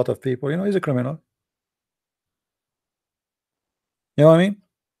tortured a lot of people. He's a criminal. You know what I mean?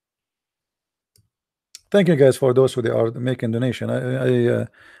 Thank you guys for those who they are making donation.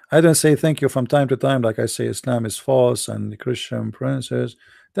 I don't say thank you from time to time, like I say Islam is false and Christian princes.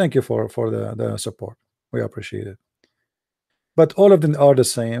 Thank you for the support. We appreciate it. But all of them are the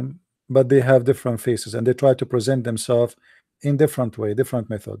same, but they have different faces, and they try to present themselves in different way, different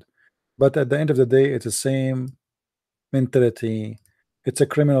method. But at the end of the day, it's the same mentality. It's a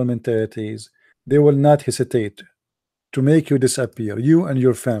criminal mentalities. They will not hesitate to make you disappear, you and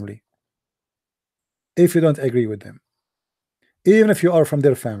your family, if you don't agree with them, even if you are from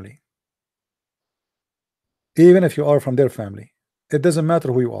their family. Even if you are from their family, it doesn't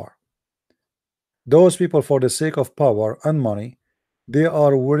matter who you are. Those people, for the sake of power and money, they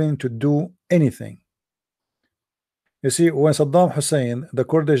are willing to do anything. You see, when Saddam Hussein, the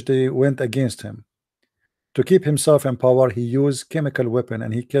Kurdish, they went against him to keep himself in power, he used chemical weapon,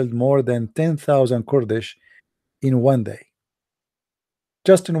 and he killed more than 10,000 Kurdish in one day.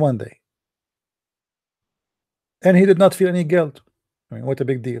 Just in one day. And he did not feel any guilt. I mean, what a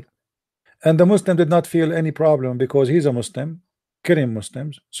big deal. And the Muslim did not feel any problem because he's a Muslim, killing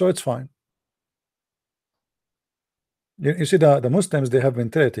Muslims, so it's fine. You see, the Muslims, they have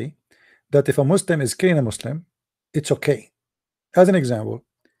mentality that if a Muslim is killing a Muslim, it's okay. As an example,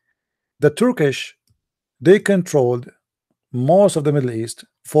 the Turkish, they controlled most of the Middle East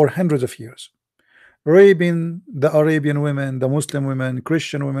for hundreds of years, raping the Arabian women, the Muslim women,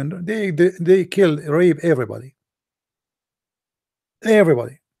 Christian women. They kill, rape everybody.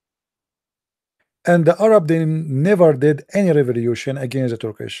 And the Arab, they never did any revolution against the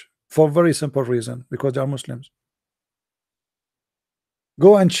Turkish for a very simple reason, because they are Muslims.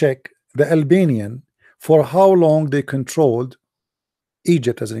 Go and check the Albanian, for how long they controlled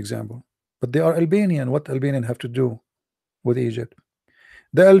Egypt, as an example. But they are Albanian. What Albanian have to do with Egypt?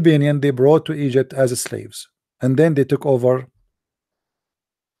 The Albanian, they brought to Egypt as slaves, and then they took over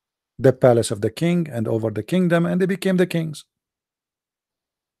the palace of the king and over the kingdom, and they became the kings.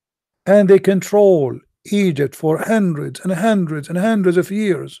 And they control Egypt for hundreds and hundreds and hundreds of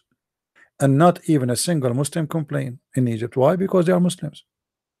years, and not even a single Muslim complained in Egypt. Why? Because they are Muslims.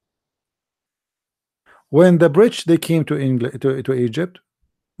 When the British, they came to England, to Egypt,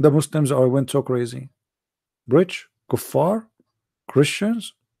 the Muslims went so crazy. British, kuffar,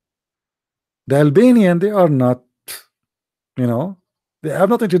 Christians. The Albanian, they are not, they have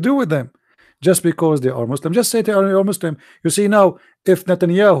nothing to do with them. Just because they are Muslim, just say they are Muslim. You see now, if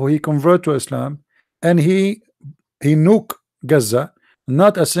Netanyahu, he convert to Islam and he nuke Gaza,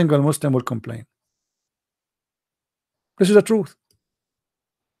 not a single Muslim will complain. This is the truth.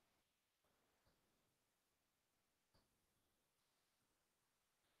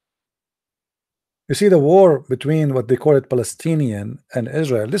 You see, the war between what they call it Palestinian and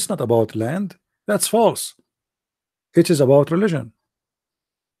Israel, this is not about land. That's false. It is about religion.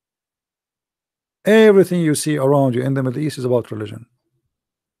 Everything you see around you in the Middle East is about religion.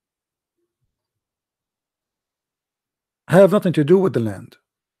 Have nothing to do with the land.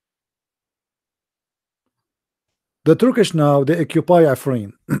 The Turkish now, they occupy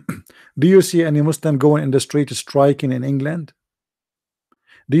Afrin. Do you see any Muslim going in the street striking in England?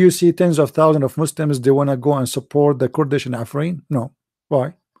 Do you see tens of thousands of Muslims they want to go and support the Kurdish in Afrin? No.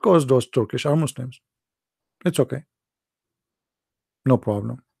 Why? Because those Turkish are Muslims. It's okay. No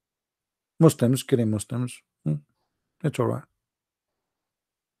problem. Muslims killing Muslims. It's all right.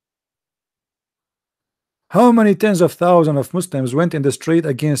 How many tens of thousands of Muslims went in the street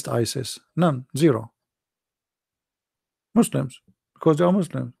against ISIS? None. Zero. Muslims. Because they are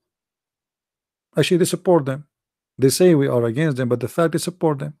Muslims. Actually, they support them. They say we are against them, but the fact they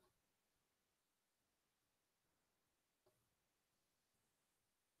support them.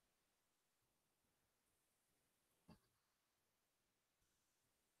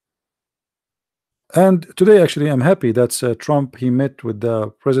 And today, actually, I'm happy that Trump, he met with the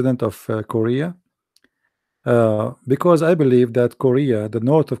president of Korea, because I believe that Korea, the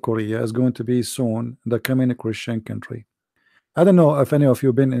north of Korea, is going to be soon the coming Christian country. I don't know if any of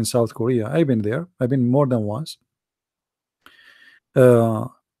you been in South Korea. I've been there. I've been more than once.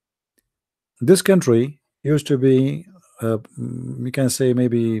 This country used to be, we can say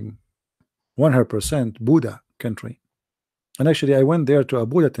maybe 100% Buddha country. And actually, I went there to a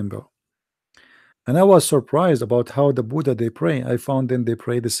Buddha temple. And I was surprised about how the Buddha they pray. I found them they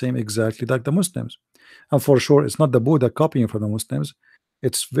pray the same exactly like the Muslims. And for sure, it's not the Buddha copying from the Muslims.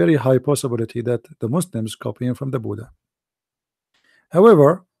 It's very high possibility that the Muslims copying from the Buddha.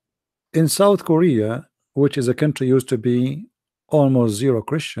 However, in South Korea, which is a country used to be almost zero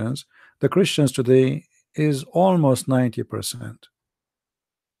Christians, the Christians today is almost 90%.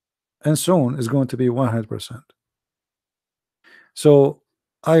 And soon is going to be 100%. So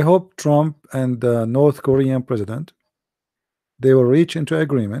I hope Trump and the North Korean president, they will reach into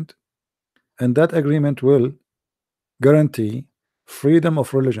agreement, and that agreement will guarantee freedom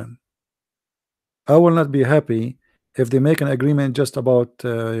of religion. I will not be happy if they make an agreement just about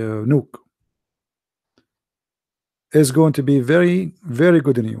nuke. It's going to be very, very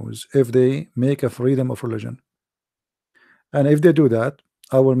good news if they make a freedom of religion. And if they do that,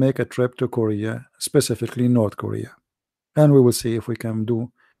 I will make a trip to Korea, specifically North Korea, and we will see if we can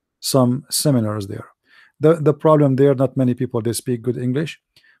do some seminars there. The problem there, not many people they speak good English,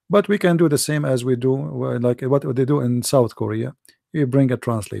 but we can do the same as we do like what they do in South Korea. You bring a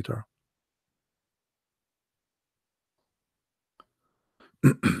translator.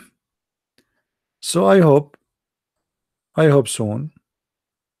 So I hope soon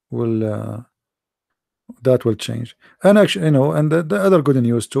will that will change. And actually, and the other good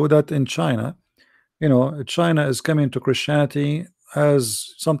news too, that in China, China is coming to Christianity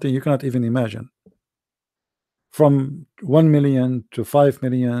as something you cannot even imagine. From 1 million to 5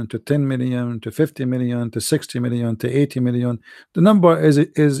 million to 10 million to 50 million to 60 million to 80 million, the number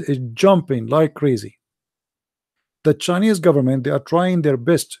is jumping like crazy. The Chinese government, they are trying their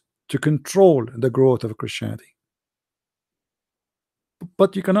best to control the growth of Christianity,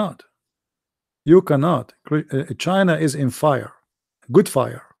 but you cannot. China is in fire, good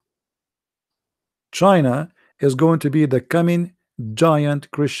fire. China is going to be the coming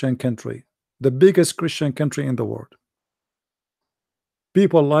giant Christian country, the biggest Christian country in the world.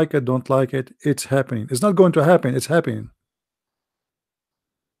 People like it, don't like it, it's happening. It's not going to happen, it's happening.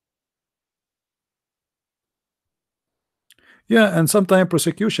 Yeah, and sometimes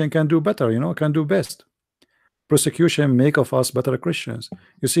persecution can do better, can do best. Persecution make of us better Christians.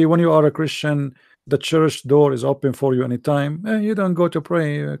 You see, when you are a Christian, the church door is open for you anytime. You don't go to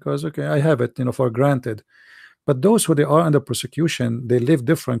pray because, okay, I have it, for granted. But those who they are under persecution, they live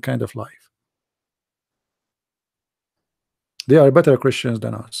different kind of life. They are better Christians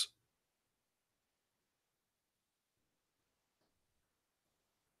than us.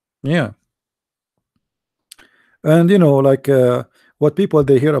 Yeah. And like what people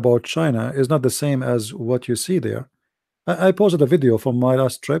they hear about China is not the same as what you see there. I posted a video from my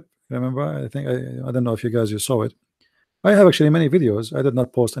last trip. Remember? I think I don't know if you saw it. I have actually many videos. I did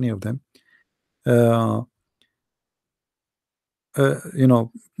not post any of them.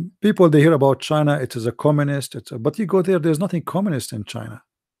 People they hear about China, it is a communist. But you go there, there's nothing communist in China.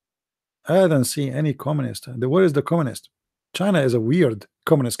 I don't see any communist. Where is the communist? China is a weird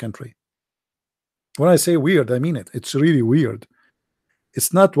communist country. When I say weird, I mean it. It's really weird.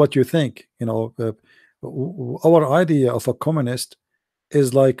 It's not what you think. Our idea of a communist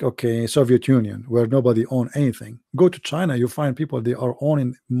is like, okay, Soviet Union, where nobody own anything. Go to China, you find people they are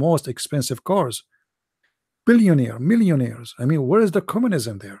owning most expensive cars. Billionaire, millionaires. I mean, where is the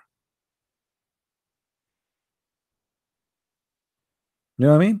communism there? You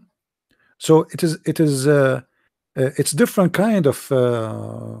know what I mean? So it's different kind of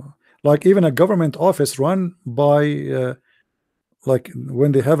like even a government office run by like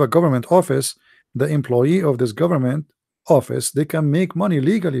when they have a government office, the employee of this government office, they can make money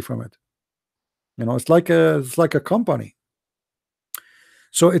legally from it. You know, it's like a company.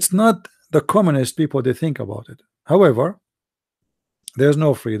 So it's not the communist people they think about it. However, there's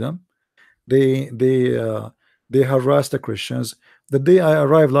no freedom. They harass the Christians. The day I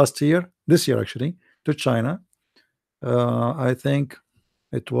arrived this year actually, to China, I think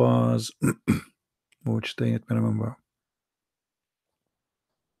it was which day? Let me remember.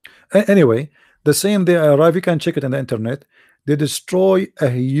 Anyway, the same day I arrived, you can check it on the internet. They destroy a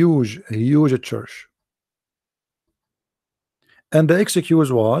huge church, and the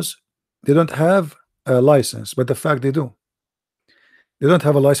excuse was they don't have a license, but the fact they do. They don't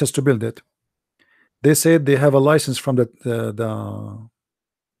have a license to build it. They said they have a license from the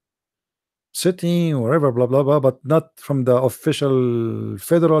city or whatever, blah blah blah, but not from the official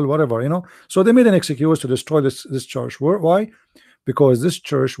federal whatever, you know. So they made an excuse to destroy this church. Why? Because this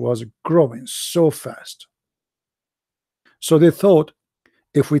church was growing so fast. So they thought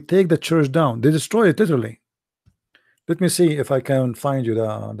if we take the church down, they destroy it literally. Let me see if I can find you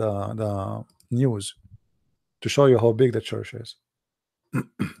the news to show you how big the church is.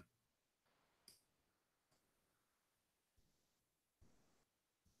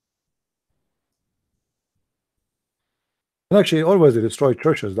 And actually, always they destroy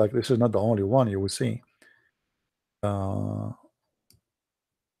churches. Like this is not the only one you will see.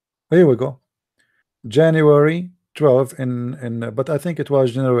 Here we go. January 12 in but I think it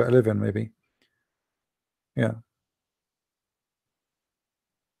was January 11 maybe. Yeah.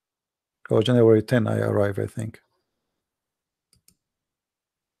 Or January 10 I arrive, I think.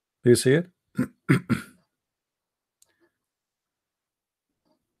 Do you see it?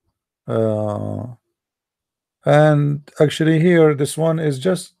 And actually here this one is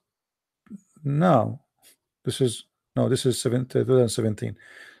just now. This is 2017.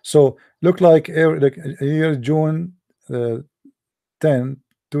 So look like here June 10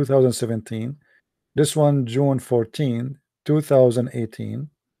 2017. This one June 14 2018,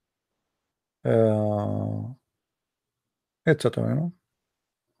 etc. You know,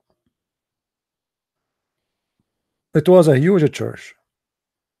 it was a huge church,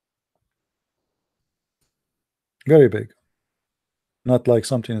 very big, not like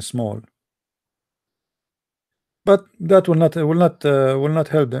something small. But that will not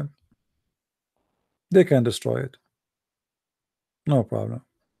help them. They can destroy it, no problem.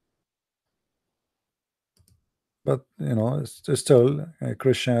 But you know, it's still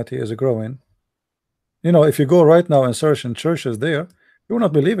Christianity is growing. You know, if you go right now and search in churches there, you will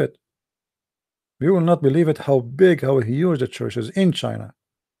not believe it. You will not believe it how big, how huge the church is in China.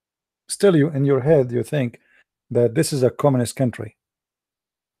 Still, you in your head you think that this is a communist country.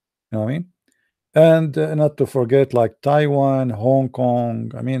 You know what I mean? And not to forget like Taiwan, Hong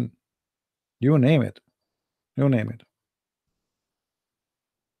Kong. I mean, you name it. You name it.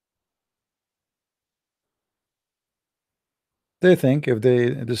 They think if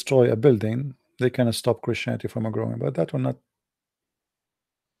they destroy a building, they can stop Christianity from growing, but that will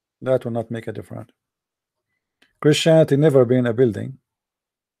not make a difference. Christianity never been a building,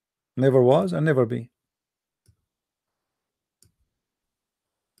 never was and never be.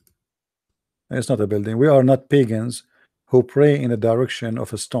 It's not a building. We are not pagans who pray in the direction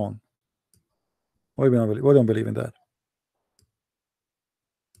of a stone. We don't believe in that.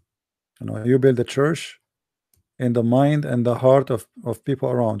 You know, you build a church in the mind and the heart of people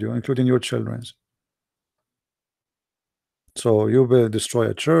around you, including your children. So you will destroy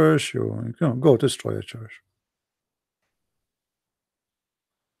a church, you know, go destroy a church.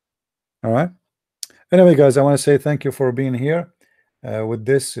 All right. Anyway, guys, I want to say thank you for being here. With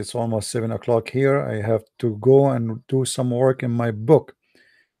this, it's almost 7 o'clock here. I have to go and do some work in my book,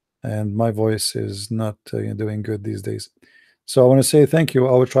 and my voice is not doing good these days. So I want to say thank you.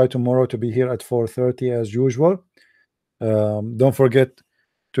 I will try tomorrow to be here at 4:30 as usual. Don't forget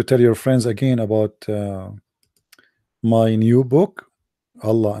to tell your friends again about my new book,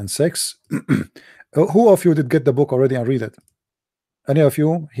 Allah and Sex. Who of you did get the book already and read it? Any of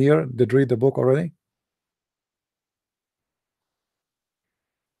you here did read the book already?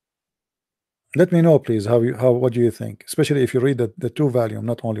 Let me know, please, what do you think, especially if you read the 2 volume,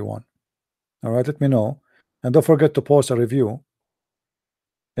 not only one. All right, let me know, and don't forget to post a review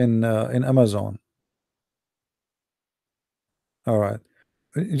in Amazon. All right,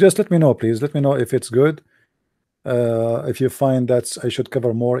 just let me know, please. Let me know if it's good. If you find that I should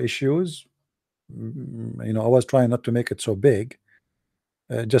cover more issues, you know, I was trying not to make it so big,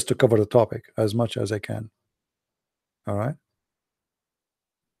 just to cover the topic as much as I can. All right.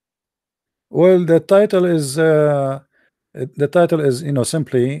 Well, the title is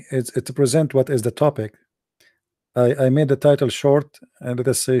simply it's to present what is the topic. I made the title short, and let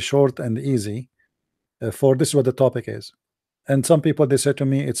us say short and easy, for this is what the topic is. And some people, they said to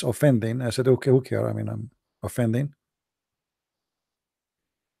me it's offending. I said, okay, who care? I mean, I'm offending.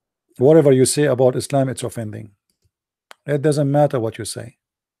 Whatever you say about Islam, it's offending. It doesn't matter what you say.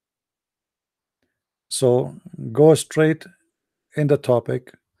 So go straight in the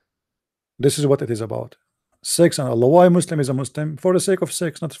topic. This is what it is about. Sex and Allah. Why Muslim is a Muslim? For the sake of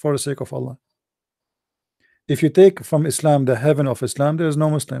sex, not for the sake of Allah. If you take from Islam the heaven of Islam, there is no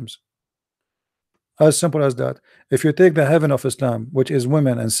Muslims. As simple as that. If you take the heaven of Islam, which is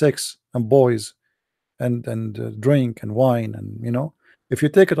women and sex and boys and drink and wine, and if you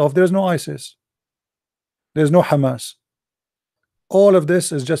take it off, there's no ISIS, there's no Hamas. All of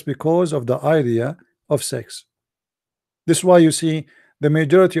this is just because of the idea of sex. This is why you see the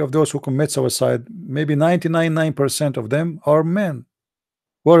majority of those who commit suicide, maybe 99% of them are men.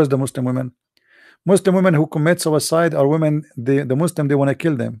 Where is the Muslim women? Muslim women who commit suicide are women, the Muslim, they want to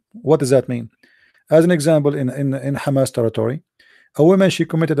kill them. What does that mean? As an example, in Hamas territory, a woman, she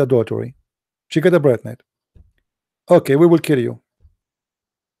committed adultery, she got a pregnant. Okay, we will kill you.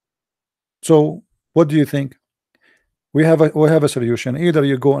 So what do you think? We have a solution. Either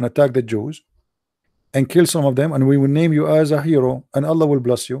you go and attack the Jews and kill some of them, and we will name you as a hero and Allah will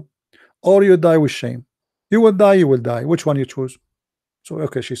bless you, or you die with shame. You will die, you will die. Which one you choose? So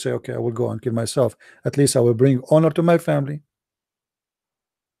okay, she say, okay, I will go and kill myself. At least I will bring honor to my family.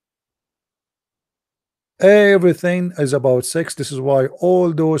 Everything is about sex. This is why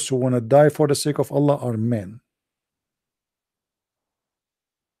all those who want to die for the sake of Allah are men,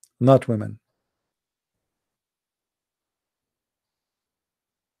 not women.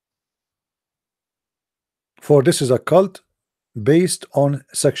 For this is a cult based on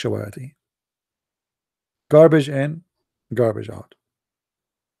sexuality. Garbage in, garbage out.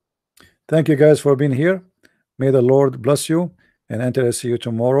 Thank you guys for being here. May the Lord bless you, and until I see you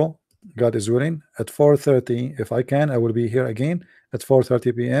tomorrow, God is willing, at 4:30, if I can, I will be here again at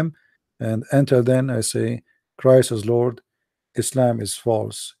 4:30 p.m. And until then, I say, Christ is Lord, Islam is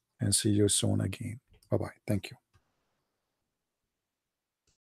false, and see you soon again. Bye-bye. Thank you.